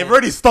 Yeah. They've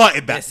already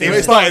started that. Yes, They've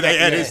they started that. started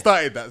Yeah, that, they yeah.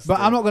 started that. But still.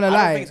 I'm not gonna I don't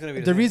lie. think it's gonna be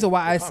The the reason same.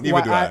 why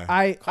Neither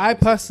do I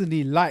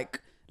personally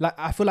like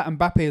I feel like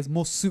Mbappe is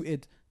more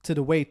suited to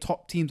the way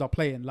top teams are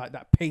playing, like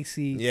that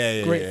pacey,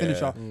 Yeah, great yeah.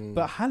 finisher.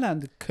 But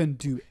Haaland can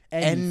do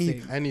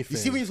anything. Anything. You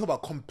see when you talk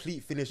about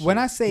complete finishing. When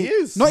I say He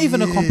is. not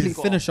even a He complete is.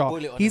 Got a finisher,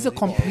 bullet on he's a him, he's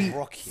got a complete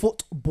rocket.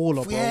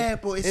 footballer, bro. yeah,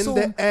 bro, it's in so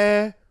the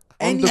air,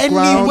 on Any- the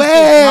ground,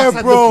 anywhere, outside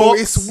the bro.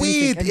 box. It's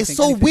weird. anything, It's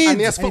so anything. weird. And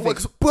he has Anything.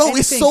 footwork. Bro,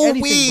 it's Anything, so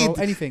anything, weird.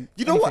 bro, anything.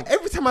 You know what? anything.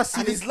 Every time I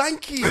see And this, he's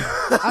lanky.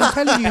 I'm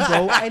telling you,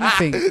 bro.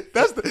 Anything.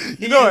 that's the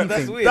you Yeah, know what?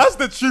 that's weird. That's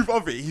the truth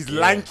of it. He's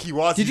lanky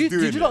whilst Did you he's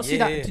doing did you not it. see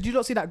Yeah, that? yeah. Did you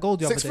not see that goal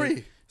the other 6'3",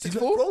 day? Did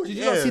 6'4".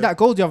 you not see that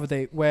goal the other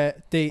day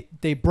where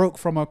they broke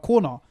from a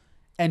corner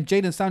and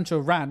Jadon Sancho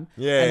ran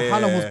and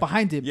Haaland was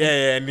behind him?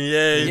 Yeah, and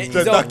he's he's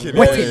just on ducking.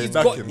 wetting. Yeah, He's he's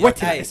got ducking.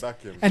 wetting. ducking, Hey.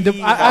 ducking. And the,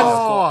 He I- has I-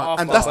 got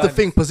And half that's the back.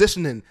 thing,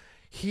 positioning.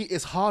 He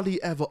is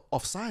hardly ever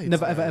offside.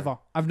 never ever ever.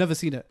 I've never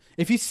seen it.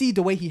 If you see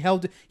the way he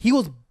held it, he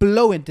was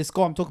blowing this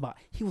goal I'm talking about.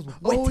 He was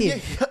wetting. Oh yeah,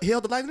 he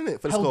held the line in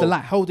it for this held goal. the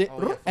line, held it,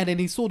 and then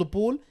he saw the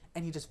ball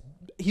and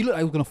he looked like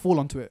he was gonna fall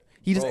onto it.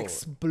 He just Bro.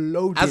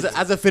 exploded.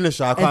 As a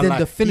finisher, I can't then lie.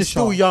 the He's finisher.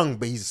 still young,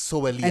 but he's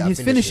so elite. and at his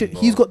finishing,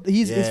 bro.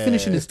 his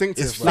finishing is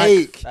Instinctive, It's like-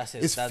 fake. That's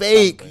his It's dad's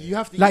fake. son, bro. You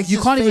have to. like it's you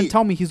just can't even fake.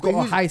 tell me he's got But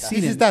a who's- high Who's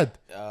his ceiling. dad?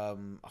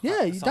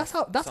 Yeah,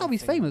 that's how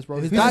he's famous, bro.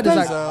 His Who's dad his is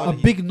like dad? a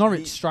big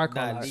Norwich striker.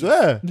 Nah, like- Leeds.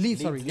 Swear.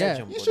 Leeds, sorry, yeah.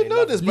 legend, You bro. should They know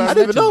love this, him. man. I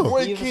didn't even know.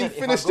 Roy He even Keane said, if I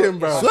finished go- him,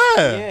 bro. Swear.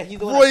 Yeah, he's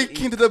the one Roy that-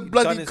 Keane did the he's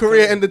bloody done his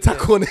career and the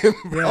tackle on him,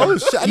 bro. Oh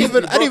shit! I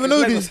didn't even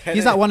know He this.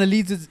 He's like one of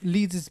Leeds'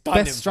 Done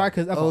him, best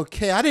strikers ever.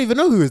 Okay, I didn't even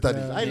know who his dad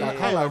is. Yeah. I Nah, can't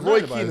can't lie. lie.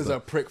 Roy Keane is a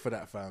prick for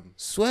that, fam.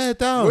 Swear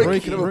down. Roy Roy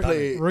Keane Keane, never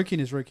played. Roy Keane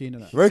is Roy Keane,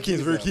 innit? Roy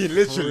Keane's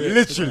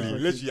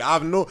literally.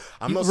 I'm not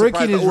Roy surprised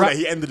Keane at is all ra- that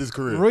he ended his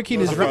career. Roy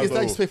Keane is His Ra-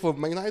 dad used to play for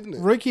Man United,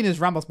 didn't Roy Keane is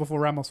Ramos before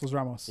Ramos was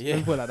Ramos. Yeah.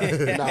 Let's put it like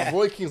that. it? Nah,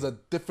 Roy Keane's a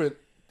different.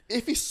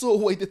 If he saw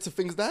what he did to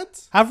things, dad.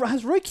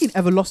 Has Roy Keane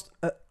ever lost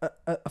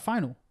a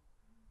final?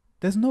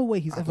 There's no way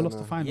he's ever don't lost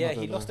know. a final. Yeah,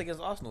 he lost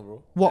against Arsenal,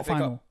 bro. What FA Cup.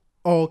 final?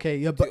 Oh, okay,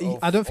 yeah, but Oh,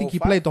 I don't think he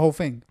 05? played the whole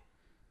thing,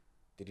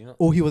 Did he not?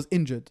 or he was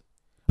injured.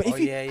 But if Oh,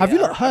 he yeah, have you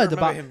yeah. not I heard remember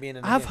about? him being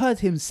in the I've game. heard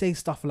him say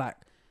stuff like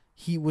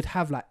he would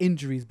have like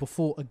injuries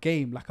before a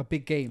game, like a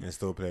big game. And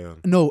still play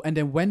on. No, and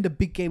then when the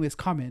big game is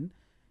coming,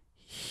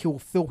 he'll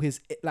feel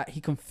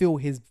he can feel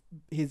his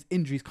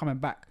injuries coming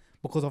back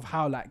because of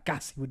how like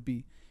gassy he would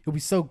be. He'll be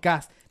so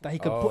gassed that he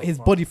could put his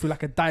body through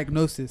like a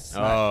diagnosis.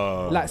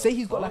 Like say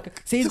he's got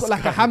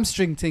like a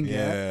hamstring thing.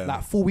 Yeah. Yeah.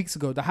 Like 4 weeks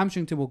ago, the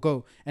hamstring thing will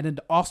go, and then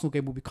the Arsenal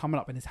game will be coming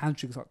up, and his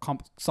hamstring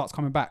starts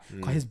coming back.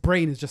 'Cause his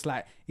brain is just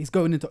like he's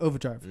going into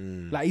overdrive.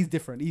 Like he's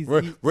different.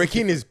 Roy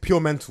Keane is pure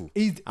mental.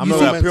 you I'm not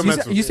see- like pure you see-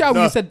 mental. You see how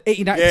No. we said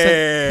 89%?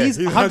 Yeah, He's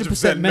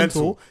 100%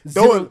 mental.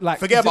 Zero, Don't like,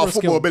 forget zero about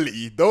football skill.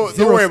 ability. Don't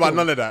Zero worry about skill.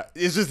 none of that.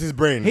 It's just his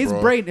brain. His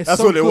bro. brain is That's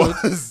so all it good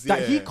was.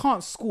 that he Yeah.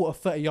 can't score a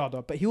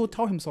 30-yarder, but he will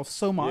tell himself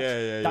so much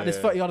Yeah, that this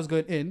yeah. 30-yarder's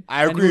going in.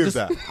 I and agree he'll with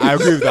just- that. I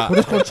agree with He'll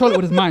just that. control it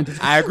with his mind.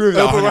 I agree with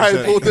that. Override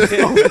 100%. all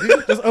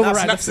the. Just override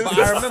Snaps it. But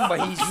I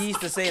remember he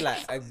used to say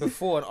like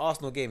before an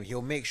Arsenal game,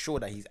 he'll make sure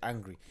that he's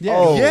angry. Yeah.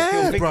 Oh, He'll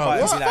yeah, think bro. about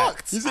it, What? he'll be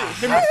like, You see,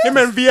 him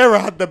and Vieira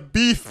had the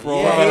beef,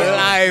 bro.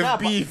 Live Nah,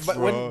 beef, but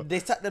bro. when they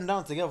sat them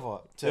down together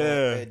to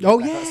Yeah. do Oh,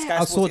 like a yeah, Sky I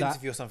Sports saw that.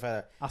 interview or something like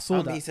that. I saw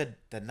Remember that. He said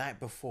the night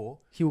before,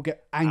 He will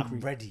get angry. I'm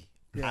ready.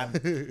 Yeah.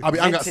 I'll be angry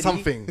at mentally,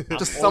 something. I'm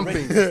Just already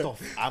something. pissed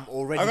off. I'm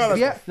already. I gotta-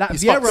 pissed Yeah, off. like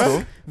He's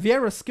fucked,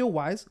 Vieira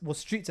skill-wise was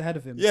streets ahead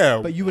of him. Yeah,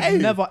 but you would hey,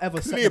 never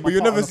ever set clear, them but you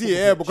apart never on a see it,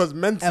 football yeah, pitch. because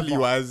mentally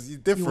Ever. wise, he's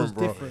different, was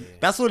bro. different.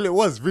 That's all it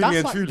was, really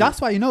and truly. That's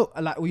why you know,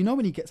 like you know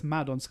when he gets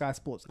mad on Sky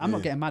Sports. I'm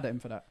not getting mad at him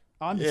for that.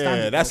 I understand.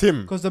 Yeah, it, that's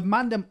him. Because the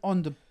man them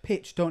on the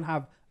pitch don't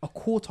have a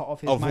quarter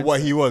of his of mindset.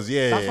 what he was,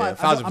 yeah, That's yeah, why yeah,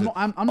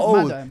 I'm 1000%. not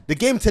mad at him. The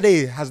game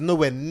today has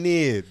nowhere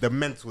near the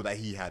mental that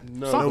he had.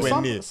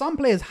 Nowhere near. Some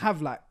players have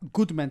like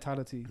good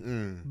mentality,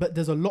 but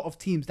there's a lot of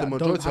teams The that don't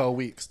majority have. are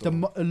weak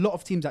still. A lot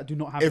of teams that do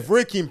not have If it.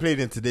 Roy Keane played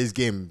in today's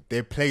game,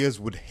 their players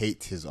would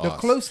hate his The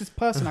ass. closest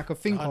person I could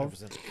think of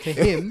 100%. to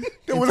him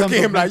They in would look terms at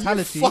of him like, you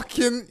mentality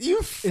fucking.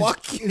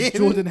 is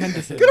Jordan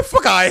Henderson. Get the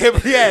fuck out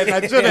of here. Yeah,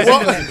 like Jordan.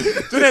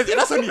 Jordan,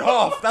 that's only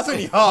half. That's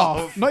only half.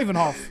 Half, not even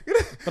half. But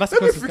that's the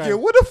Let me closest guy. forget,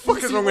 what the fuck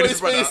You is see wrong what with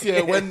his this brother? face,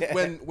 yeah,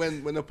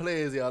 when the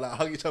players like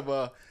hug each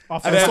other.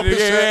 After And the then, top-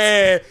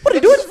 yeah. What are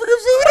you doing? What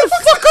the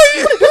fuck are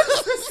you?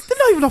 They're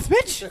not even off the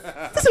pitch.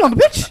 They're still on the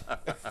pitch.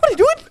 What are you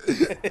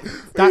doing?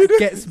 That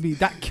gets me.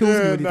 That kills me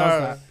when he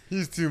does that.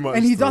 He's too much.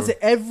 And he bro. does it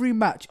every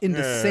match in the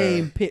Yeah.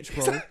 same pitch,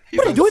 bro.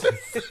 What are you doing?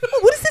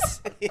 What is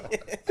this?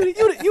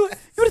 You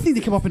would think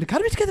they came up in the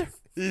academy together.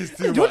 He's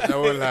too much. I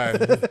won't lie.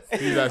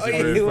 He's Oh, actually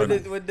yeah, very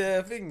with funny.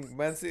 the thing,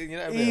 Man City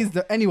United. He's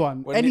the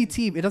anyone, When any they-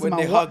 team. It doesn't when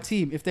matter they what hug-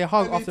 team. If they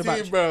hug after the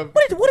match, bro.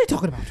 what are you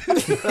talking about?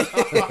 Honestly,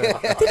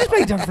 they just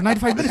played together for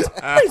 95 minutes.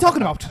 What are you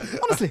talking about?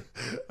 Honestly,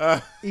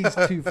 he's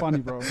too funny,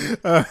 bro.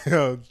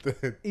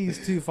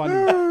 He's too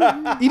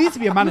funny. He needs to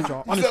be a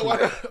manager. Honestly,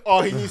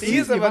 Oh, he needs to. He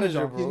is be a a manager,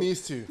 manager. He bro.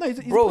 needs to. no, he's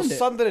Bro, a pundit.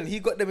 Sunderland, he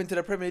got them into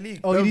the Premier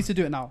League. Oh, he needs to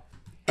do it now.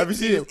 Have you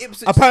seen it?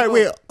 Ipswich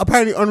Apparently, Town.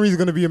 apparently Henry's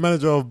going to be a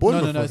manager of No,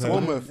 Bournemouth. no, it's not,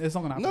 Bournemouth. gonna, it's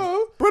not gonna happen.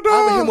 No, Brother.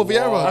 either him or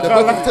Vieira. They're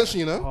both in contention,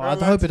 you know. Oh, I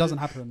hope it doesn't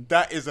happen.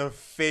 That is a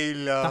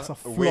failure That's a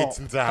flop.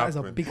 waiting to That happen. is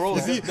a big Bro,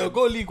 flop. they'll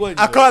go League One.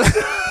 I you know. can't.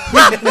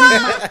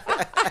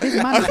 His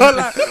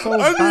management is so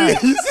bad.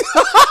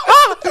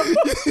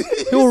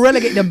 He'll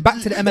relegate them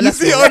back to the You MLS,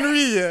 see bro.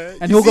 Henry, yeah.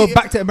 And You he'll go see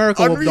back to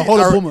America with Henry, the whole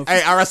of Bournemouth.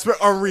 Hey, I respect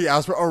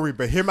Henry,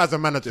 but him as a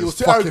manager He is was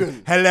too fucking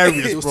arrogant.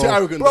 hilarious, He was bro. too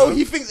arrogant, Bro, though.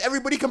 he thinks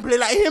everybody can play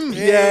like him.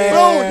 Yeah.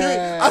 Bro,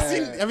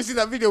 have you seen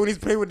that video when he's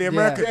playing with the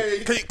American?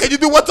 Yeah. Can you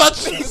do one touch?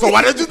 So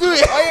why don't you do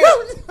it?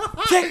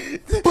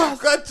 Check. Go on,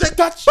 check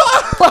touch.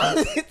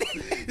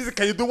 He said,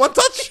 can you do one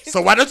touch?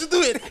 So why don't you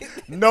do it?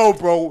 No,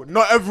 bro.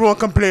 Not everyone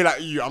can play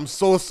like you. I'm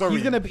so sorry.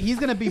 He's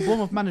gonna be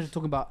Bournemouth manager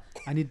talking about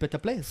I need better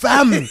players.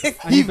 Fam,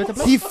 he better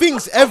play. he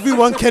thinks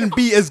everyone can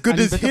be as good I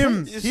need as better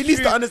him. players. He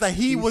needs to understand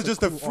he was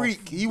just a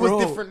freak. He was Bro,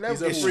 different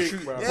level. he's a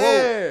freak, bro.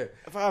 Yeah.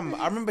 Fam,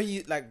 I remember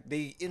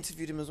they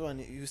interviewed him as well,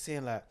 and he was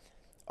saying like,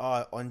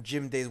 on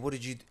gym days, what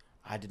did you?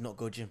 I did not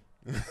go gym.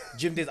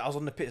 Gym days, I was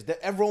on the pitch.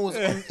 Everyone was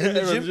in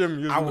the Everyone gym.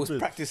 you was I on the was pitch.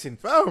 practicing.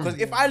 Fam. Because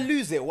if I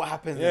lose it, what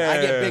happens? Yeah.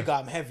 I get bigger,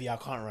 I'm heavy, I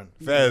can't run.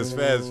 Fairs. I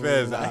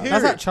hear That's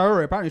it. like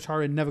Traore. Apparently,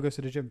 Traore never goes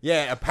to the gym.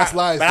 Yeah, That's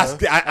lies, But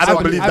though. I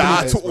don't believe I that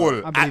believe at it,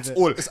 all. I believe At it.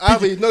 all. It's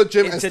either no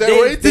gym In and today's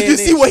steroids. Did you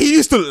see what he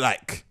used to look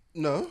like,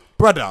 No.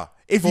 brother?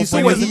 If you Well, saw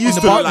when what he he was used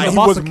in to the look bar- like, in he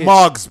the was Barca kit.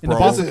 mugs, In the bro.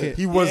 Barca kit.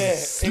 He was Yeah.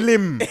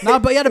 slim. Nah,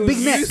 but he had a It big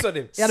was neck. loose on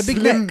him. He had a big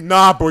Slim. neck.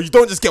 Nah, bro. You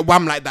don't just get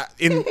wham like that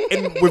in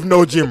with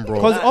no gym, bro.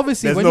 Because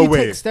obviously, There's when no you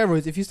way. take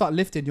steroids, if you start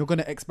lifting, you're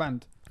gonna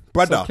expand.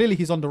 Brother. So clearly,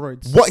 he's on the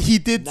roads. What he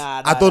did,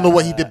 Nah, I don't know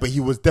what he nah. did, but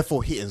he was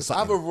definitely hitting Either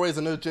something. roids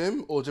and no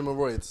gym or gym and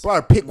roids.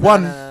 Bro, pick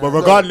one. nah, But no,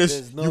 regardless,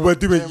 there's no you were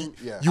doing, gym,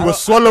 yeah. you were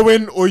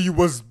swallowing or you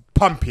was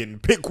pumping.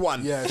 Pick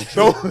one. Yeah, it's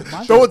true.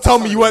 Don't tell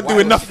me you weren't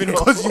doing nothing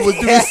because you was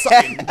doing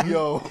something.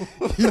 Yo,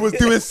 He was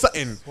doing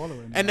something.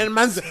 Swallowing. And then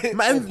man,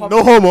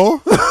 no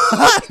homo.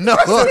 No.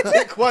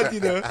 pick one,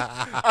 you know.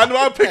 I know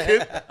I'm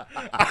picking.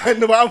 I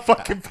know I'm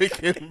fucking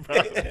picking,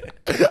 bro.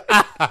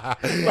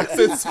 I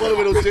said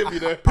swallowing or gym, you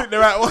know. Pick the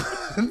right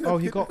one. Oh,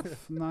 he got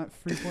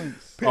 3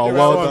 points. Oh, the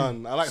well right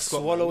one. done. I like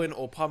Scott. Swallowing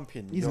or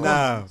pumping. He's Yo. gone.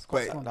 Nah,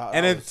 Scott's but, gone. That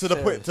and then was to the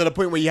serious.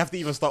 point where you have to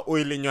even start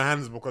oiling your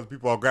hands because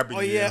people are grabbing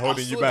Oh, you yeah, and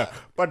holding I you saw back.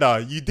 that.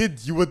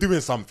 But you were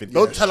doing something.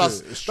 Don't it's tell true,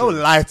 us. it's Don't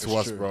true, lie to it's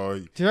us, true. bro.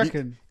 Do you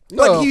reckon? But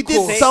No, he of did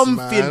course, something,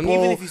 man. bro.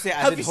 Even if you say I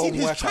have did you seen home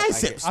his workout, I get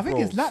triceps? it. I think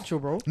bro? it's natural,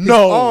 bro.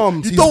 No,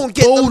 arms, you his don't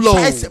get them dolo.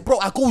 triceps, bro.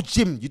 I go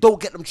gym. You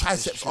don't get them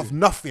triceps off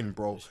nothing,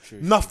 bro. true.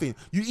 Nothing.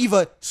 You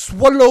either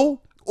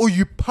swallow or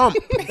you pump.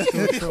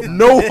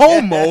 No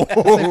homo.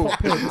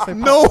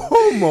 No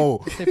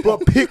homo.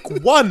 But pick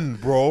one,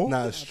 bro.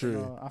 Nah, it's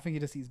true. I think he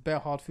just eats bare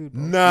hard food,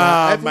 bro.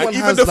 Nah, everyone man.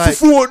 Even has, the like-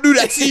 fufu won't do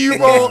that to you,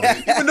 bro.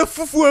 Even the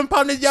fufu and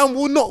pounded yam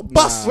will not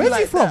bust. Where's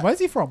like he from? that. Where's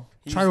he from?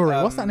 He's,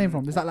 Traore. What's that name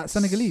from? Is that like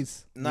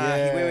Senegalese? Nah,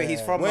 wait,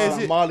 he's from Where is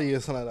it? Mali or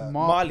something like that.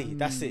 Mali.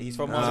 That's it. He's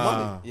from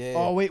Mali. Yeah.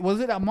 Oh wait, was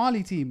it that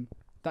Mali team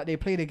that they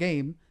played a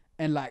game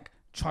and like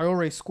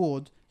Traore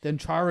scored, then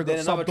Traore got Then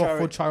another subbed off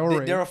for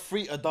Traore. There are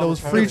three Adama There was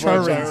three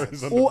Traores.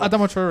 Traores. All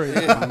Adama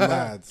Traore.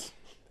 Mad.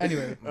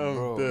 Anyway,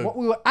 Bro. what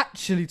we were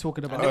actually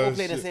talking And about. they all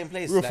play in the same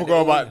place. We like, forgot they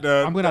all- about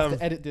the. I'm gonna have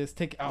to edit this,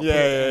 take it out. Yeah, put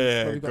it,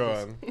 yeah, but we got Go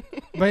this.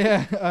 on. But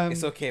yeah,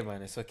 It's okay,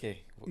 man. It's okay.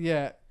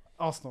 yeah,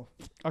 Arsenal.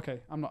 Okay,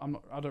 I'm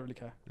not. I don't really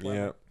care.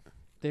 Yeah.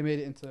 They made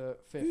it into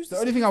fifth. Who's The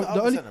only thing I, who's the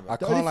other only, centre back? I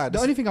the can't only, lie, the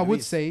this- only thing I would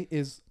Luis. say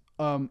is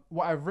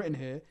what I've written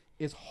here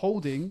is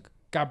Holding,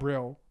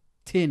 Gabriel,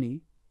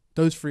 Tierney.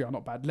 Those three are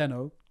not bad.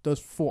 Leno. Those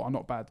four are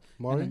not bad.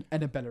 Murray?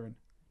 And then Bellerin.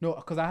 No,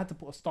 because I had to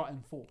put a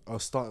starting four. Oh,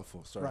 starting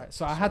for. Sorry. Right,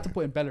 so I had to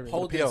put in Bellerin.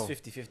 Holding's PL.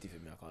 50-50 for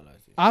me. I can't lie to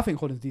you. I think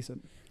Holding's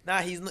decent. Nah,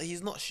 he's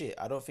not shit.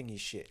 I don't think he's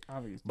shit. I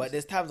think he's But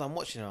there's times I'm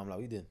watching him. I'm like,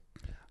 what you doing?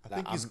 I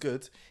think he's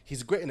good.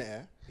 He's great in the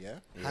air. Yeah.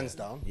 Hands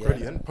down. Yeah.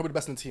 Brilliant. Probably the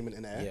best in the team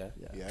in the air.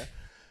 Yeah. Yeah.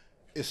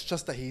 It's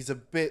just that he's a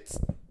bit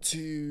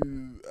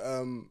too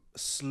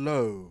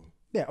slow.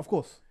 Yeah, of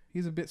course.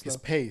 He's a bit slow. His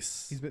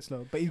pace. He's a bit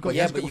slow. But he's got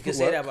Yeah, he's but got you can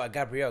footwork. say that about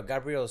Gabriel.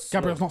 Gabriel's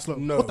Gabriel's slow. not slow.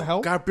 No. What the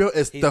hell? Gabriel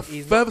is He's- the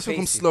he's not furthest from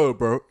pacey. slow,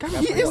 bro. He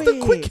Gabriel- is the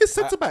quickest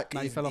centre back.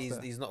 Nah, he fell off He's,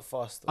 there. he's not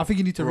fast. I think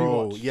you need to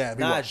Bro, rewatch. yeah.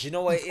 Nah, rewatch. do you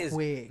know what it He's is?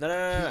 quick.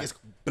 No. He is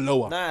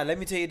below her. Nah, let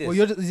me tell you this. Well,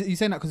 you're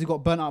saying that because he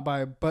got burnt out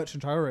by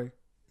Bertrand Traore.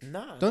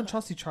 Nah. Don't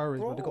trust these Traores,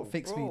 bro. They got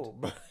fake speed.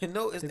 Bro.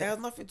 No, it has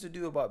nothing to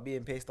do about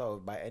being paced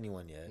out by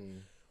anyone. Yeah,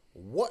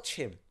 watch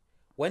him.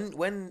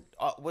 When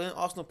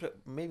Arsenal play,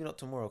 maybe not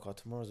tomorrow, because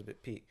tomorrow's a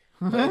bit peak.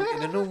 But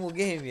in a normal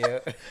game, yeah,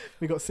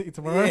 We got City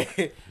tomorrow.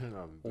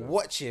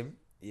 watch him.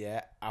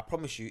 Yeah, I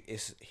promise you,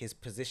 it's his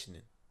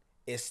positioning.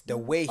 It's the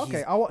way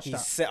Okay, I'll watch he's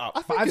that. set up.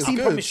 I think But I've it's seen,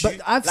 good. promise but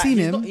you, I've like, seen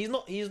he's him.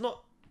 Not, he's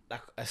not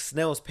like a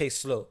snail's pace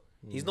slow.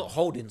 He's not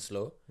holding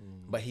slow,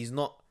 but he's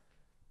not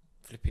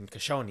flipping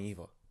Kashani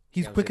either.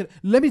 He's You know what I'm quicker.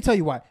 Let me tell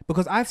you why.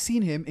 Because I've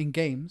seen him in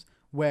games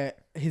where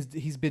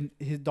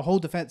the whole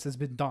defense has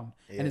been done,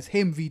 and it's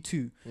him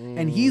v2,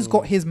 and he's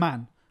got his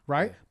man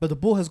right, but the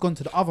ball has gone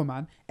to the other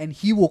man, and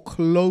he will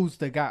close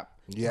the gap,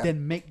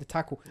 then make the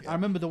tackle. I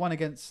remember the one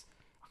against.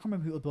 I can't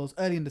remember who it was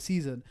early in the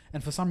season,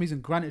 and for some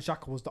reason Granit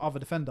Xhaka was the other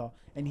defender,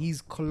 and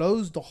he's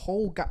closed the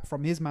whole gap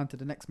from his man to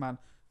the next man,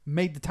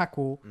 made the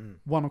tackle,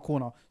 won a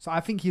corner. So I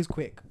think he's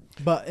quick.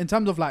 But in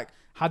terms of like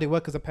how they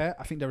work as a pair,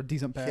 I think they're a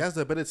decent pair. He has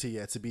the ability,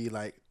 to be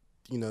like,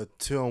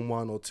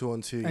 2-on-1 or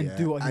 2-on-2, And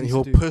do what he and needs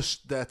he'll to do. push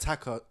the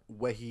attacker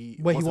where he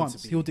wants. Him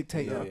to be. He'll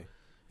dictate. Yeah. Yeah.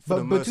 For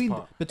the But most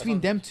part. between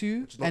them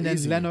two Which is not and then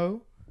easy.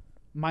 Leno,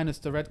 minus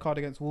the red card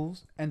against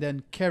Wolves, and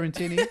then Kieran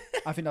Tierney,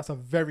 I think that's a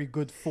very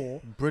good four.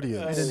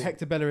 Brilliant. And then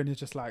Hector Bellerin is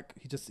just like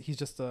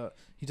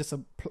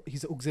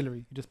he's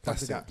auxiliary. He just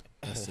plugs That's the it. gap.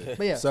 That's it.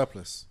 But yeah,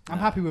 Surplus. I'm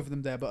happy with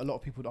them there. But a lot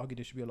of people would argue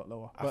they should be a lot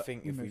lower. I But,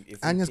 think you if know, we if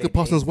And he we has played good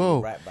passing as Eze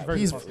well. right back, Very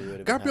He's good passing. we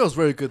would've been Gabriel's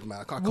very good, man.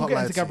 I can't we'll lie get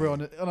into to you. Gabriel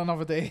on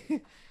another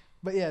day.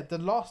 But yeah, the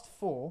last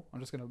four,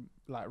 I'm just gonna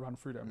like run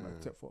through them.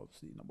 Like tip four,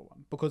 obviously number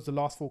one, because the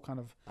last four kind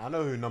of I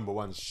know who number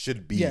one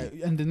should be. yeah,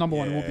 and the number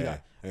one will be Yeah,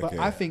 that. But okay.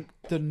 I think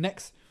the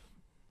next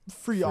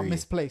three are Three.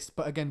 misplaced.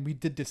 But again, we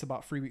did this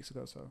about 3 weeks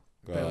ago, so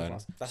Go bear with on.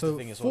 us. That's So the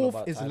thing, it's all fourth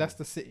about is timing.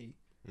 Leicester City.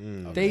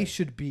 Mm. They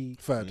should be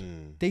Third.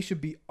 they should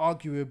be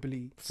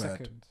arguably Third.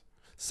 second.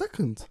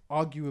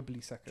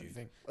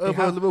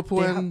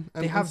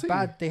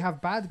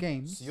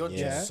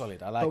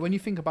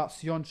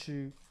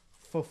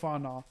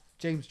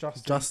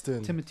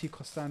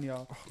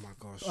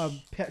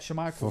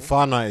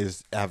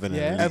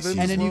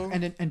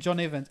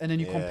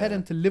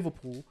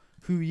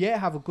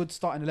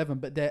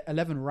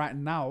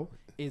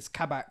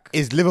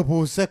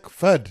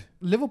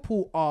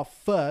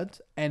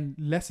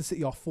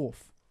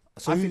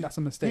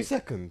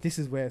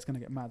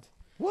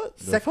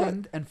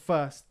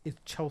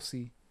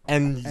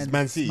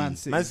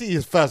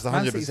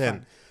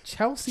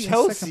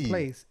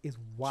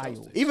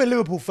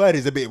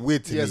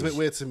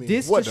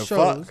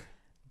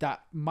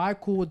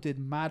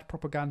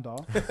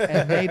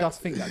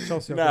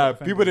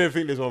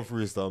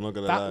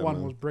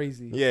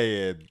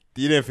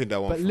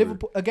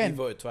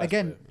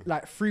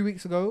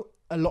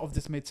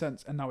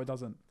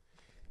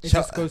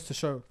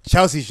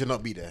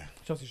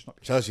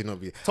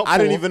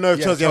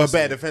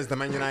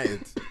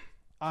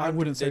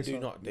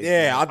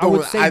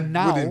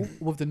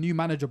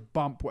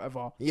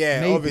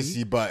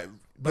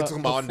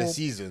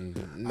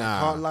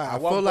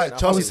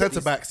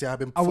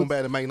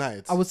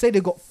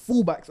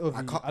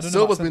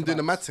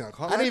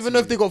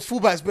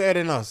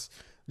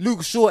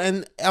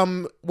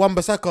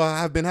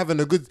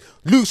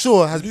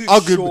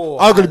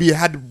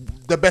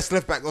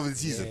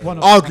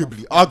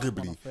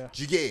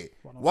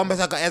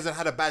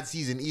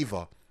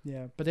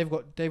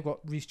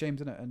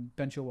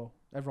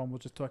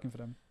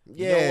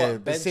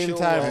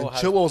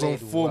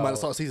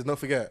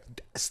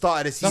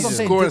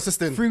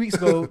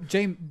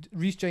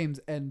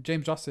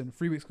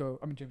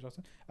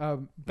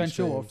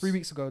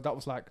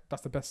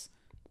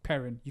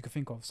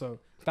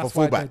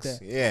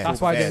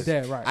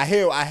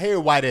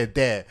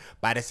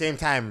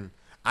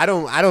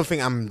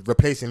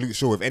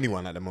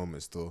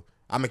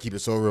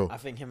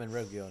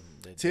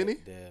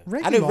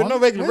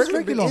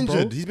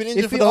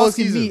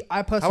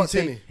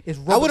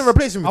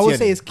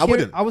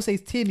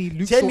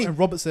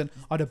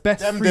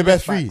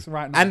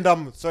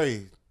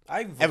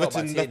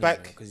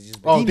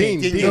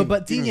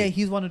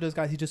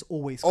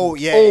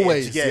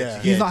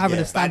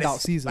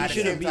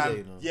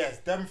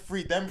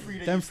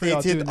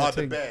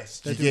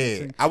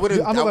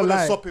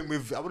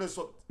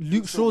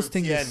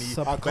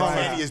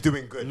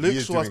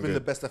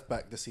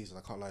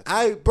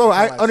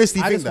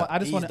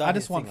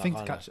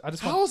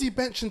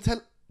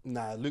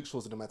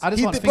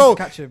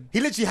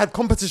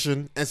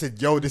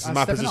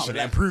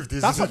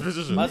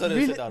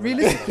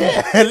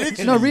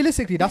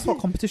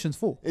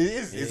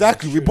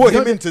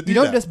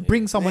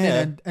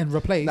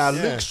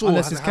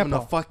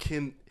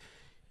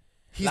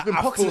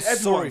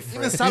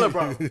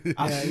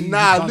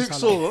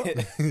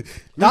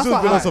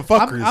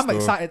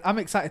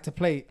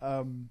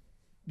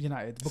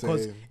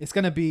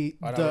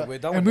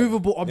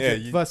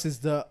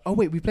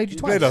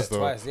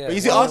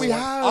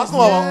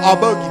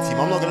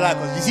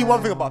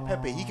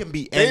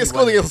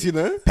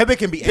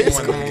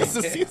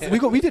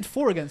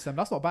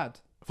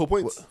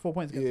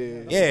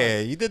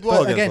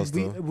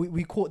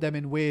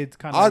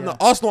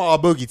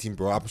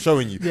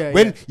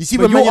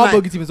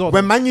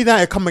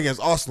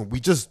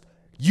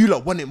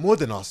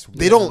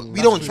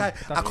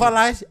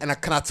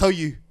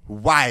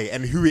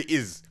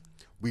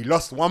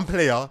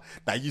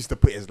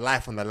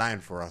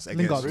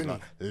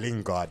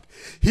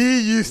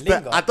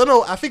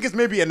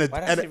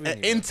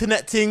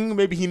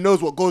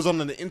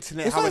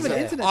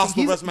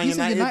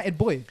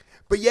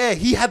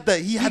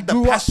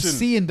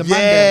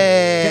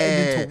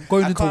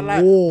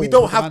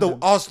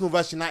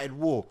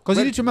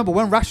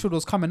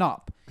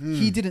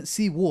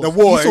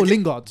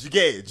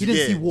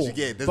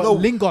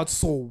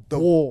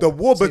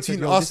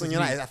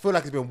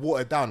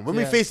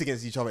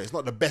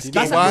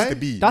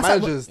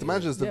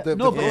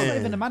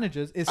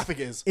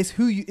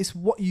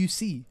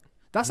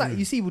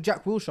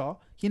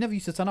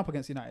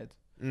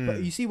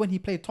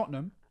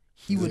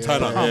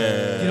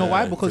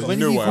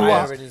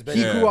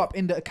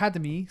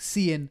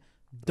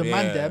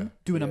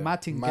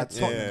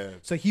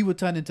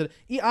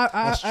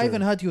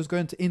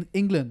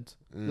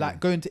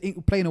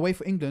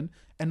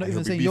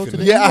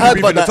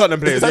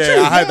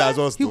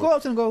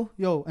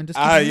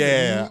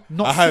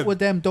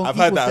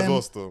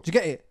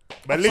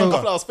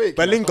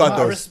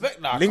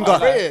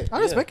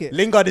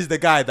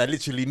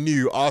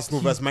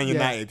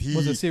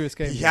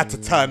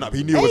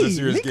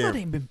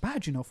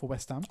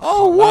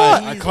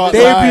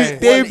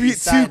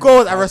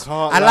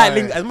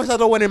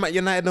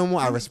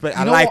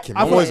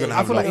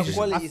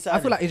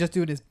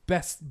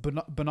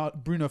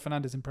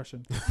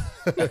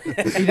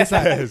 He just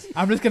like, Fairs.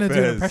 I'm just gonna do an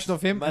Fairs. impression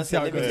of him Man and see said,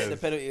 how it let me goes. take the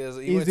penalty. He He's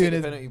won't doing take the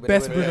his penalty, but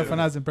best they Bruno went-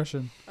 Fernandes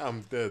impression.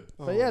 I'm dead.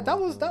 But yeah, that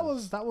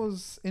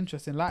was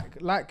interesting.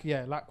 Like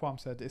Quam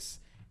said,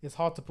 it's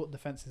hard to put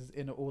defenses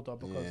in order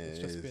because it's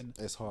just been.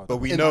 It's hard. But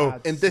we in, know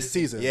in this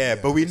season. Yeah,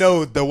 but we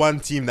know the one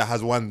team that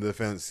has won the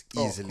defense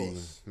Oh, of easily,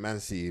 course. Man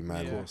City,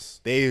 man. Of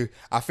course.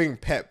 I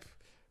think Pep,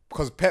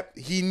 because Pep,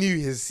 he knew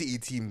his City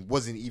team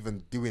wasn't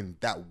even doing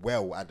that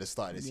well at the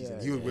start of the season.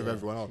 He was with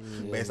everyone else,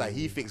 but it's like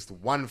he fixed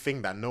one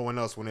thing that no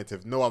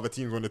other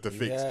teams wanted to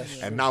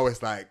fix, and now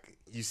it's like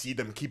you see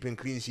them keeping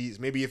clean sheets.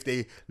 Maybe if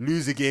they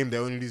lose a game, they're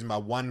only losing by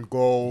 1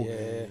 goal.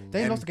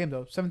 They lost the game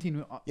though.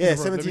 17.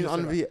 17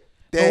 on.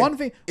 But one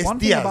thing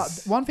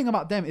Diaz.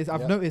 about them is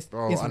I've noticed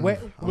Bro, is where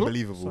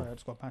unbelievable. Sorry, I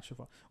just got a patch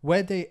over.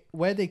 Where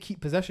they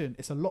keep possession,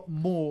 it's a lot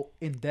more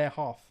in their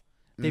half.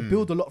 They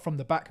build a lot from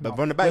the back now. But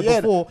from the back, where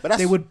before, but that's,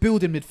 they would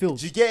build in midfield.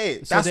 Do you get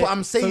it? So That's they- what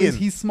I'm so saying.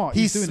 he's smart.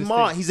 He's He's doing his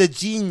smart. thing. He's a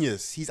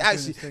genius. He's doing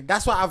actually. his thing.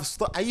 That's why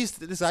I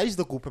used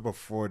to call Pepper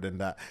fraud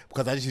and that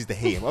because I just used to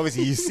hate him.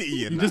 Obviously, he's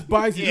City and He that. just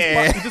buys.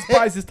 Yeah. He just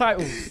buys his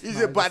titles.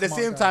 He's but at the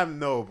same time,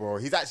 no, bro.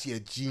 He's actually a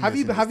genius. have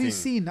you in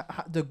his thing. seen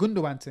the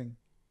Gundogan thing?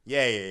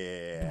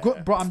 Yeah.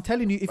 Bro, I'm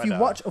telling you, if you Brother.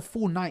 watch a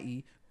full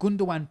 90,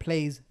 Gundogan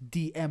plays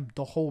DM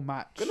the whole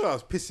match. Gundogan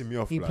was pissing me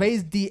off. He like.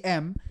 plays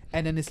DM,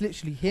 and then it's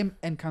literally him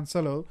and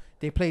Cancelo.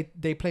 They play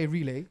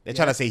relay. They're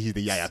trying to say he's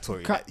the Yaya Toure.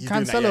 He's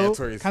doing that Yaya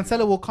Toure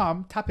Cancelo will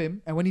come, tap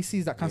him, and when he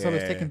sees that Cancelo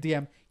is Yeah. taking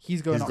DM,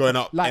 he's going He's up. going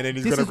up, and then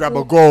he's this gonna is grab a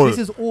all- goal. This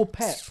is all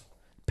Pep.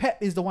 Pep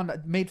is the one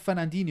that made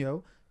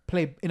Fernandinho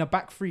play in a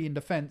back three in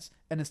defense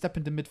and then step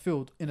into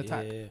midfield in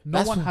attack. Yeah. No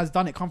That's one what- has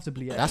done it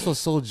comfortably yet. That's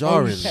what's so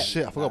jarring. Pep.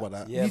 Shit, I forgot about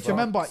that. You need to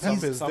remember, Some he's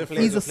players a are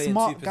playing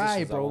smart two guy,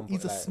 positions at bro. one He's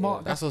point, a like,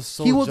 smart guy. That's what's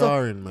so He was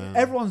jarring, man.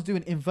 Everyone's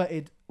doing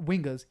inverted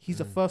wingers. He's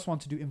the first one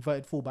to do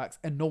inverted fullbacks,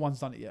 and no one's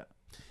done it yet.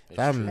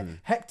 Fam.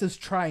 Hector's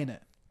trying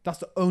it. That's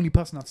the only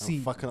person I've I'm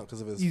seen. fucking up because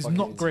of his He's fucking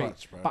not great,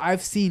 touch, bro.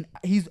 but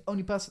he's the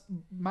only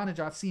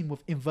manager I've seen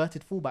with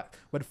inverted fullback,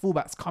 where the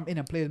fullbacks come in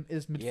and play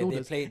as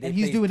midfielders, they and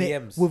he's play doing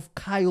DMs. it with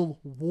Kyle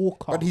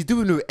Walker. But he's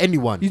doing it with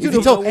anyone. He's If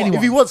doing he it with anyone.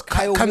 If he wants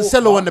Kyle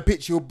Cancelo Walker. on the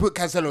pitch, he'll put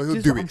Cancelo. He'll This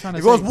is do what I'm it. trying to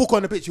If he wants say. Walker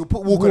on the pitch, he'll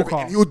put Walker on the pitch,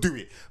 Walker. and he'll do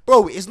it.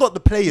 Bro, it's not the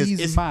players. He's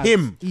it's mad.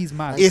 him. He's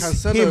mad. And It's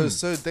Cancelo him. is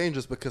so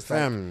dangerous because like,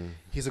 Fam.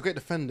 he's a great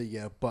defender,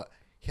 yeah, but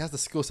he has the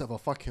skill set of a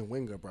fucking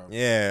winger, bro.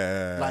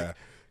 Yeah. Like-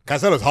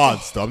 Cancelo's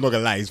hard still. I'm not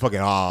gonna lie. He's fucking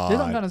hard. That's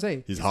what I'm trying to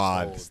say. He's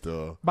hard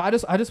still. But I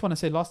just want to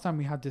say, last time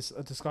we had this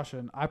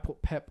discussion, I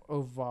put Pep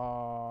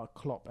over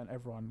Klopp, and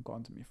everyone got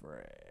onto me for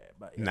it.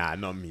 But yeah. Nah,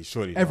 not me.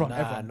 Surely. Everyone, Nah,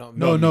 everyone. not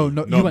No, me. no,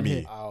 Not you weren't me.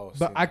 here. Oh,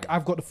 But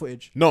I've got the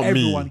footage. Not me.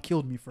 Everyone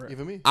killed me for it.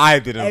 Even me. I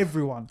didn't.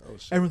 Everyone. Oh,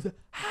 shit. Everyone said,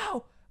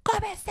 how?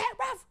 Come and set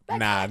rough.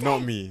 Nah, not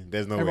me.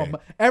 There's no Everyone, way.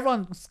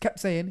 everyone kept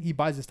saying he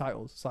buys his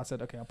titles. So I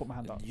said, okay, I'll put my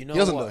hand up. You know He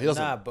doesn't what? though, he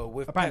doesn't. Nah, but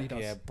with Apparently Pep,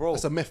 he does. yeah, bro.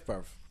 That's a myth,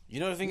 bro. You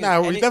know the thing Nah,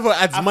 is, he any- never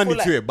adds I feel money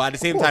like- to it, but at the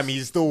same course. time,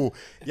 he's still.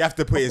 You have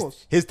to put Of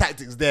course. his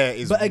tactics there.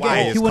 Is But again,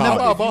 why he it's will never-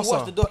 calm. If you watch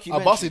Barca. the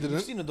documentary, Barca you've didn't.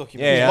 seen the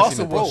documentary. Yeah, I've Barca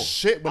seen it. was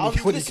shit when I was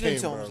he listening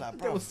came, to him. I bro. was like, That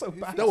bro, was so who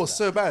bad. thinks That was that?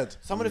 so bad.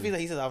 Some of the things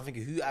that he said, I'm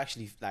thinking, who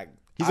actually like?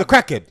 He's a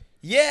crackhead.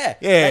 Yeah,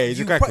 Yeah, like, he's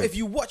a you crackhead. If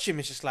you watch him,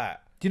 it's just like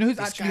Do you know who's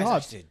this actually guy's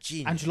hard? actually a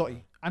genius.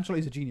 Ancelotti.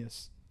 Ancelotti's a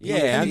genius.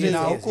 Yeah, He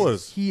Ancelotti, is, of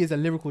course. He is a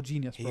lyrical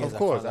genius, He bro. is. Of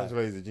course, I can't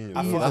Ancelotti's a genius.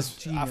 I He felt, is I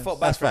genius. felt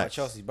bad That's for him at facts.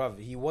 Chelsea,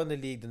 brother. He won the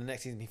league, then the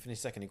next season he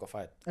finished second, he got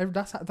fired.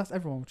 That's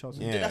everyone with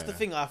Chelsea. Yeah. That's the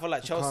thing. I feel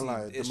like I Chelsea. can't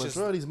lie. The It's just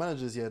majority of these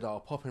managers here that are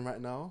popping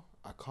right now,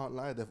 I can't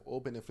lie, they've all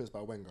been influenced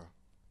by Wenger.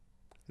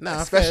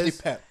 Nah, Especially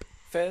Fairs. Pep.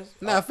 Fairs.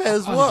 Nah,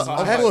 Fairs. I What? understand.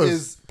 Of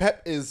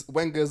Pep course. is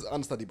Wenger's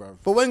understudy, bro.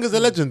 But Wenger's a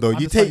legend, though. You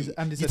Understand take he's-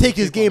 you take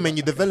his understand game he's and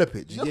you okay. develop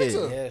it. You don't think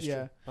so? Yeah, it's Yeah.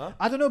 true. Huh?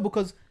 I don't know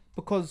because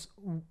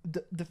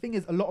the thing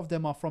is, a lot of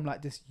them are from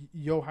like this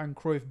Johan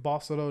Cruyff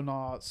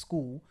Barcelona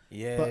school.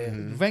 Yeah. But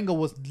Mm-hmm. Wenger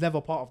was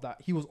never part of that.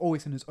 He was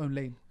always in his own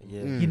lane.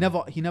 Yeah.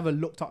 Mm. He never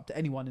looked up to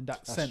anyone in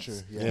that That's sense. true,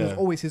 He was yeah.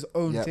 always his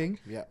own Yep, thing.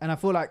 yep. And I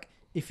feel like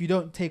if you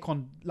don't take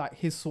on like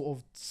his sort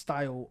of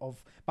style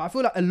of, but I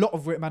feel like a lot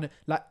of great managers,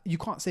 like you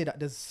can't say that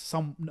there's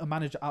a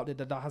manager out there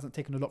that hasn't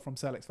taken a lot from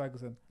Sir Alex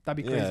Ferguson.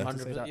 That'd be crazy Yeah. to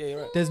say 100%. that. Yeah,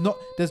 you're right.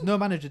 There's no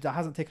manager that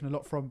hasn't taken a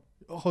lot from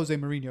Jose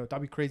Mourinho.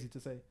 That'd be crazy to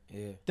say.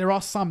 Yeah. There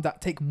are some that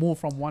take more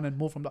from one and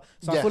more from the.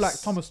 So I feel like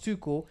Yes. Thomas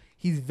Tuchel,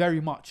 he's very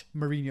much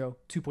Mourinho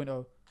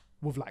 2.0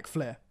 with like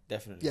flair.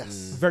 Definitely. Yes.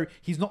 Very.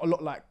 He's not a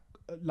lot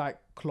like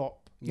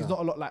Klopp. He's No. not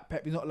a lot like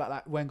Pep. He's not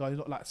like Wenger. He's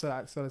not like Sir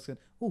Alex Ferguson.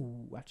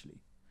 Ooh, actually,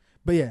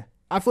 but yeah,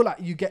 I feel like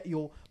you get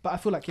your. But I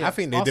feel like yeah, I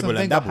think they Arsene dibble and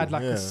Wenger dabble, had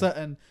like yeah. a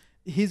certain.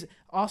 His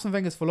Arsene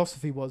Wenger's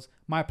philosophy was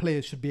my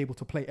players should be able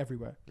to play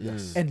everywhere.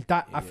 Yes. And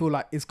that I feel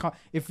like is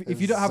if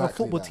you don't have a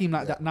Exactly football that, team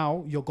like yeah. that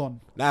now, you're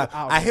gone. Now, You're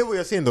out of I it. hear what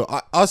you're saying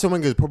though. Arsene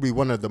Wenger is probably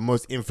one of the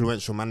most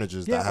influential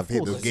managers Yeah, that have of hit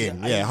course. the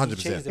game. Yeah, Yeah, he 100%.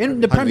 changed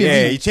In the Premier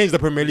Yeah, League. he changed the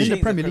Premier In League. the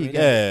Changed the Premier Premier League,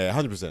 League. Yeah,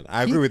 100%.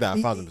 I agree with that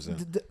He-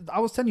 1,000%. I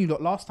was telling you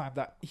last time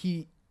that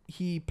he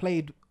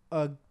played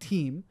a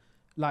team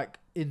like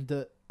in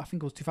the I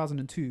think it was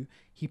 2002.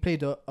 He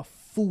played a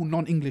full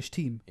non-English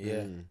team,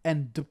 Yeah.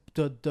 and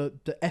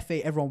the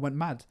FA everyone went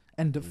mad.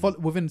 And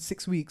within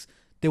 6 weeks,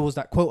 there was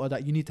that quota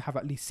that you need to have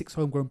at least 6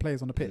 homegrown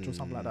players on the pitch or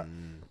something like that.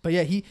 But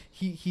yeah, he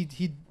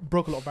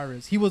broke a lot of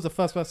barriers. He was the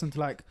first person to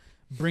like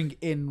bring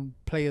in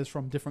players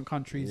from different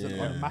countries and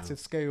on a Yeah. massive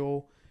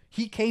scale.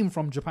 He came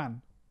from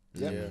Japan,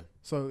 Yeah. Yeah.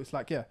 so it's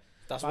like yeah.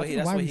 That's I what don't he. know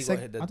That's why what we he got.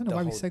 I don't know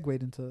why we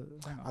segued into.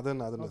 I don't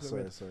know. Okay,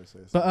 Sorry. wait. Sorry.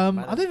 But I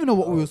don't even know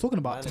what we were talking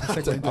about. Man.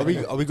 to segue into Are we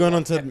it. are we going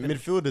on to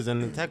midfielders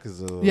and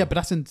attackers? Or? Yeah, but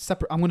that's in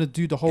separate. I'm gonna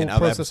do the whole In other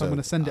process. I'm gonna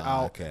episode? send it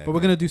out. Okay, But we're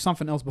okay. gonna do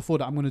something else before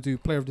that. I'm gonna do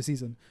player of the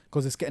season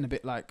because it's getting a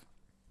bit like.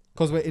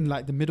 Because we're in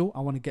like the middle,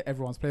 I want to get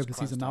everyone's player of the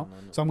season now.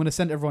 So I'm going to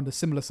send everyone the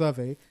similar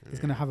survey. It's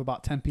going to have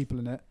about 10 people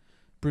in it.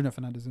 Bruno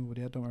Fernandes is over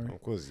there, don't worry.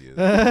 Of course, yeah.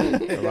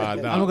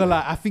 I'm not gonna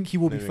lie. I think he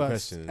will be Not even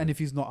first, question. and if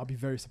he's not, I'll be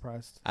very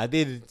surprised. I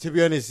did. To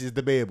be honest, it's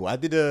debatable. I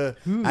did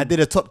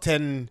a top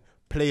 10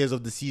 players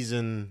of the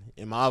season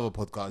in my other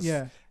podcast.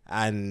 Yeah.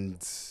 And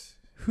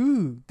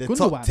Who? the Gundogan?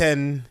 top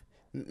 10.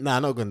 Nah,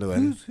 not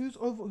Gundogan. Who's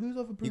over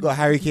Bruno? You got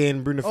Harry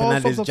Kane, Bruno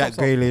Fernandes, Jack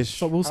Grealish.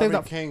 So we'll save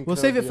Harry that. Kane We'll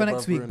could save it be for above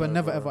next week, Bruno, but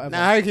never bro. ever ever. Nah,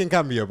 Harry Kane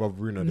can be above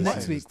Bruno. this Next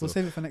season week, we'll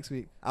still. save it for next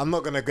week. I'm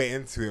not gonna get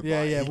into it.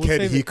 Yeah, but yeah, He we'll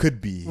could. save He it.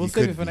 could be. We'll he save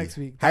could it for be. next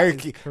week. Harry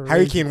That is Harry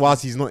crazy. Kane,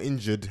 whilst he's not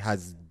injured,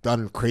 has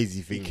done crazy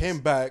He things. came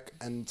back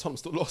and Tottenham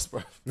still lost,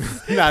 bro.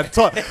 Nah,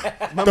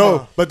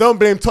 but don't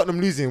blame Tottenham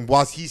losing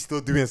whilst he's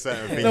still doing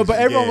certain things. No, but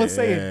everyone was Yeah,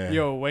 saying, yeah.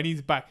 "Yo, when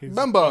he's back, he's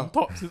Remember? on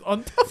top. He's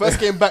on top." First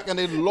game back and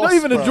they lost. Not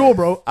even a draw,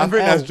 bro. I An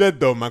think that's L. dread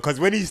though, man. Because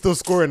when he's still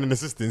scoring and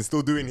assisting,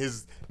 still doing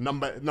his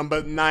number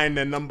 9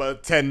 and number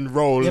 10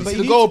 roles. Yeah, but See you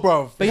the need goal, to-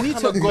 bro. But you What need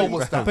kind to, of goal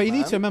was that, but you need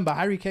man? to remember,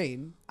 Harry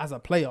Kane as a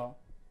player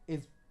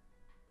is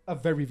a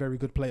very, very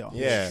good player.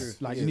 Yeah. True.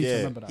 like He you need is. to Yeah.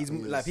 remember that. He's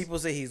like people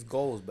say he's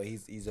goals, but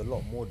he's a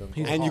lot more than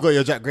He's- goals. and you got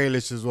your Jack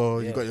Grealish as well.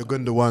 You Yeah. got your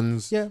Gunda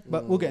ones. Yeah,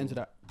 but we'll get into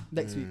that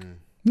next week.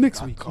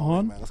 Next I week can't wait,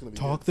 on man. That's gonna be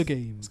Talk good. the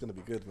Game. It's gonna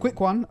be good. Man. Quick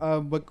one.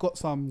 We've got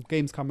some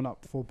games coming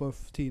up for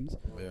both teams.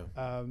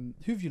 Yeah.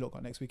 Who have you lot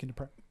got next week in the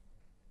Prem?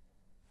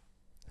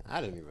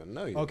 I don't even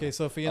know. You Okay,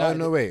 so for Oh United,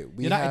 no, wait.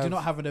 United do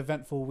not have an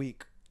eventful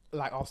week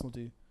like Arsenal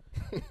do,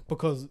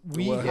 because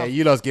we Well, Yeah, have,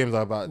 you lost games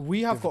are about.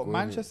 we have got difficult, innit?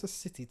 Manchester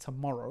City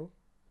tomorrow.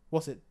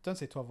 What's it? Don't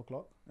say 12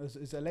 o'clock. Is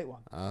it a late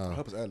one? I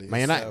hope it's early.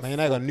 Man United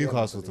got 4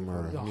 Newcastle PM,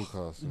 tomorrow. Oh,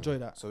 Newcastle. Enjoy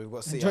that. So we've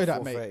got City Enjoy at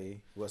that, mate.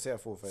 4:30. We've got City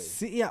at 4:30.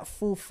 City at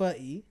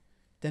 4:30,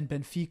 then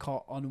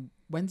Benfica on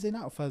Wednesday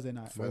night or Thursday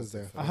night.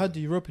 Wednesday. I heard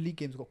the Europa League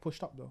games got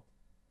pushed up though.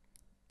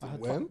 I heard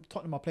When?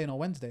 Tottenham are playing on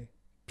Wednesday.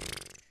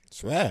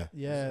 Swear.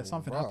 Yeah,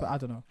 something Wow. happened. I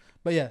don't know.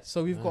 But yeah,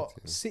 so we've got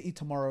Okay. City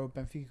tomorrow,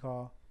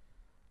 Benfica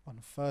on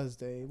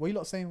Thursday. What are you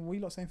lot saying? What are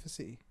you lot saying for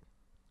City?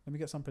 Let me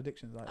get some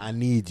predictions. Like, I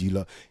need you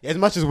lot. As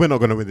much as we're not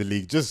gonna win the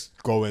league, just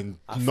go and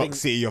I knock think-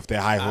 City off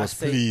their high I horse,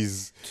 say-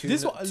 please.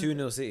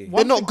 2-0 City. One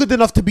They're not thing- good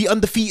enough to be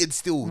undefeated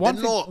still. one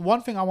They're thing, not.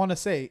 one thing I want to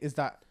say is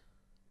that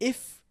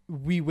if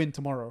we win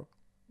tomorrow,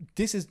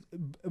 this is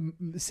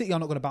City are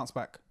not going to bounce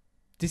back.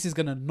 This is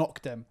going to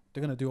knock them.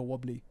 They're going to do a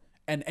wobbly,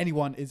 and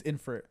anyone is in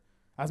for it.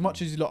 As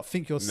much as you lot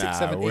think you're 6,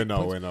 7, 8 we're not.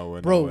 points, We're not.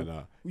 We're bro, not. We're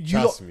not. you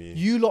Trust lot, me.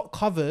 you lot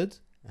covered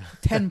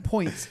 10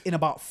 points in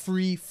about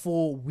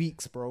 3-4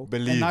 weeks, bro.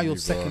 Believe and now me, you're bro.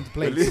 second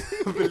place.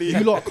 Believe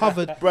You lot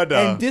covered, Brother.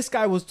 And this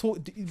guy was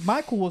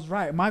Michael was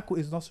right. Michael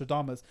is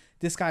Nostradamus.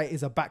 This guy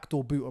is a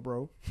backdoor booter,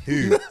 bro.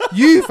 Who?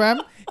 You,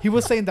 fam. He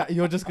was saying that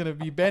you're just gonna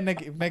be bare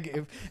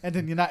negative, and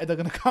then United are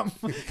gonna come.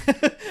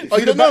 Oh,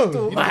 you don't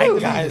know? My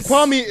guys.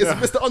 Kwame is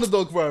Mr.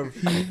 Underdog, bro.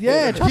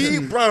 Yeah, trust He,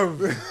 me. bro.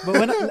 But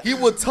when He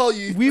will tell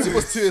you We- it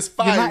was 2 is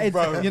 5, United,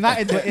 bro.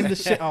 United were in the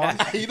shit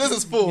out. He knows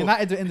it's 4.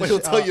 United were in the But he'll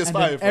shit tell out, you it's and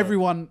then 5, bro.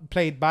 everyone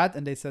played bad,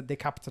 and they said they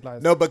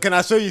capitalized. No, but can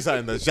I show you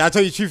something though? Should I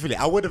tell you truthfully?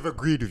 I would have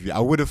agreed with you. I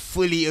would have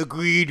fully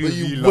agreed with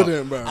you lot.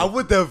 wouldn't, bro. I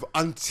would have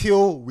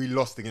until we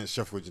lost against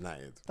Sheffield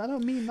United. That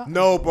don't mean nothing.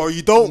 No, bro,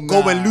 you don't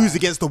go and Nah. lose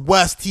against the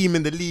worst team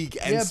in the league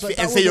and, Yeah, but that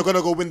and was say you're a-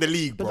 gonna go win the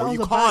league, but bro. that You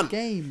was a bad can't.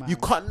 game, man. You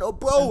can't. No, And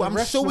bro. the I'm refs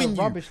were showing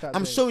you. rubbish that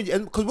I'm day. showing you,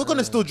 because we're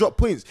gonna still drop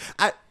points.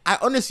 I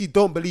honestly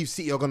don't believe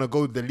City are gonna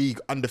go the league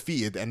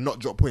undefeated and not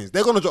drop points.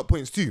 They're gonna drop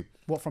points too.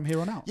 What from here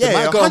on out? Yeah,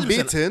 might go 100%.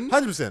 unbeaten.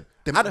 100%.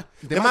 They might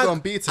go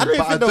unbeaten, but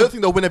I don't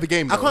think they'll win every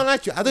game. I though. can't lie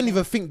to you. I don't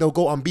even think they'll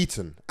go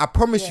unbeaten. I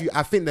promise you,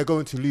 I think they're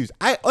going to lose.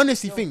 I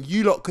honestly think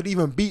you lot could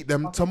even beat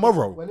them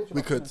tomorrow.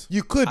 We could.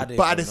 You could, I don't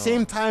but at the even same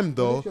know. time,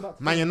 though, literally about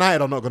to Man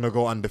United are not going to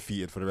go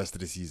undefeated for the rest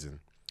of the season.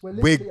 We're We're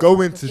literally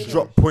going about to to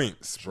drop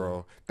points,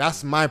 bro.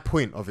 That's my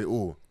point of it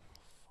all.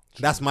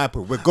 That's my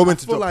point. We're going I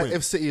to feel drop like points.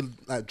 if City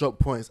drop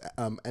points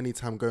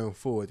anytime going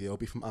forward, it'll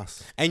be from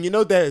us. And you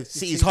know that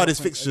City's see hardest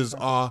what points fixtures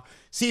every are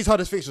City's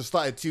hardest fixtures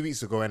started 2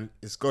 weeks ago and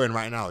it's going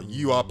right now.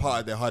 You are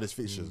part of their hardest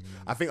fixtures.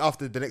 I think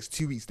after the next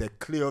 2 weeks they're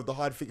clear of the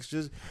hard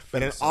fixtures, but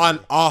then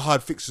our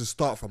hard fixtures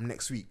start from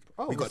next week.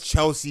 We got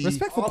Chelsea.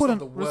 Respect for Arsenal calling,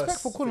 the worst respect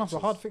for calling us a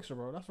fixtures. hard fixture,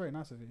 bro. That's very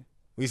nice of you.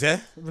 We say?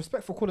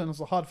 Respect for calling us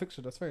a hard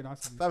fixture. That's very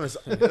nice of you. That was,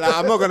 like,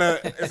 I'm not gonna.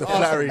 It's a Arsenal,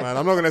 flattery. man.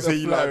 I'm not gonna say It's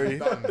a you like flattery.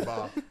 done,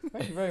 but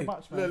Thank you very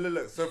much, man.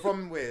 look. So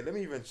from where? Let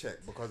me even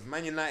check because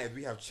Man United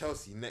we have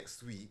Chelsea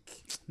next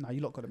week. Nah,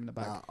 you lot got them in the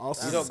bag. Nah, You don't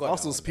Arsenal's, got that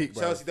Arsenal's one, peak,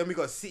 bro. Chelsea. Then we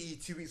got City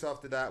 2 weeks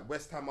after that.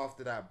 West Ham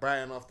after that.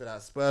 Brighton after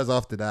that. Spurs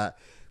after that.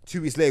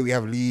 2 weeks later we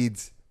have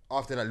Leeds.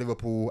 After that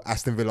Liverpool.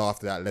 Aston Villa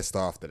after that. Leicester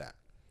after that.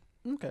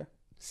 Okay.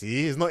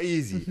 See, it's not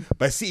easy.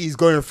 But City's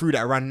going through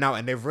that run now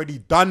and they've already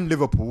done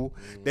Liverpool.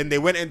 Then they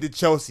went and did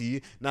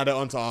Chelsea. Now they're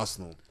on to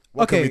Arsenal.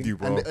 What can Okay. we do,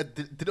 bro? And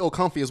did it all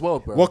comfy as well,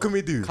 bro. What can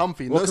we do?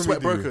 Comfy, What no can we sweat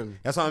do? broken.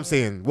 That's what I'm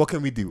saying. What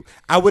can we do?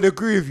 I would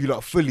agree with you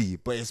lot fully,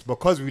 but it's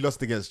because we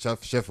lost against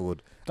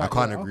Sheffield. I That-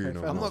 can't yeah, agree. okay, no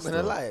fair I'm more not gonna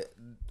still. lie.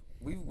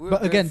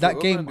 But again, that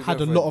game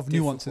had a lot of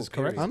nuances,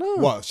 correct? I know.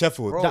 What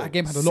Sheffield? Bro, That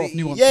game had a lot of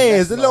City, nuances. Yeah,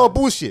 it's a Leicester, lot of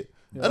bullshit.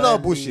 A lot of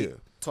Burnley, bullshit.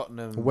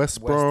 Tottenham, West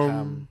West Brom.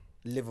 Ham,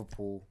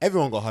 Liverpool.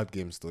 Everyone got hard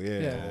games still. Yeah.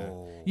 Yeah.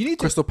 Oh. You need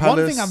to. Crystal One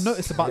Palace. thing I've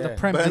noticed about the Yeah.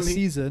 Prem this Burnley.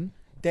 season,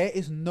 there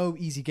is no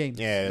easy games.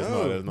 Yeah, there's No,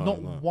 not. There's not. Not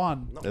there's not.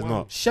 one. There's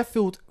not.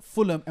 Sheffield,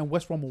 Fulham, and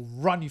West Brom will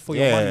run you for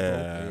your money,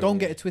 Yeah. bro. Don't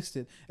get it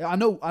twisted. I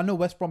know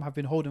West Brom have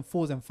been holding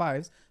 4s and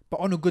 5s, but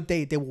on a good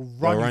day they will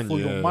run you run for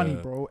you, your yeah, money,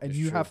 yeah. bro. And It's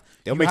you true. have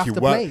They'll you make have you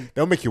to work. play.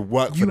 They'll make you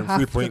work You for them have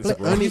 3 to points, play.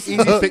 bro. Only easy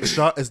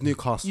fixture is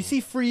Newcastle. You see,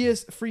 3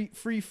 years,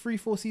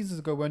 4 seasons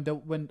ago,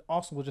 when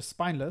Arsenal were just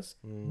spineless,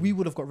 we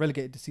would have got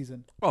relegated this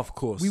season. Of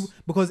course.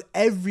 Because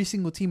every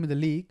single team in the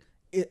league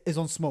is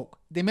on smoke.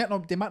 They might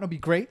not be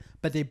great,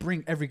 but they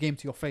bring every game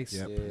to your face.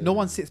 Yep. Yeah. No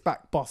one sits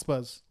back, bar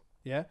Spurs.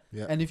 Yeah?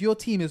 Yeah. And if your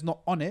team is not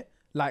on it,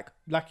 like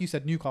you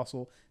said,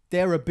 Newcastle,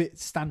 they're a bit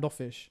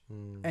standoffish.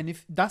 And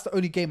if that's the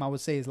only game I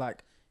would say is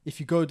like, if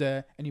you go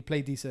there and you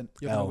play decent,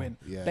 you're gonna L, win.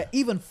 yeah. But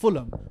even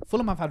Fulham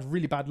have had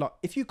really bad luck.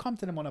 If you come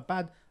to them on a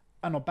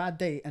bad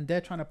day and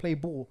they're trying to play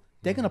ball,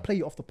 they're gonna play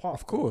you off the park.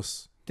 Of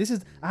course.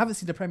 I haven't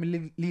seen the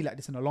Premier League like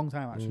this in a long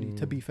time, actually.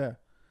 To be fair.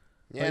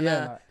 Yeah, But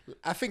nah,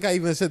 I think I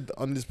even said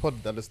on this pod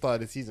at the start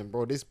of the season,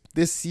 bro.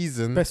 This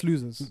season, Best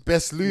losers.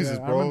 best losers,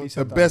 Yeah, I bro. remember you The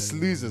said that. best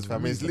losers,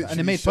 fam. It's And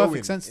literally it made showing.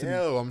 perfect sense to me.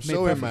 Yeah, I'm Made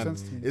showing, perfect man.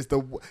 sense to me. It's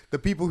the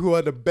people who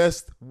are the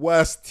best,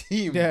 worst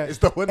team. Yeah. It's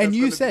the one. And that's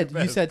you gonna be said the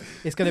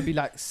best. it's gonna be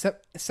like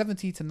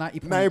 70 to 90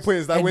 points. 90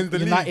 points that and wins the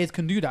league. United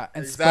can do that,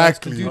 and Exactly. Spurs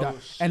can do Oh, that.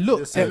 And look,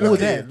 listen, they're all look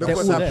there. at it. Look They're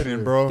what's all there.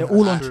 happening, bro. They're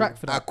all on track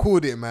for I that.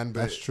 called it, man.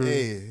 But That's true.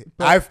 Hey,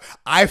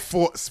 I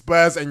thought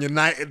Spurs and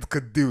United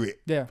could do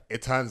it. Yeah.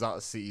 It turns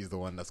out City's the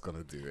one that's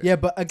gonna do it. Yeah,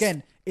 but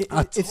again,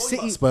 I if told you City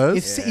about Spurs.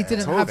 if City Yeah,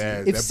 didn't told have them.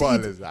 if They're City,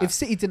 ballers, that. if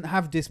City didn't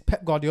have this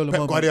Pep Guardiola Pep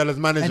moment Guardiola's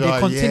manager, and they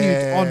continued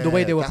yeah, on the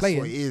way they were that's playing,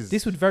 what it is.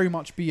 this would very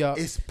much be a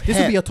It's this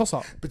would be a Pep. toss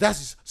up. But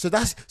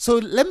so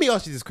let me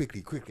ask you this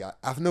quickly.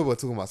 I know we're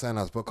talking about something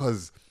else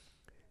because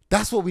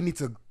that's what we need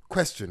to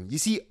question. You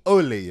see,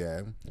 Ole,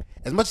 yeah,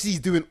 as much as he's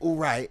doing all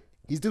right,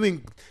 he's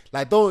doing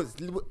like don't.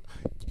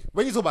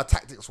 When you talk about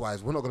tactics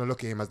wise, we're not gonna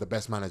look at him as the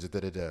best manager.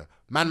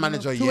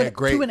 Manager, To yeah, an-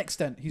 great. to an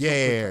extent. He's Yeah, not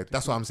yeah, good yeah, tactics.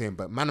 that's what I'm saying.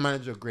 But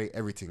manager, great,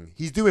 everything.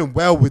 He's doing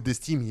well with this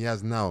team he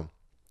has now.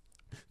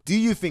 Do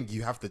you think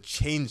you have to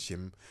change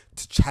him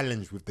to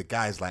challenge with the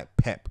guys like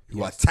Pep,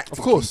 who are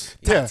tactically, course.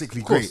 Yeah,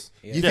 tactically of course.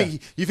 great?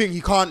 You think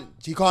he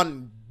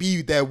can't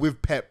be there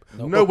with Pep?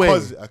 No way.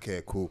 Because-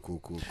 Okay,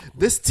 cool.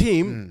 This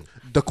team,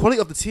 the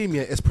quality of the team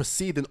here is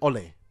preceding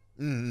Ole.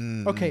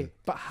 Okay,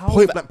 but how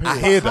Point blank but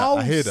period.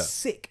 I hear that.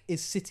 sick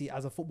is City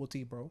as a football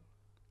team, bro?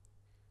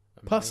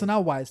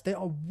 Personnel wise, they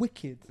are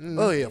wicked.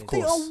 Oh yeah, of They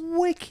course. are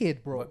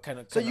wicked, bro. But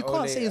can so you Ole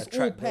can't say it's all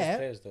attract those Pep.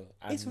 players, though,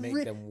 and It's make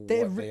them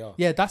they're what they are.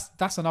 Yeah,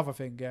 that's another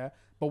thing. Yeah,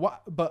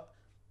 but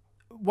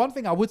one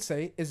thing I would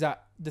say is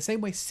that the same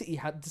way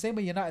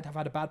United have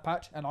had a bad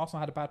patch, and Arsenal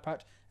had a bad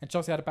patch, and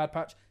Chelsea had a bad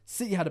patch,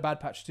 City had a bad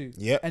patch too.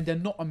 Yep. And they're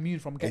not immune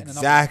from getting another.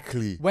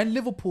 Exactly. When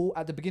Liverpool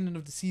at the beginning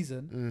of the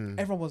season,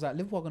 everyone was like,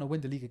 Liverpool are going to win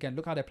the league again.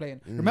 Look how they're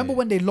playing. Remember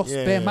when they lost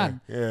Yeah, bare man?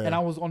 yeah. And I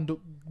was on the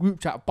group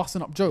chat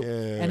busting up jokes. Yeah.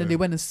 And then they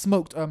went and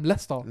smoked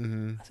Leicester.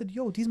 I said,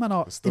 yo, these men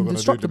are Still gonna do the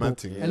indestructible. man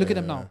thing. And look at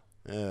them now.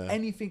 Yeah.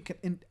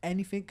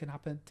 Anything can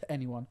happen to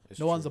anyone.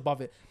 No one's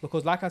above it.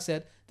 Because like I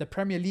said, the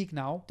Premier League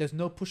now, there's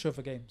no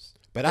pushover games.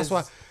 But that's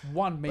There's why.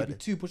 one, maybe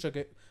two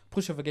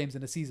pushover games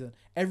in the season.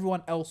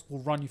 Everyone else will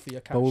run you for your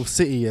cash. But with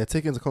City, yeah,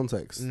 take it into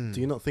context. Do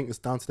you not think it's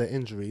down to their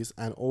injuries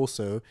and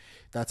also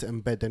that to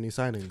embed their new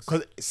signings?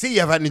 Because City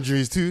have had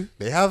injuries too.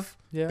 They have.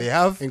 Yeah. They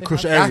have. In They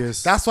crucial have-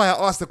 areas. That's why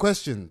I asked the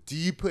question. Do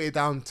you put it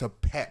down to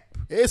Pep?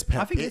 It is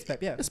Pep. I think it's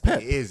Pep, yeah. It's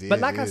Pep. It is. But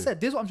like I said,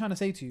 this is what I'm trying to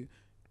say to you.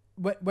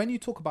 When you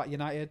talk about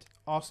United,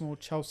 Arsenal,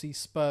 Chelsea,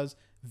 Spurs,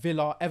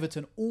 Villa,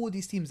 Everton, all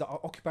these teams that are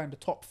occupying the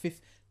top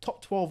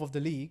 12 of the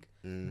league,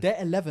 their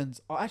 11s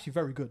are actually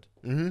very good.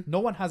 No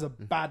one has a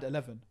bad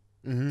 11.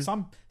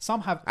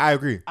 Some have I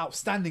agree.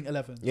 outstanding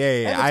 11.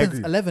 Yeah, I Everton's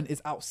agree. 11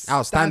 is outstanding.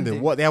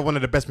 Outstanding. What they have one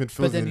of the best midfielders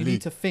But then in you the need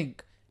league. to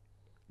think,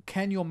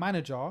 can your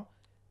manager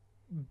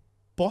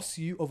boss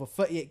you over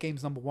 38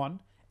 games, number one,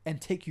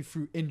 and take you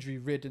through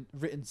injury-ridden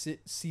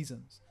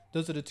seasons?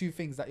 Those are the two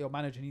things that your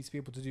manager needs to be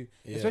able to do,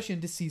 especially in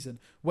this season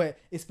where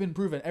it's been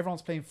proven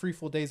everyone's playing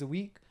 3-4 days a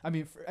week. I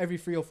mean, every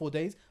 3 or 4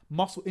 days,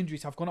 muscle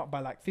injuries have gone up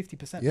by like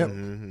 50%.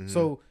 Yep.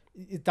 So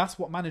that's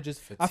what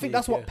managers. I think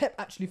that's what Pep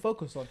actually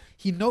focused on.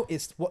 He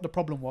noticed what the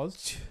problem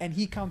was, and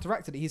he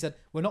counteracted it. He said,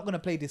 "We're not going to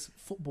play this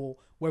football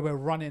where we're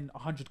running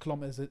 100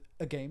 kilometers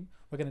a game.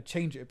 We're going to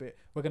change it a bit.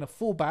 We're going to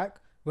fall back.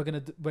 We're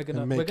gonna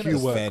make you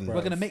work,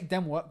 we're gonna make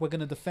them work. We're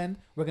gonna defend.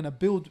 We're gonna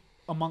build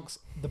amongst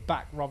the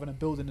back rather than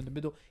building in the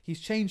middle. He's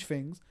changed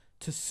things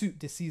to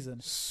suit this season.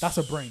 That's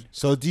a brain.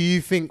 So do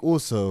you think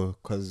also,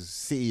 because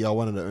City are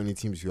one of the only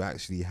teams who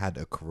actually had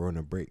a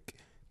Corona break,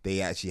 they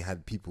actually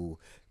had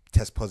people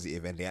test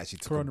positive and they actually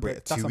took Corona a break,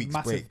 break. That's 2 a weeks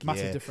massive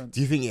break. difference.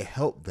 Do you think it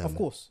helped them? Of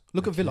course.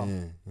 Look at Villa.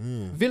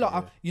 Villa,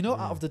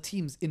 out of the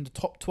teams in the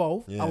top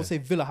 12, I would say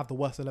Villa have the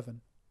worst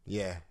 11.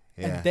 Yeah.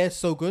 And they're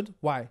so good.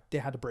 Why? They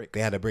had a break. They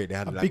had a break. They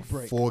had A like big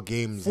break. 4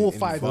 games. 4 or in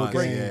 5 advance.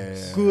 great,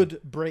 Yeah.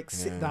 good breaks.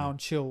 Sit down,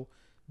 chill.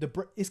 The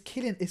break is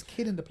killing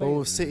the players.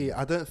 Oh, City,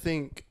 I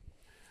think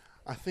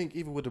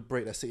even with the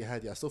break that City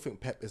had, I still think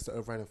Pep is the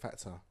overriding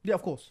factor. Yeah,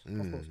 of course.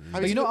 Of course. Have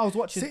But you know, seen I was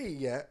watching. City,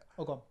 yeah.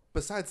 Oh, go on.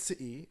 Besides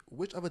City,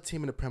 which other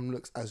team in the Prem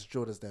looks as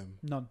drilled as them?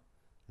 None.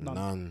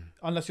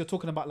 Unless you're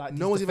talking about like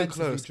No one's even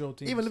defensively close. drilled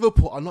teams. Even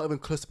Liverpool are not even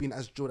close to being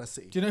as drilled as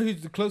City. Do you know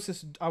who's the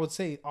closest? I would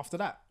say after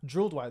that,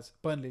 drilled wise,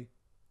 Burnley.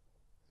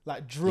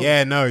 Like drilled.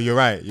 Yeah, no, you're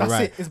right. You're That's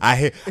right. it. It's- I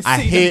hear. it's I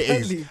City hear.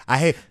 and Burnley. I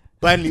hear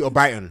Burnley or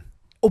Brighton.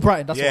 Oh,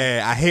 Brighton. That's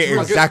Yeah, I hear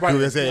Against exactly Brighton.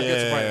 what you're saying.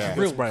 Against Yeah, Brighton. yeah, yeah.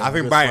 Against Brighton. I think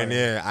Against Brighton.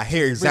 Brighton. Yeah, I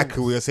hear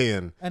exactly what you're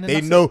saying. And then They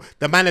that's know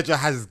the manager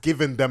has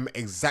given them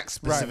exact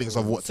specifics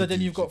of what So to do.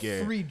 then you've got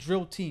yeah. 3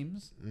 drilled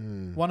teams.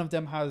 One of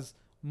them has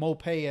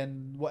Mopay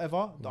and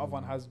whatever. The other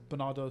one has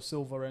Bernardo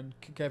Silva and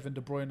Kevin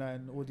De Bruyne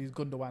and all these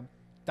Gundogan.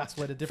 That's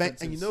where the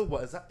difference And is. you know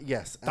what? Is that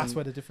yes? That's and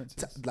where the difference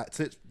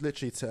is.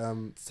 literally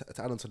to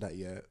add on to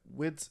that,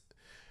 with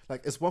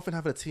like it's one thing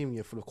having a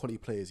team full of quality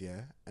players,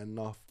 and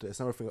after it's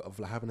another thing of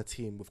like having a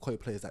team with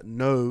quality players that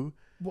know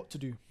What to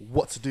do.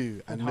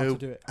 and how know to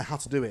do it. and how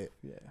to do it.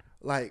 Yeah.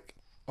 Like,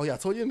 oh yeah, I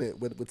told you innit,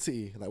 with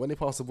City, like when they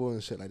pass the ball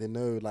and shit, like they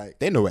know like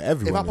They know where if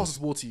everyone I pass is. the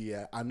ball to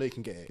you, I know you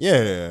can get it.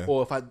 Yeah.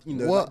 Or if I, What?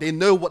 like, they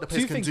know what the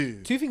players Two can things,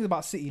 do. 2 things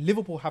about City.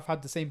 Liverpool have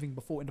had the same thing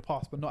before in the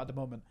past, but not at the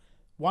moment.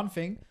 One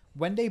thing,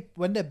 when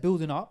they're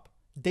building up,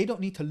 they don't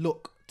need to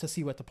look to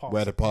see where to pass.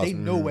 Where to pass. They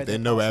know where They their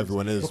know where pass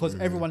everyone is. because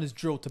everyone is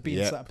drilled to be in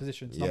Yeah. certain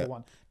positions. Yeah. Number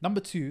one. Number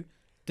two,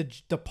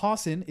 the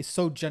passing is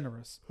so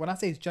generous. When I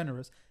say it's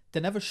generous,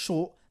 they're never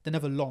short. They're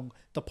never long.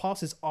 The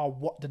passes are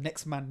what the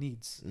next man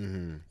needs.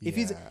 If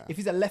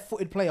he's a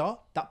left-footed player,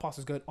 that pass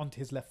is going onto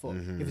his left foot.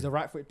 If he's a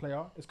right-footed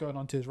player, it's going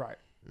onto his right.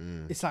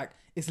 It's like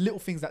it's little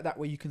things like that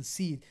where you can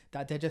see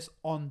that they're just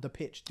on the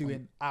pitch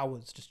doing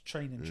hours, just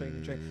training.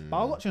 But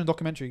I was watching a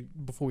documentary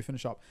before we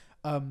finish up.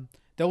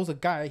 There was a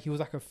guy. He was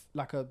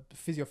like a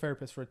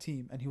physiotherapist for a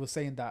team, and he was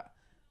saying that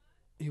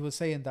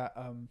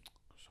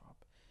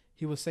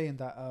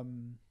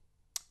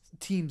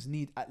teams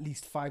need at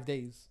least 5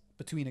 days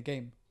between a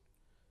game.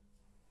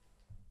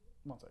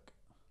 1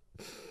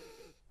 sec.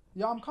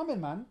 Yeah, I'm coming,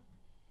 man.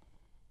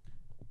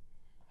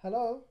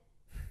 Hello?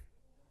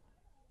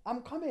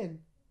 I'm coming.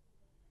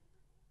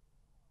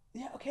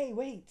 Yeah, okay,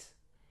 wait.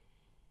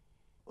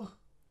 Ugh.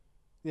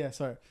 Yeah,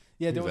 sorry.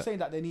 Yeah, they were saying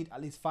that they need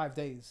at least 5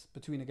 days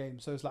between a game.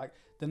 So it's like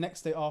the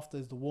next day after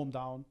is the warm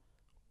down,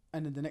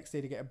 and then the next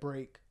day they get a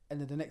break, and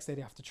then the next day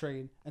they have to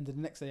train, and then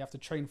the next day they have to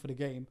train for the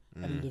game,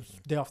 and then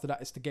the day after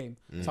that it's the game.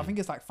 So I think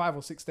it's like 5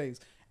 or 6 days,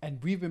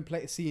 and we've been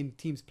seeing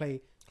teams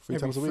play 3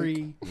 every times a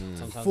week. 3,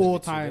 Sometimes 4 every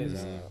 2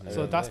 times. days,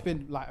 So that's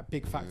been like a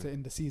big factor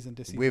in the season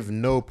this season. With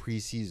no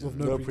preseason. With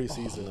No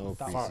pre-season. Oh, No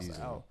that pre-season. was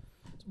out.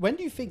 When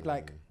do you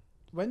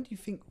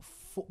think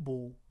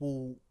football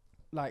will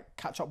like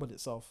catch up with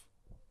itself?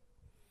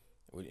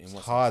 It's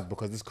hard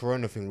because this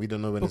Corona thing, we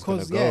don't know when it's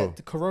Because gonna go.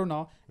 the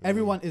Corona,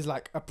 everyone is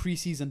like a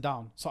pre-season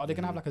down. So are they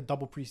gonna have like a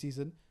double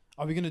pre-season?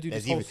 Are we gonna do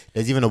this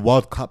There's even a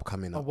World Cup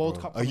coming up. World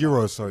bro. Cup A coming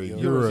Euro, up. sorry.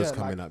 Euros, Euros yeah,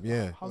 coming like, up,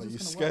 yeah. How's You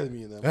this gonna scared work?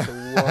 me then. That's the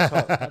World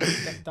Cup.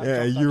 Yeah,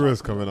 that Euros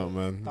job- coming up,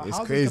 man. How's It's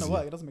this crazy. gonna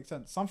work? It doesn't make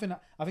sense.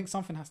 I think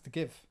something has to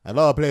give. A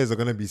lot of players are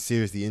gonna be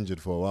seriously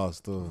injured for a while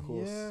still.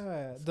 course.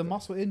 Yeah, the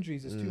muscle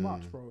injuries is too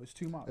much, bro. It's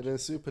too much. And then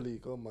Super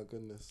League, oh my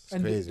goodness.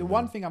 And crazy, the man.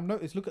 one thing I've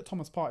noticed, look at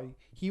Thomas Partey.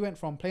 He went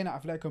from playing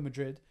at Atletico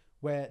Madrid,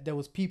 where there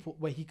was people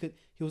where he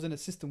was in a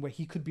system where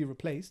he could be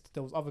replaced.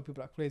 There was other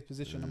people that played his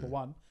position. Number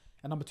one,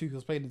 and number two, he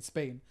was playing in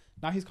Spain.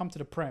 Now he's come to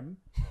the Prem.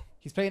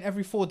 He's playing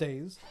every 4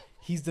 days.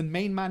 He's the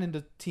main man in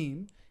the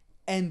team,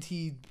 and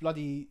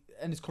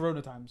it's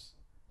Corona times.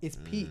 It's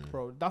peak,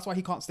 bro. That's why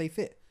he can't stay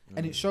fit,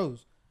 and it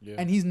shows. Yeah.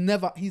 And he's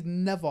never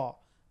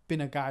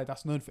been a guy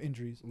that's known for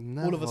injuries.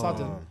 All of a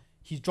sudden,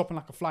 he's dropping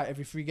like a fly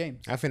every 3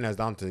 games. I think that's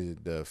down to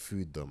the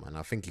food though, man.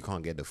 I think you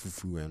can't get the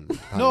fufu and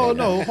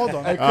No, hold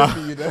on.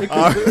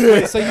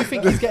 Wait, so you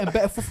think he's getting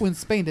better fufu in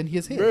Spain than he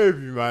is here?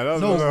 Maybe, man.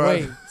 That's No what I-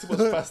 way. Too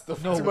much pasta.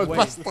 No Too much way.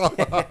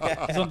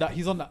 pasta.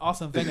 He's on that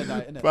Arsene Wenger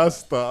diet, innit?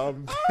 Pasta.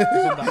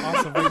 He's on that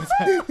Arsene Wenger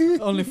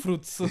diet. Only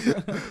fruits.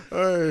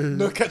 Hey,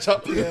 No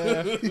ketchup.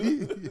 Yeah.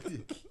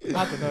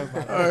 I don't know,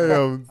 man. I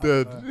am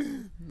dead.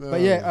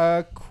 But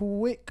yeah,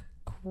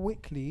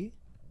 quickly,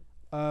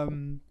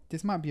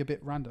 this might be a bit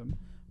random,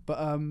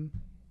 but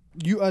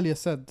you earlier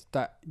said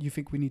that you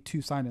think we need 2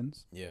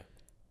 signings. Yeah.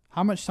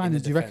 How much In the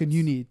signings do you reckon defense.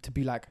 you need to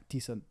be like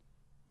decent?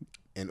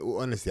 In all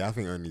honesty, I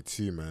think only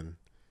 2, man.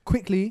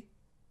 Quickly,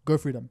 go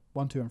through them.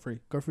 1, 2, and 3.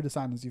 Go through the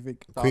signings you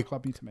think our Quick-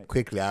 club need to make.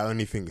 Quickly, I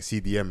only think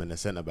CDM and the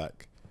centre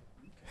back.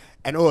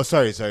 And oh,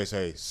 sorry.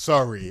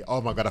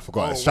 Oh my god, I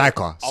forgot. A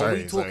striker. Are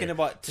we talking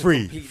about to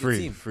free, complete the free,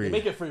 team? free.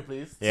 Make it free,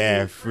 please.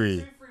 Yeah,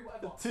 free.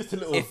 Just a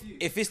little.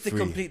 If it's to Free.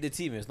 complete the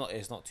team, it's not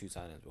 2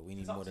 signings, but we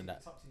need more than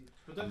that.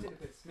 But don't take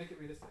the piss. Make it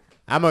realistic.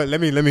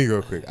 Let me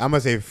go quick. I'm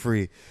gonna say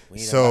 3. We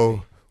need So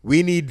Mbappe.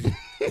 we need.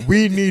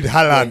 We need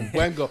Haaland.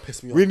 Wenger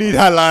pissed me off. We need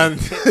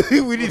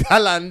Haaland. We need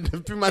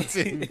Haaland. Do my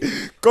thing.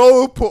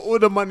 Go put all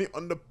the money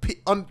on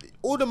on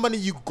all the money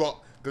you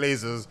got,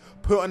 Glazers.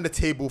 Put it on the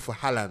table for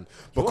Haaland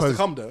He wants because to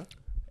come there.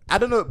 I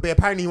don't know, but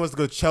apparently he wants to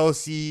go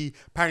Chelsea.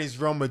 Apparently it's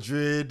Real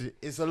Madrid.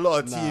 It's a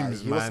lot of Nah,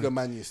 teams, he wants to man. go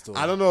Man U still.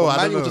 I don't know. But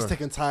I Man don't U know. just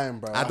taking time,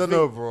 bro. I don't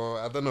know, bro.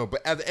 I don't know.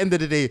 But at the end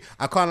of the day,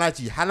 I can't lie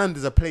to you. Haaland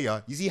is a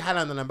player. You see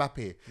Haaland and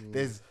Mbappe.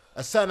 There's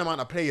a certain amount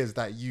of players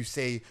that you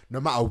say, no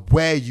matter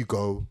where you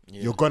go,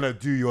 you're going to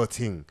do your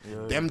thing.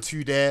 Them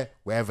two there,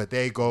 wherever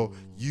they go,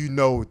 you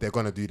know they're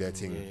going to do their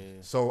thing.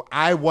 So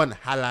I want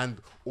Haaland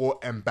or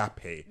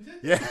Mbappe.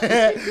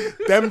 Yeah.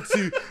 Them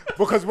two.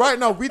 Because right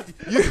now,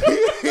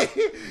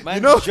 Man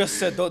you know, just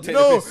said don't take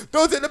the piss.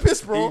 don't take the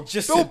piss, bro. He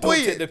just don't said don't boy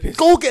take it. the piss.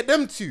 Go get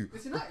them two.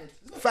 It's United.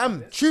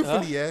 Fam,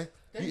 truthfully, yeah.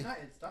 They're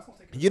United. That's not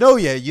taking. You know,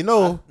 yeah, you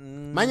know,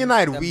 Man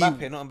United,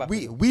 Mbappe, not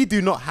Mbappe. we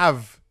do not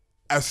have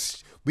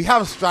we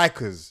have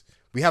strikers.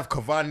 We have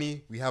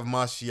Cavani, we have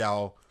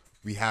Martial,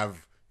 we have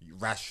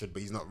Rashford,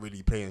 but he's not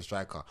really playing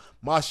striker.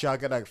 Martial,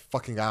 get that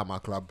fucking guy out of my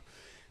club.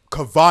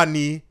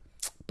 Cavani,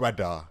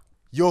 brother,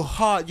 you're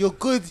hard, you're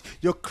good,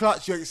 you're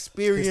clutch, you're His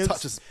experienced.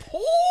 touch is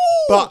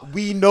But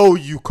we know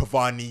you,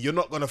 Cavani. You're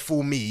not gonna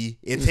fool me.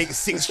 It takes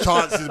 6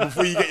 chances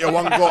before you get your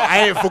 1 goal.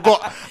 I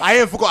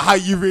ain't forgot how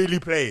you really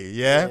play.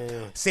 Yeah.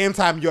 Same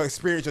time, you're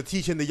experienced. You're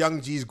teaching the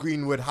young G's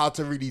Greenwood how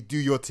to really do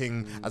your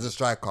thing as a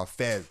striker.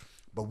 Fair.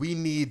 But we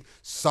need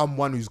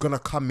someone who's gonna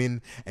come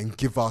in and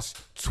give us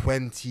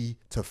 20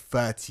 to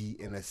 30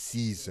 in a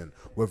season,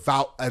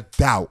 without a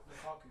doubt.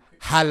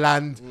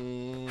 Haaland,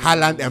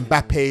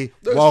 Mbappe,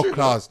 world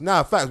class.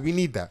 Nah, facts. We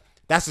need that.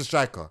 That's a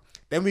striker.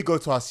 Then we go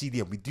to our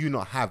CDM. We do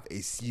not have a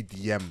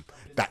CDM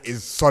that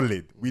is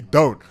solid. We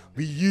don't.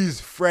 We use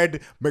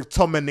Fred,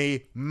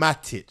 McTominay,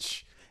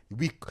 Matic.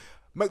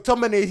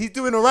 McTominay, he's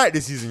doing all right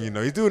this season, you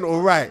know. He's doing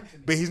all right,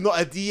 but he's not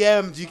a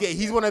DM. Do you get?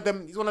 He's one of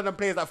them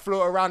players that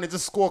float around and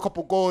just score a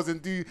couple goals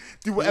and do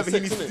whatever he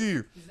needs to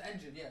do. He's an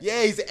engine. Yeah.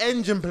 Yeah, he's an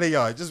engine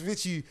player. Just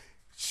literally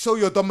show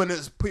your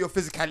dominance, put your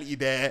physicality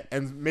there,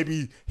 and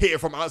maybe hit it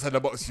from outside the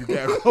box. You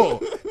get a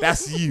goal.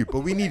 That's you.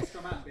 But we need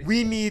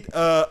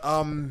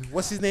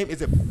what's his name?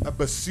 Is it a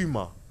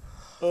Basuma?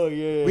 Oh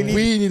yeah. We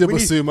need a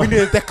Basuma. We need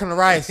a Declan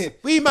Rice.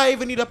 We might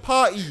even need a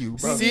party, you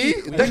bro. See?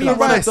 we Declan need one of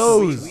Rice.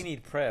 those. We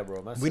need prayer,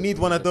 bro. Man We said need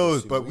one of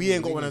those, Basuma. but we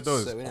ain't got one of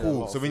those. we need a Cool.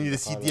 lot So of we need a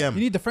things. You CDM.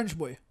 need the French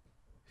boy,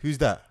 Who's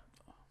that?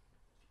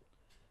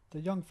 the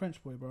young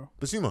French boy, bro.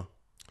 Basuma.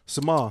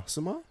 Samar.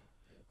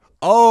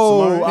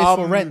 Oh, Plays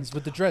for Rennes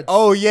with the dreads.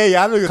 Oh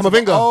yeah, I know you're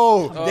talking Kamavinga. about-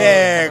 Oh,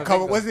 yeah,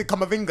 Kamavinga. what's it?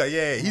 Kamavinga.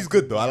 Yeah, he's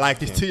good though. I like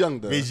him. He's too young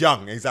though. He's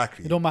young,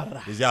 exactly. It don't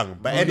matter. He's young,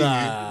 but anyway.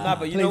 Nah,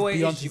 but you Plays know what it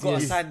beyond is? You his gotta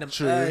years. sign them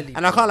True. early.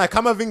 And I can't like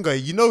Kamavinga.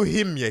 You know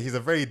him, yeah.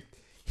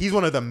 He's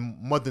one of the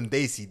modern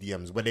day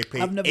CDMs where they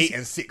play I've never 8 seen-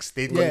 and 6.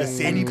 They've Yeah, got the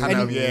same kind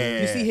of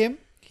You see him?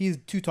 He's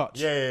 2 touch.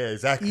 Yeah,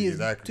 exactly, He is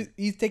exactly.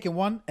 he's taking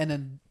one and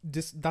then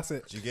that's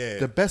it. Do you get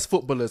The it? best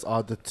footballers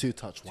are the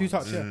 2-touch ones. 2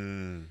 touch.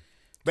 Yeah.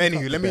 But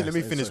anyway, let me Yes,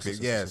 finish sorry,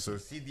 quick. Yeah, so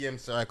CDM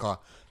striker,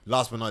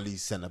 last but not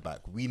least, centre back.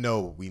 We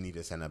know we need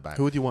a centre back.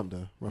 Who would you want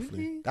though,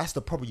 roughly? That's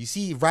the problem. You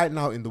see, right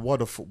now in the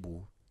world of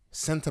football,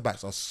 centre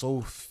backs are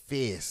so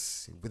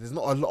fierce, but there's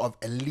not a lot of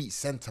elite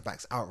centre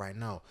backs out right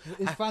now.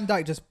 Is Van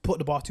Dijk just put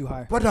the bar too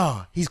high?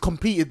 Brother, he's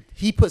competed.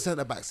 He put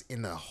centre backs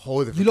in a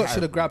whole different. You lot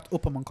should have category.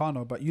 grabbed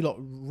Upamecano, but you lot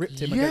ripped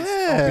him Yeah. against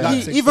RB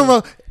Leipzig. Even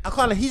though I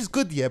can't, like, he's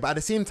good, yeah, but at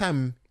the same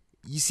time,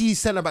 you see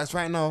centre backs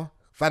right now.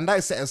 Van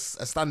Dijk set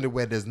a standard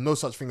where there's no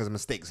such thing as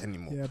mistakes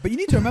anymore. Yeah, but you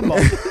need to remember,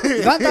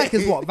 Van Dijk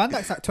is what? Van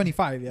Dijk's like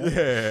 25, yeah?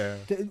 Yeah.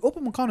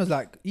 Upamecano's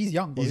like, he's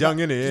young, bro. He's young,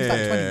 innit? He's Yeah,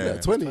 like 20. yeah,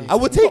 Yeah, 20. I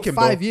would He's take got him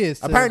 5 though. years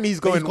to- Apparently he's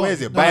but going. he's Where is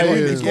gone. it? No, Bayern yeah,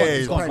 Munich. he's Yeah, gone. he's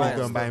He's probably gone.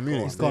 going Bayern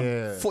Munich. He's gone.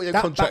 Yeah. 4-year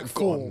That contract back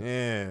four. gone.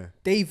 Yeah.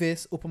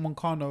 Davis,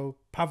 Upamecano,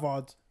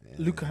 Pavard,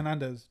 Luca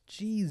Hernandez.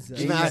 Jesus.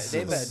 They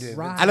better do it.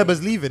 Right.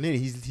 Alaba's leaving, innit?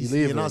 He's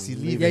leaving. announced he's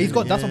leaving. Yeah, he's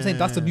got. innit? That's what I'm saying.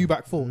 That's the new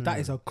back four. Mm. That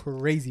is a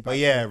crazy back. But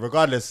yeah,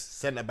 regardless,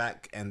 centre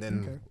back and then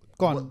Okay.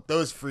 Go on.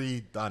 those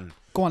 3 done.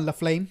 Go on, La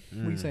Flame.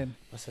 What are you saying?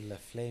 That's a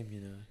left flame, you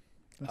know.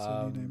 That's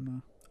your new name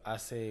now. I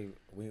say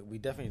we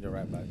definitely need a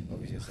right back,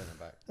 obviously a centre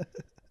back,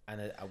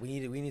 and we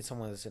need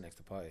someone to sit next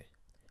to Partey.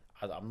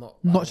 I'm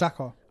not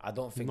Xhaka. I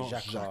don't think Not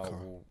Xhaka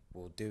Xhaka.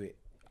 will do it.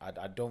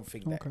 I don't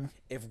think that Okay.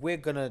 if we're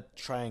gonna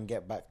try and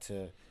get back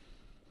to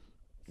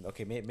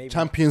maybe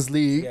Champions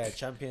League. yeah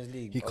Champions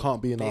League, He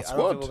can't be in our I don't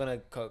squad. think we're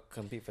gonna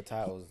compete for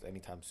titles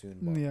anytime soon.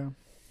 But Yeah.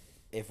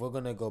 if we're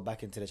gonna go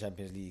back into the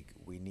Champions League,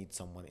 we need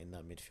someone in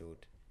that midfield.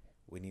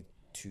 We need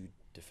 2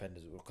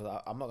 defenders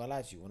because I'm not gonna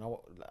lie to you. When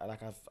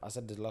I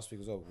said this last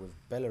week as well with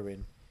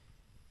Bellerin,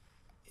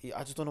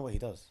 I just don't know what he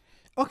does.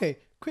 Okay,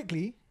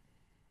 quickly.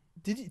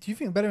 Do you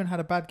think Bellerin had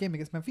a bad game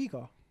against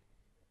Benfica?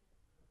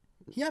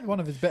 He had one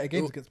of his better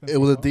games against Benfica. It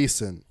was a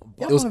decent.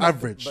 Yeah, It was one of-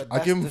 average. but I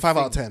give him that's 5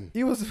 the out of 10.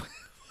 He was.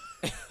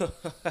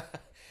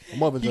 I'm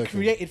not even He joking.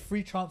 created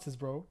 3 chances,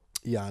 bro.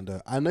 Yeah, I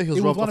know. I know he was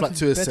It was robbed one of of like his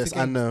 2 better assists.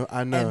 I games. know.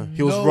 And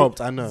He was no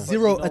robbed. I know.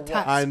 Zero you know what?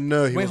 attacks. I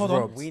know he Wait, was hold on.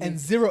 robbed. We And need-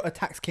 0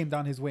 attacks came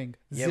down his wing.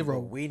 Yeah,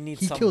 0. but we need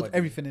He killed somebody.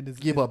 everything in his.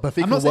 Yeah, but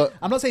Benfica I'm not, saying, were-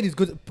 I'm not saying he's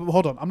good. But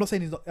hold on. I'm not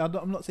saying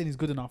he's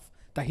good enough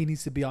that he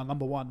needs to be our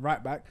number 1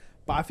 right back.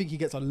 But I think he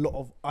gets a lot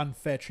of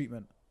unfair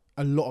treatment.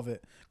 A lot of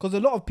it, because a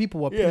lot of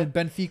people were putting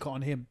Benfica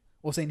on him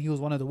or saying he was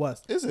one of the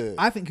worst. Is it?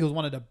 I think he was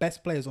one of the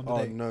best players on the Oh,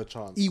 day. no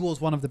chance. He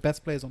was one of the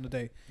best players on the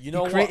day. You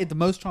know he created what? the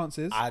most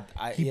chances.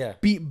 He Yeah.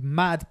 beat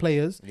mad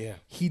players. Yeah.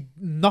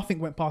 Nothing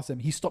went past him.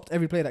 He stopped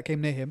every player that came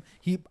near him.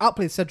 He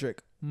outplayed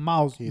Cedric.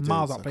 Miles He did,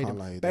 outplayed I him. can't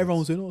lie, he But did. everyone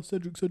was saying, "Oh,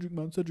 Cedric,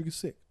 man, Cedric is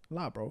sick."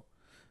 Lie, bro.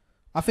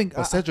 I think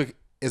But Cedric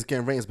is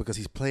getting ratings because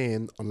he's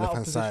playing on Out left of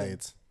hand position.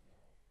 side.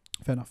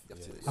 fair enough. Yeah.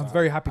 I'm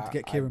very happy to I-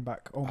 get I- Kieran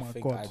back. Oh I my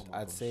think god.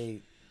 I'd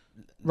say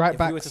Right if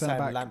back, we were to centre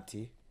sign back.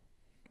 Lamptey,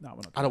 No, we're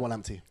not. I don't want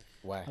Lamptey.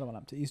 why? I don't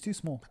want Lamptey. He's too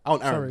small. I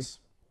want Sorry. Aaron's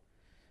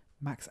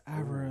Max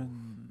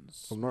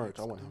Aarons. from Norwich.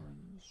 I want him.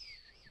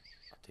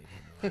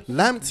 I don't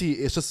know. Lamptey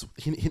is just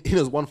he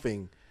knows one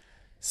thing: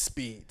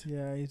 speed.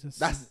 Yeah, he's just.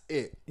 That's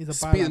it. He's a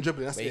Speed byline. and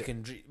dribbling. That's But you it.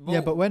 can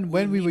yeah, but when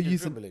we need were the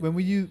using dribbling. when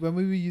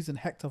we were using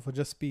Hector for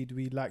just speed,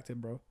 we liked him,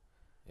 bro.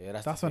 Yeah,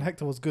 that's That's the when thing.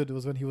 Hector was good. It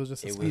was when he was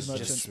just a It speed was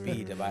merchant. just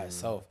speed by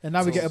itself. And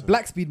now we get a So-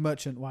 black speed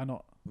merchant. Why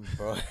not?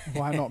 Bro.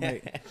 Why not,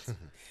 mate?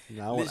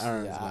 Nah, I want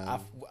Literally,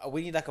 Aaron's, man.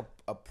 we need like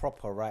a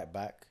proper right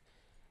back.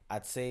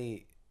 I'd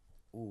say,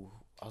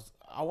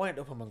 I wanted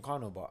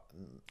Upamecano, but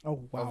Oh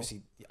wow.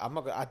 obviously I'm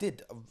not. I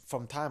did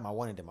from time. I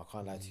wanted him. I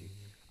can't lie to you.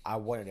 I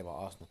wanted him at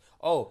Arsenal.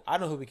 Oh, I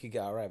know who we could get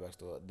our right backs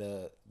though.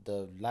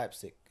 The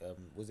Leipzig.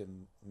 Was it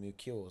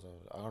Mukiel or something?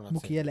 I don't know.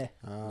 Mukiele.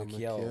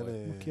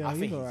 Mukiele. Mukiele, I he's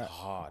think he's alright.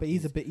 hard. But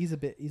he's a bit I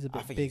think big. he's I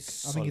think he's a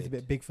solid.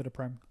 bit big for the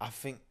Prem. I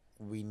think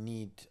we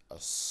need a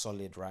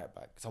solid right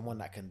back, someone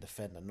that can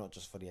defend and not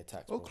just for the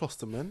attacks. Oh, bro.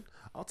 Klosterman.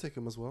 I'll take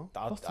him as well.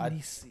 Boston,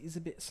 he's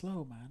a bit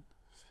slow, man.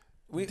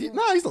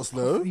 Nah, he's not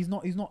slow. He's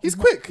not. He's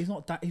quick. He's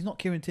not that. He's not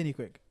Kieran Tierney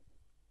quick.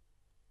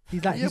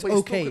 He's like Yeah, he's but he's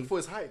still okay. quick for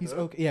his height. He's though.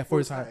 okay. Yeah, for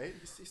his height.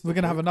 He's still We're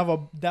gonna have quick.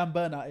 another Dan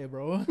Burn out here,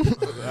 bro.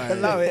 Alright.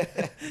 Allow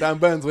it. Dan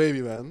Burns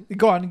wavy, man.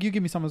 Go on, you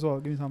give me some as well.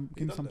 Give me some.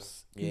 Give me some. done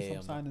Give me Yeah,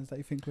 some signings that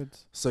you think would.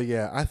 So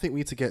yeah, I think we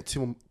need to get two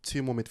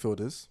more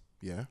midfielders.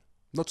 Yeah,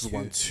 not just Two.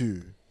 one,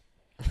 two.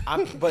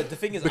 But the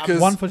thing is,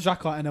 Because- One for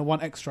Xhaka and then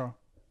one extra.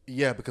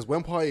 Yeah, because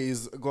when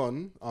Partey's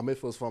gone, our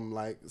midfield's from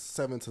like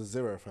 7 to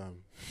 0,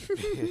 fam.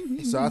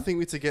 So I think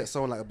we need to get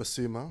someone like a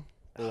Basuma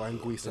or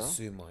Anguissa.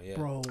 Basuma, yeah.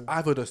 Bro,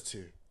 Either of those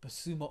two.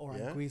 Basuma or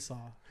Yeah. Anguissa.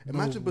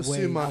 Imagine No way,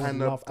 I Basuma would and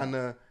love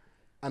that.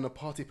 a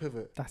party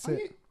pivot. That's I it.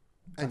 mean,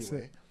 That's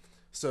anyway,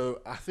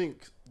 so I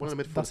think one of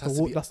the midfielders That's has the to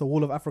wall. be. That's the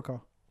wall of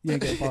Africa. You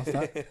ain't getting past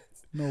that.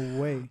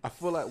 No way. I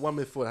feel like one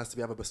midfielder has to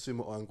be either Basuma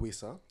or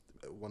Anguissa.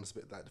 One's a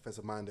bit like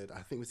defensive minded. I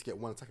think we need to get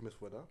one attacking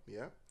midfielder.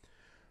 Yeah,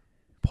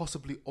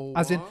 possibly all.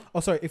 As in, oh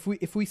sorry,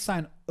 if we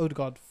sign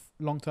Odegaard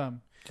long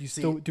term, do we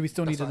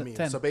still need That's what I a mean.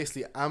 10? So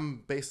basically,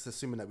 I'm basically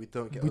assuming that we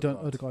don't get. We don't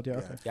Odegaard, yeah,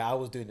 okay. Yeah, I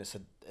was doing this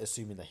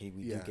assuming that we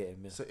do get him.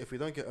 Yeah. So if we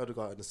don't get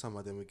Odegaard in the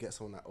summer, then we get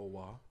someone like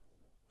Owa,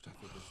 which I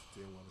think is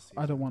doing well this season.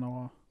 I don't want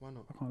to. Why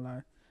not? I can't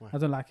lie. Why? I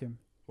don't like him.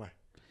 Why?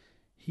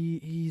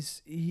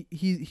 He's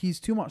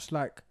too much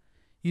like.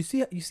 You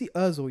see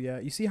Özil, yeah.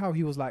 You see how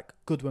he was like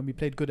good when we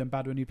played good and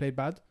bad when we played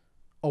bad.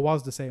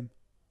 Owa's the same.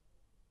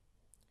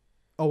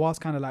 Owa's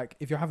kind of like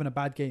if you're having a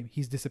bad game,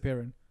 he's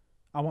disappearing.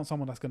 I want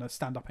someone that's gonna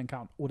stand up and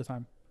count all the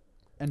time.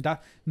 And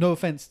that, no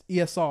offense,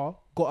 ESR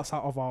got us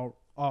out of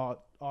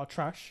our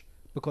trash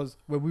because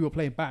when we were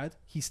playing bad,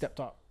 he stepped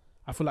up.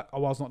 I feel like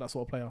Owa's not that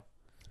sort of player.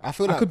 I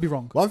feel I like could be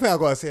wrong. one thing I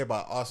gotta say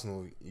about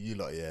Arsenal, you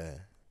lot, yeah,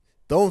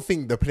 don't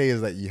think the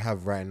players that you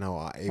have right now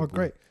are able,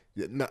 great.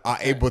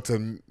 able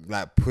to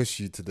like push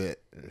you to the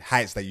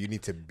heights that you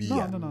need to be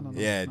No, at. no,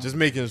 Yeah, no. just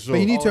making sure. But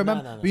you need Oh, to no,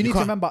 remember. no, no. But you need to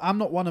can't- remember. I'm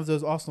not one of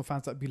those Arsenal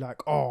fans that be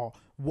like, "Oh,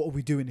 what are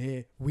we doing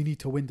here? We need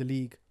to win the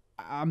league."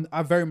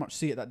 I very much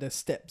see it that there's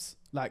steps.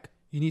 Like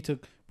we need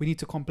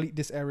to complete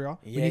this area.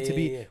 We Yeah, need to yeah,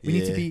 be. yeah. We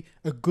need to Yeah. be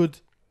a good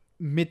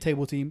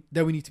mid-table team.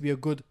 Then we need to be a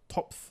good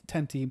top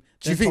 10 team.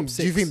 do you then think? top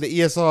Do you 6 think the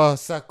ESR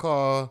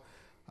Saka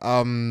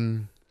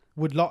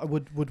would work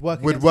would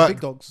against the work big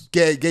dogs?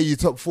 get you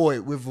top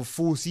 4 with a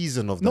full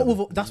season of Not them?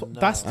 with that's No.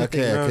 that's the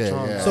Okay, thing. No okay,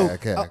 chance. yeah, So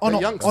okay, on okay.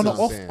 a youngsters, on a I'm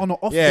off saying. on an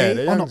off Yeah, day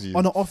the on youngs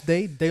a off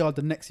day they are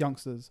the next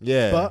youngsters.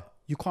 Yeah. But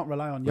you can't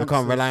rely on You youngsters.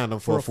 can't rely on them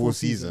for a full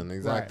season. season.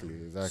 Exactly,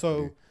 Right. exactly.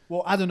 So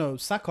well, I don't know.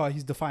 Saka,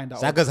 he's defined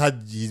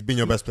that. He's been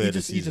your best player he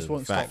this just- he season. just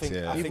won't I stop. Facts, think,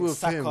 yeah. I Even think with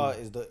Saka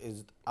him-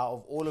 is out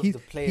of all of He's the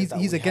players that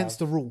he's we against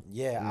have, the rule.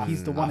 Yeah,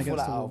 He's the one I feel against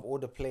like the out of rule. all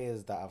the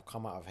players that have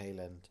come out of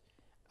Haaland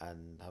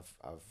and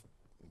have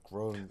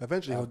grown,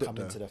 Eventually he'll have dip come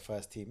though. into the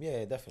first team.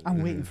 Yeah, definitely.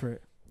 I'm waiting for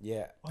it.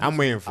 Yeah, I'm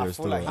waiting for I it feel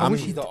still. like I I'm-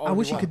 wish he's the I only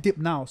wish he one. could dip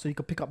now so he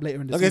could pick up later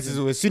in the Okay, season.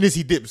 so as soon as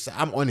he dips,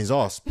 I'm on his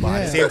ass. But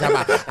at the Yeah. same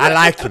time, I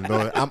like him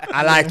though.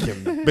 I like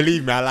him.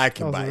 Believe me, I like That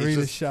him. was But the it's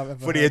realest just shit I've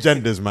ever for the heard.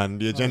 agendas, man.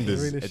 The That was the agendas,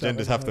 realest shit I've agendas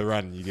ever have to heard.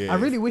 run. You get I it?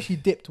 really wish he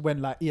dipped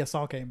when like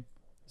ESR came,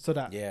 so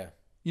that yeah.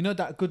 you know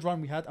that good run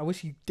we had. I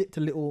wish he dipped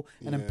a little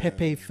and then Yeah.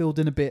 Pepe filled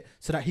in a bit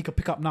so that he could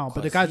pick up now.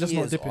 But the guy's just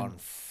not dipping. On Pissing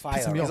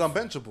fire. me He's off.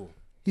 unbenchable.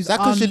 He's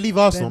Saka should leave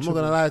Arsenal. I'm not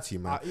gonna unbenchable. lie to you,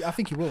 man. I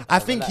think he will. I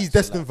think he's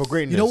destined for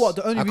greatness. You know what?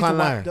 The I can't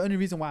lie. only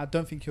reason why I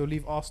don't think he'll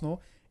leave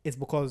Arsenal is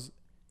because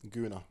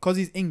Guna.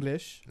 he's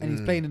English and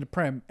he's playing in the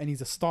Prem and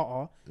he's a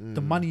starter.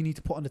 The money you need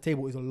to put on the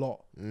table is a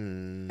lot.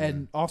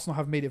 And Arsenal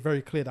have made it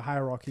very clear, the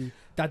hierarchy,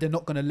 that they're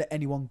not going to let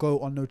anyone go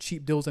on no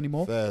cheap deals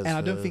anymore. Fair, and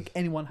I don't fair. think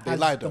anyone They has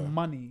lied, the though.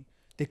 money.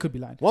 They could be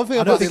lying. One thing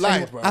I don't about think they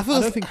lied, anyone- bro. I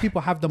don't think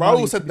people have the Raul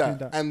money to said be doing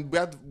that, and we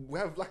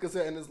have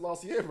Lacazette in his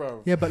last year,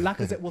 bro. Yeah, but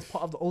Lacazette was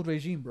part of the old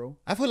regime, bro.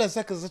 I feel like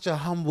Saka's such a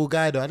humble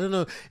guy, though. I don't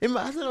know. I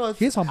don't know.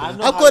 He's humble. I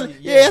know I've how got,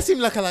 he- yeah, I seem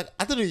like a,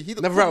 I don't know. He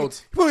Never probably, out.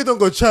 he probably don't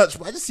go to church,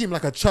 but I just see him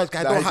like a church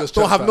guy. Nah, Don't, he's ha- just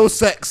don't church have fan. no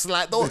sex.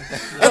 Like, don't.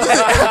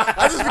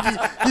 I just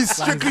think he's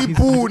strictly he's-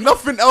 ball,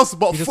 nothing else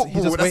but he just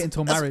football. wait That's-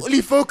 until that's marriage. all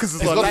he focuses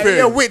He's on. got Like, feelings.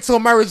 yeah, wait till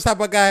marriage type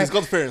of guy. He's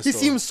got feelings He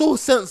still. seems so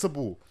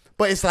sensible.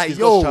 But it's like, He's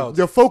God's yo, child.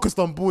 you're focused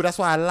on ball. That's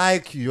why I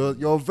like you.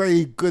 You're a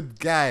very good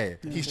guy.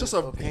 He's just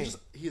a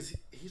he's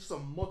just a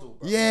model,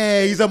 bro.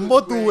 Yeah, he's a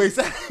model. great.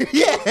 Exactly.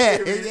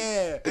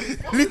 Yeah.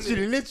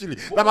 Literally.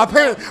 Like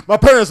my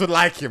parents would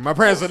like him. My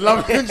parents would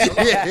love him.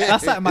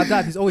 That's like my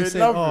dad. He's always They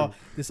saying, love him.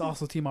 this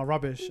Arsenal team are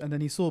rubbish. And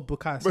then he saw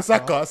Bukayo But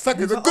Saka.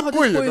 Saka's He's a like, good oh,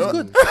 boy, this boy you is know.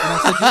 good. And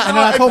then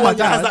I told my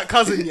Everyone has dad. that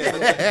cousin, yeah.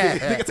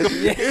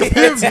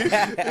 It's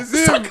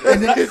him.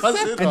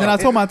 And then I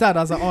told my dad,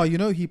 I was like, oh, you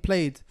know, he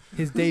played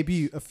his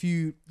debut a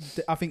few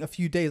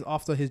days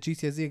after his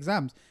GCSE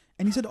exams.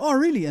 And he said, oh,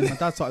 really? And my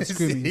dad started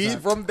screaming. He's He's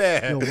like, from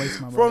there. you're a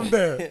waste man, bro. From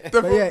there. They're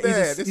But from yeah,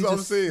 there. This is what I'm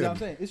saying. Yeah,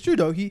 It's true,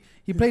 though. He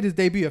played his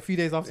debut a few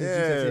days after his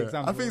GCSE Yeah.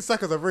 exams. I think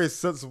Saka's a very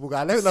sensible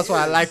guy. I think that's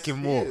why I like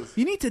him more.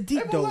 you need to deep,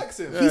 Everyone though. likes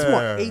him. He's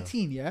what, Yeah.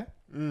 18, yeah?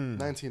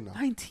 19 now.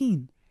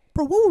 19.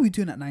 Bro, what were we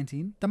doing at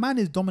 19? The man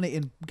is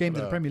dominating games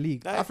in the Premier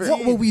League. I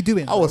What were we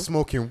doing? I was bro?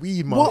 smoking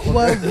weed, man. What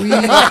were we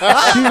doing?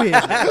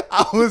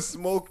 I was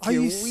smoking Are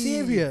you weed.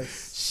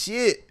 serious?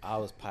 Shit. I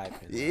was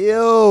piping.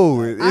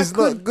 Yo, it's I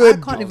not good.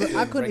 I couldn't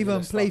Regular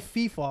even play stuff.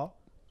 FIFA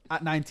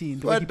at 19.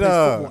 The way he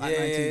Brother. plays football Yeah, at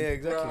 19.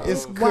 exactly.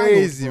 It's Wild,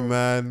 crazy, bro.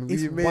 man.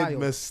 It's We made wild.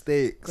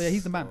 mistakes. But yeah,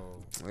 he's the man.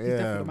 He's definitely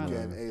Yeah, the man.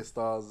 Getting A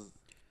stars.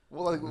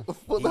 What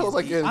the hell was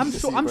I getting? I'm to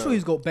sure. see, I'm bro? sure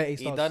he's got better He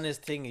stars. done his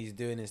thing. He's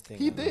doing his thing.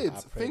 He and did.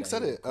 I pray Fink that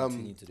said he it. will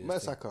continue to do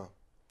his thing. Mertesacker.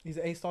 He's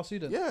an A-star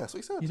student. Yeah, that's what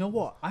he said. You know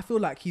what? I feel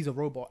like he's a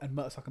robot, and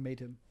Mertesacker made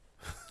him.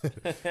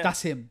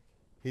 That's him.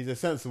 He's a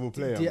sensible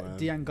player, man.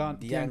 Diangana.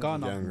 Diang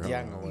or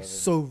whatever. He's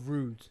so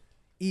rude.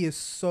 He is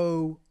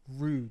so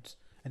rude.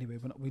 Anyway,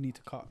 we need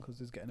to cut because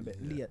it's getting a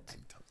bit lit.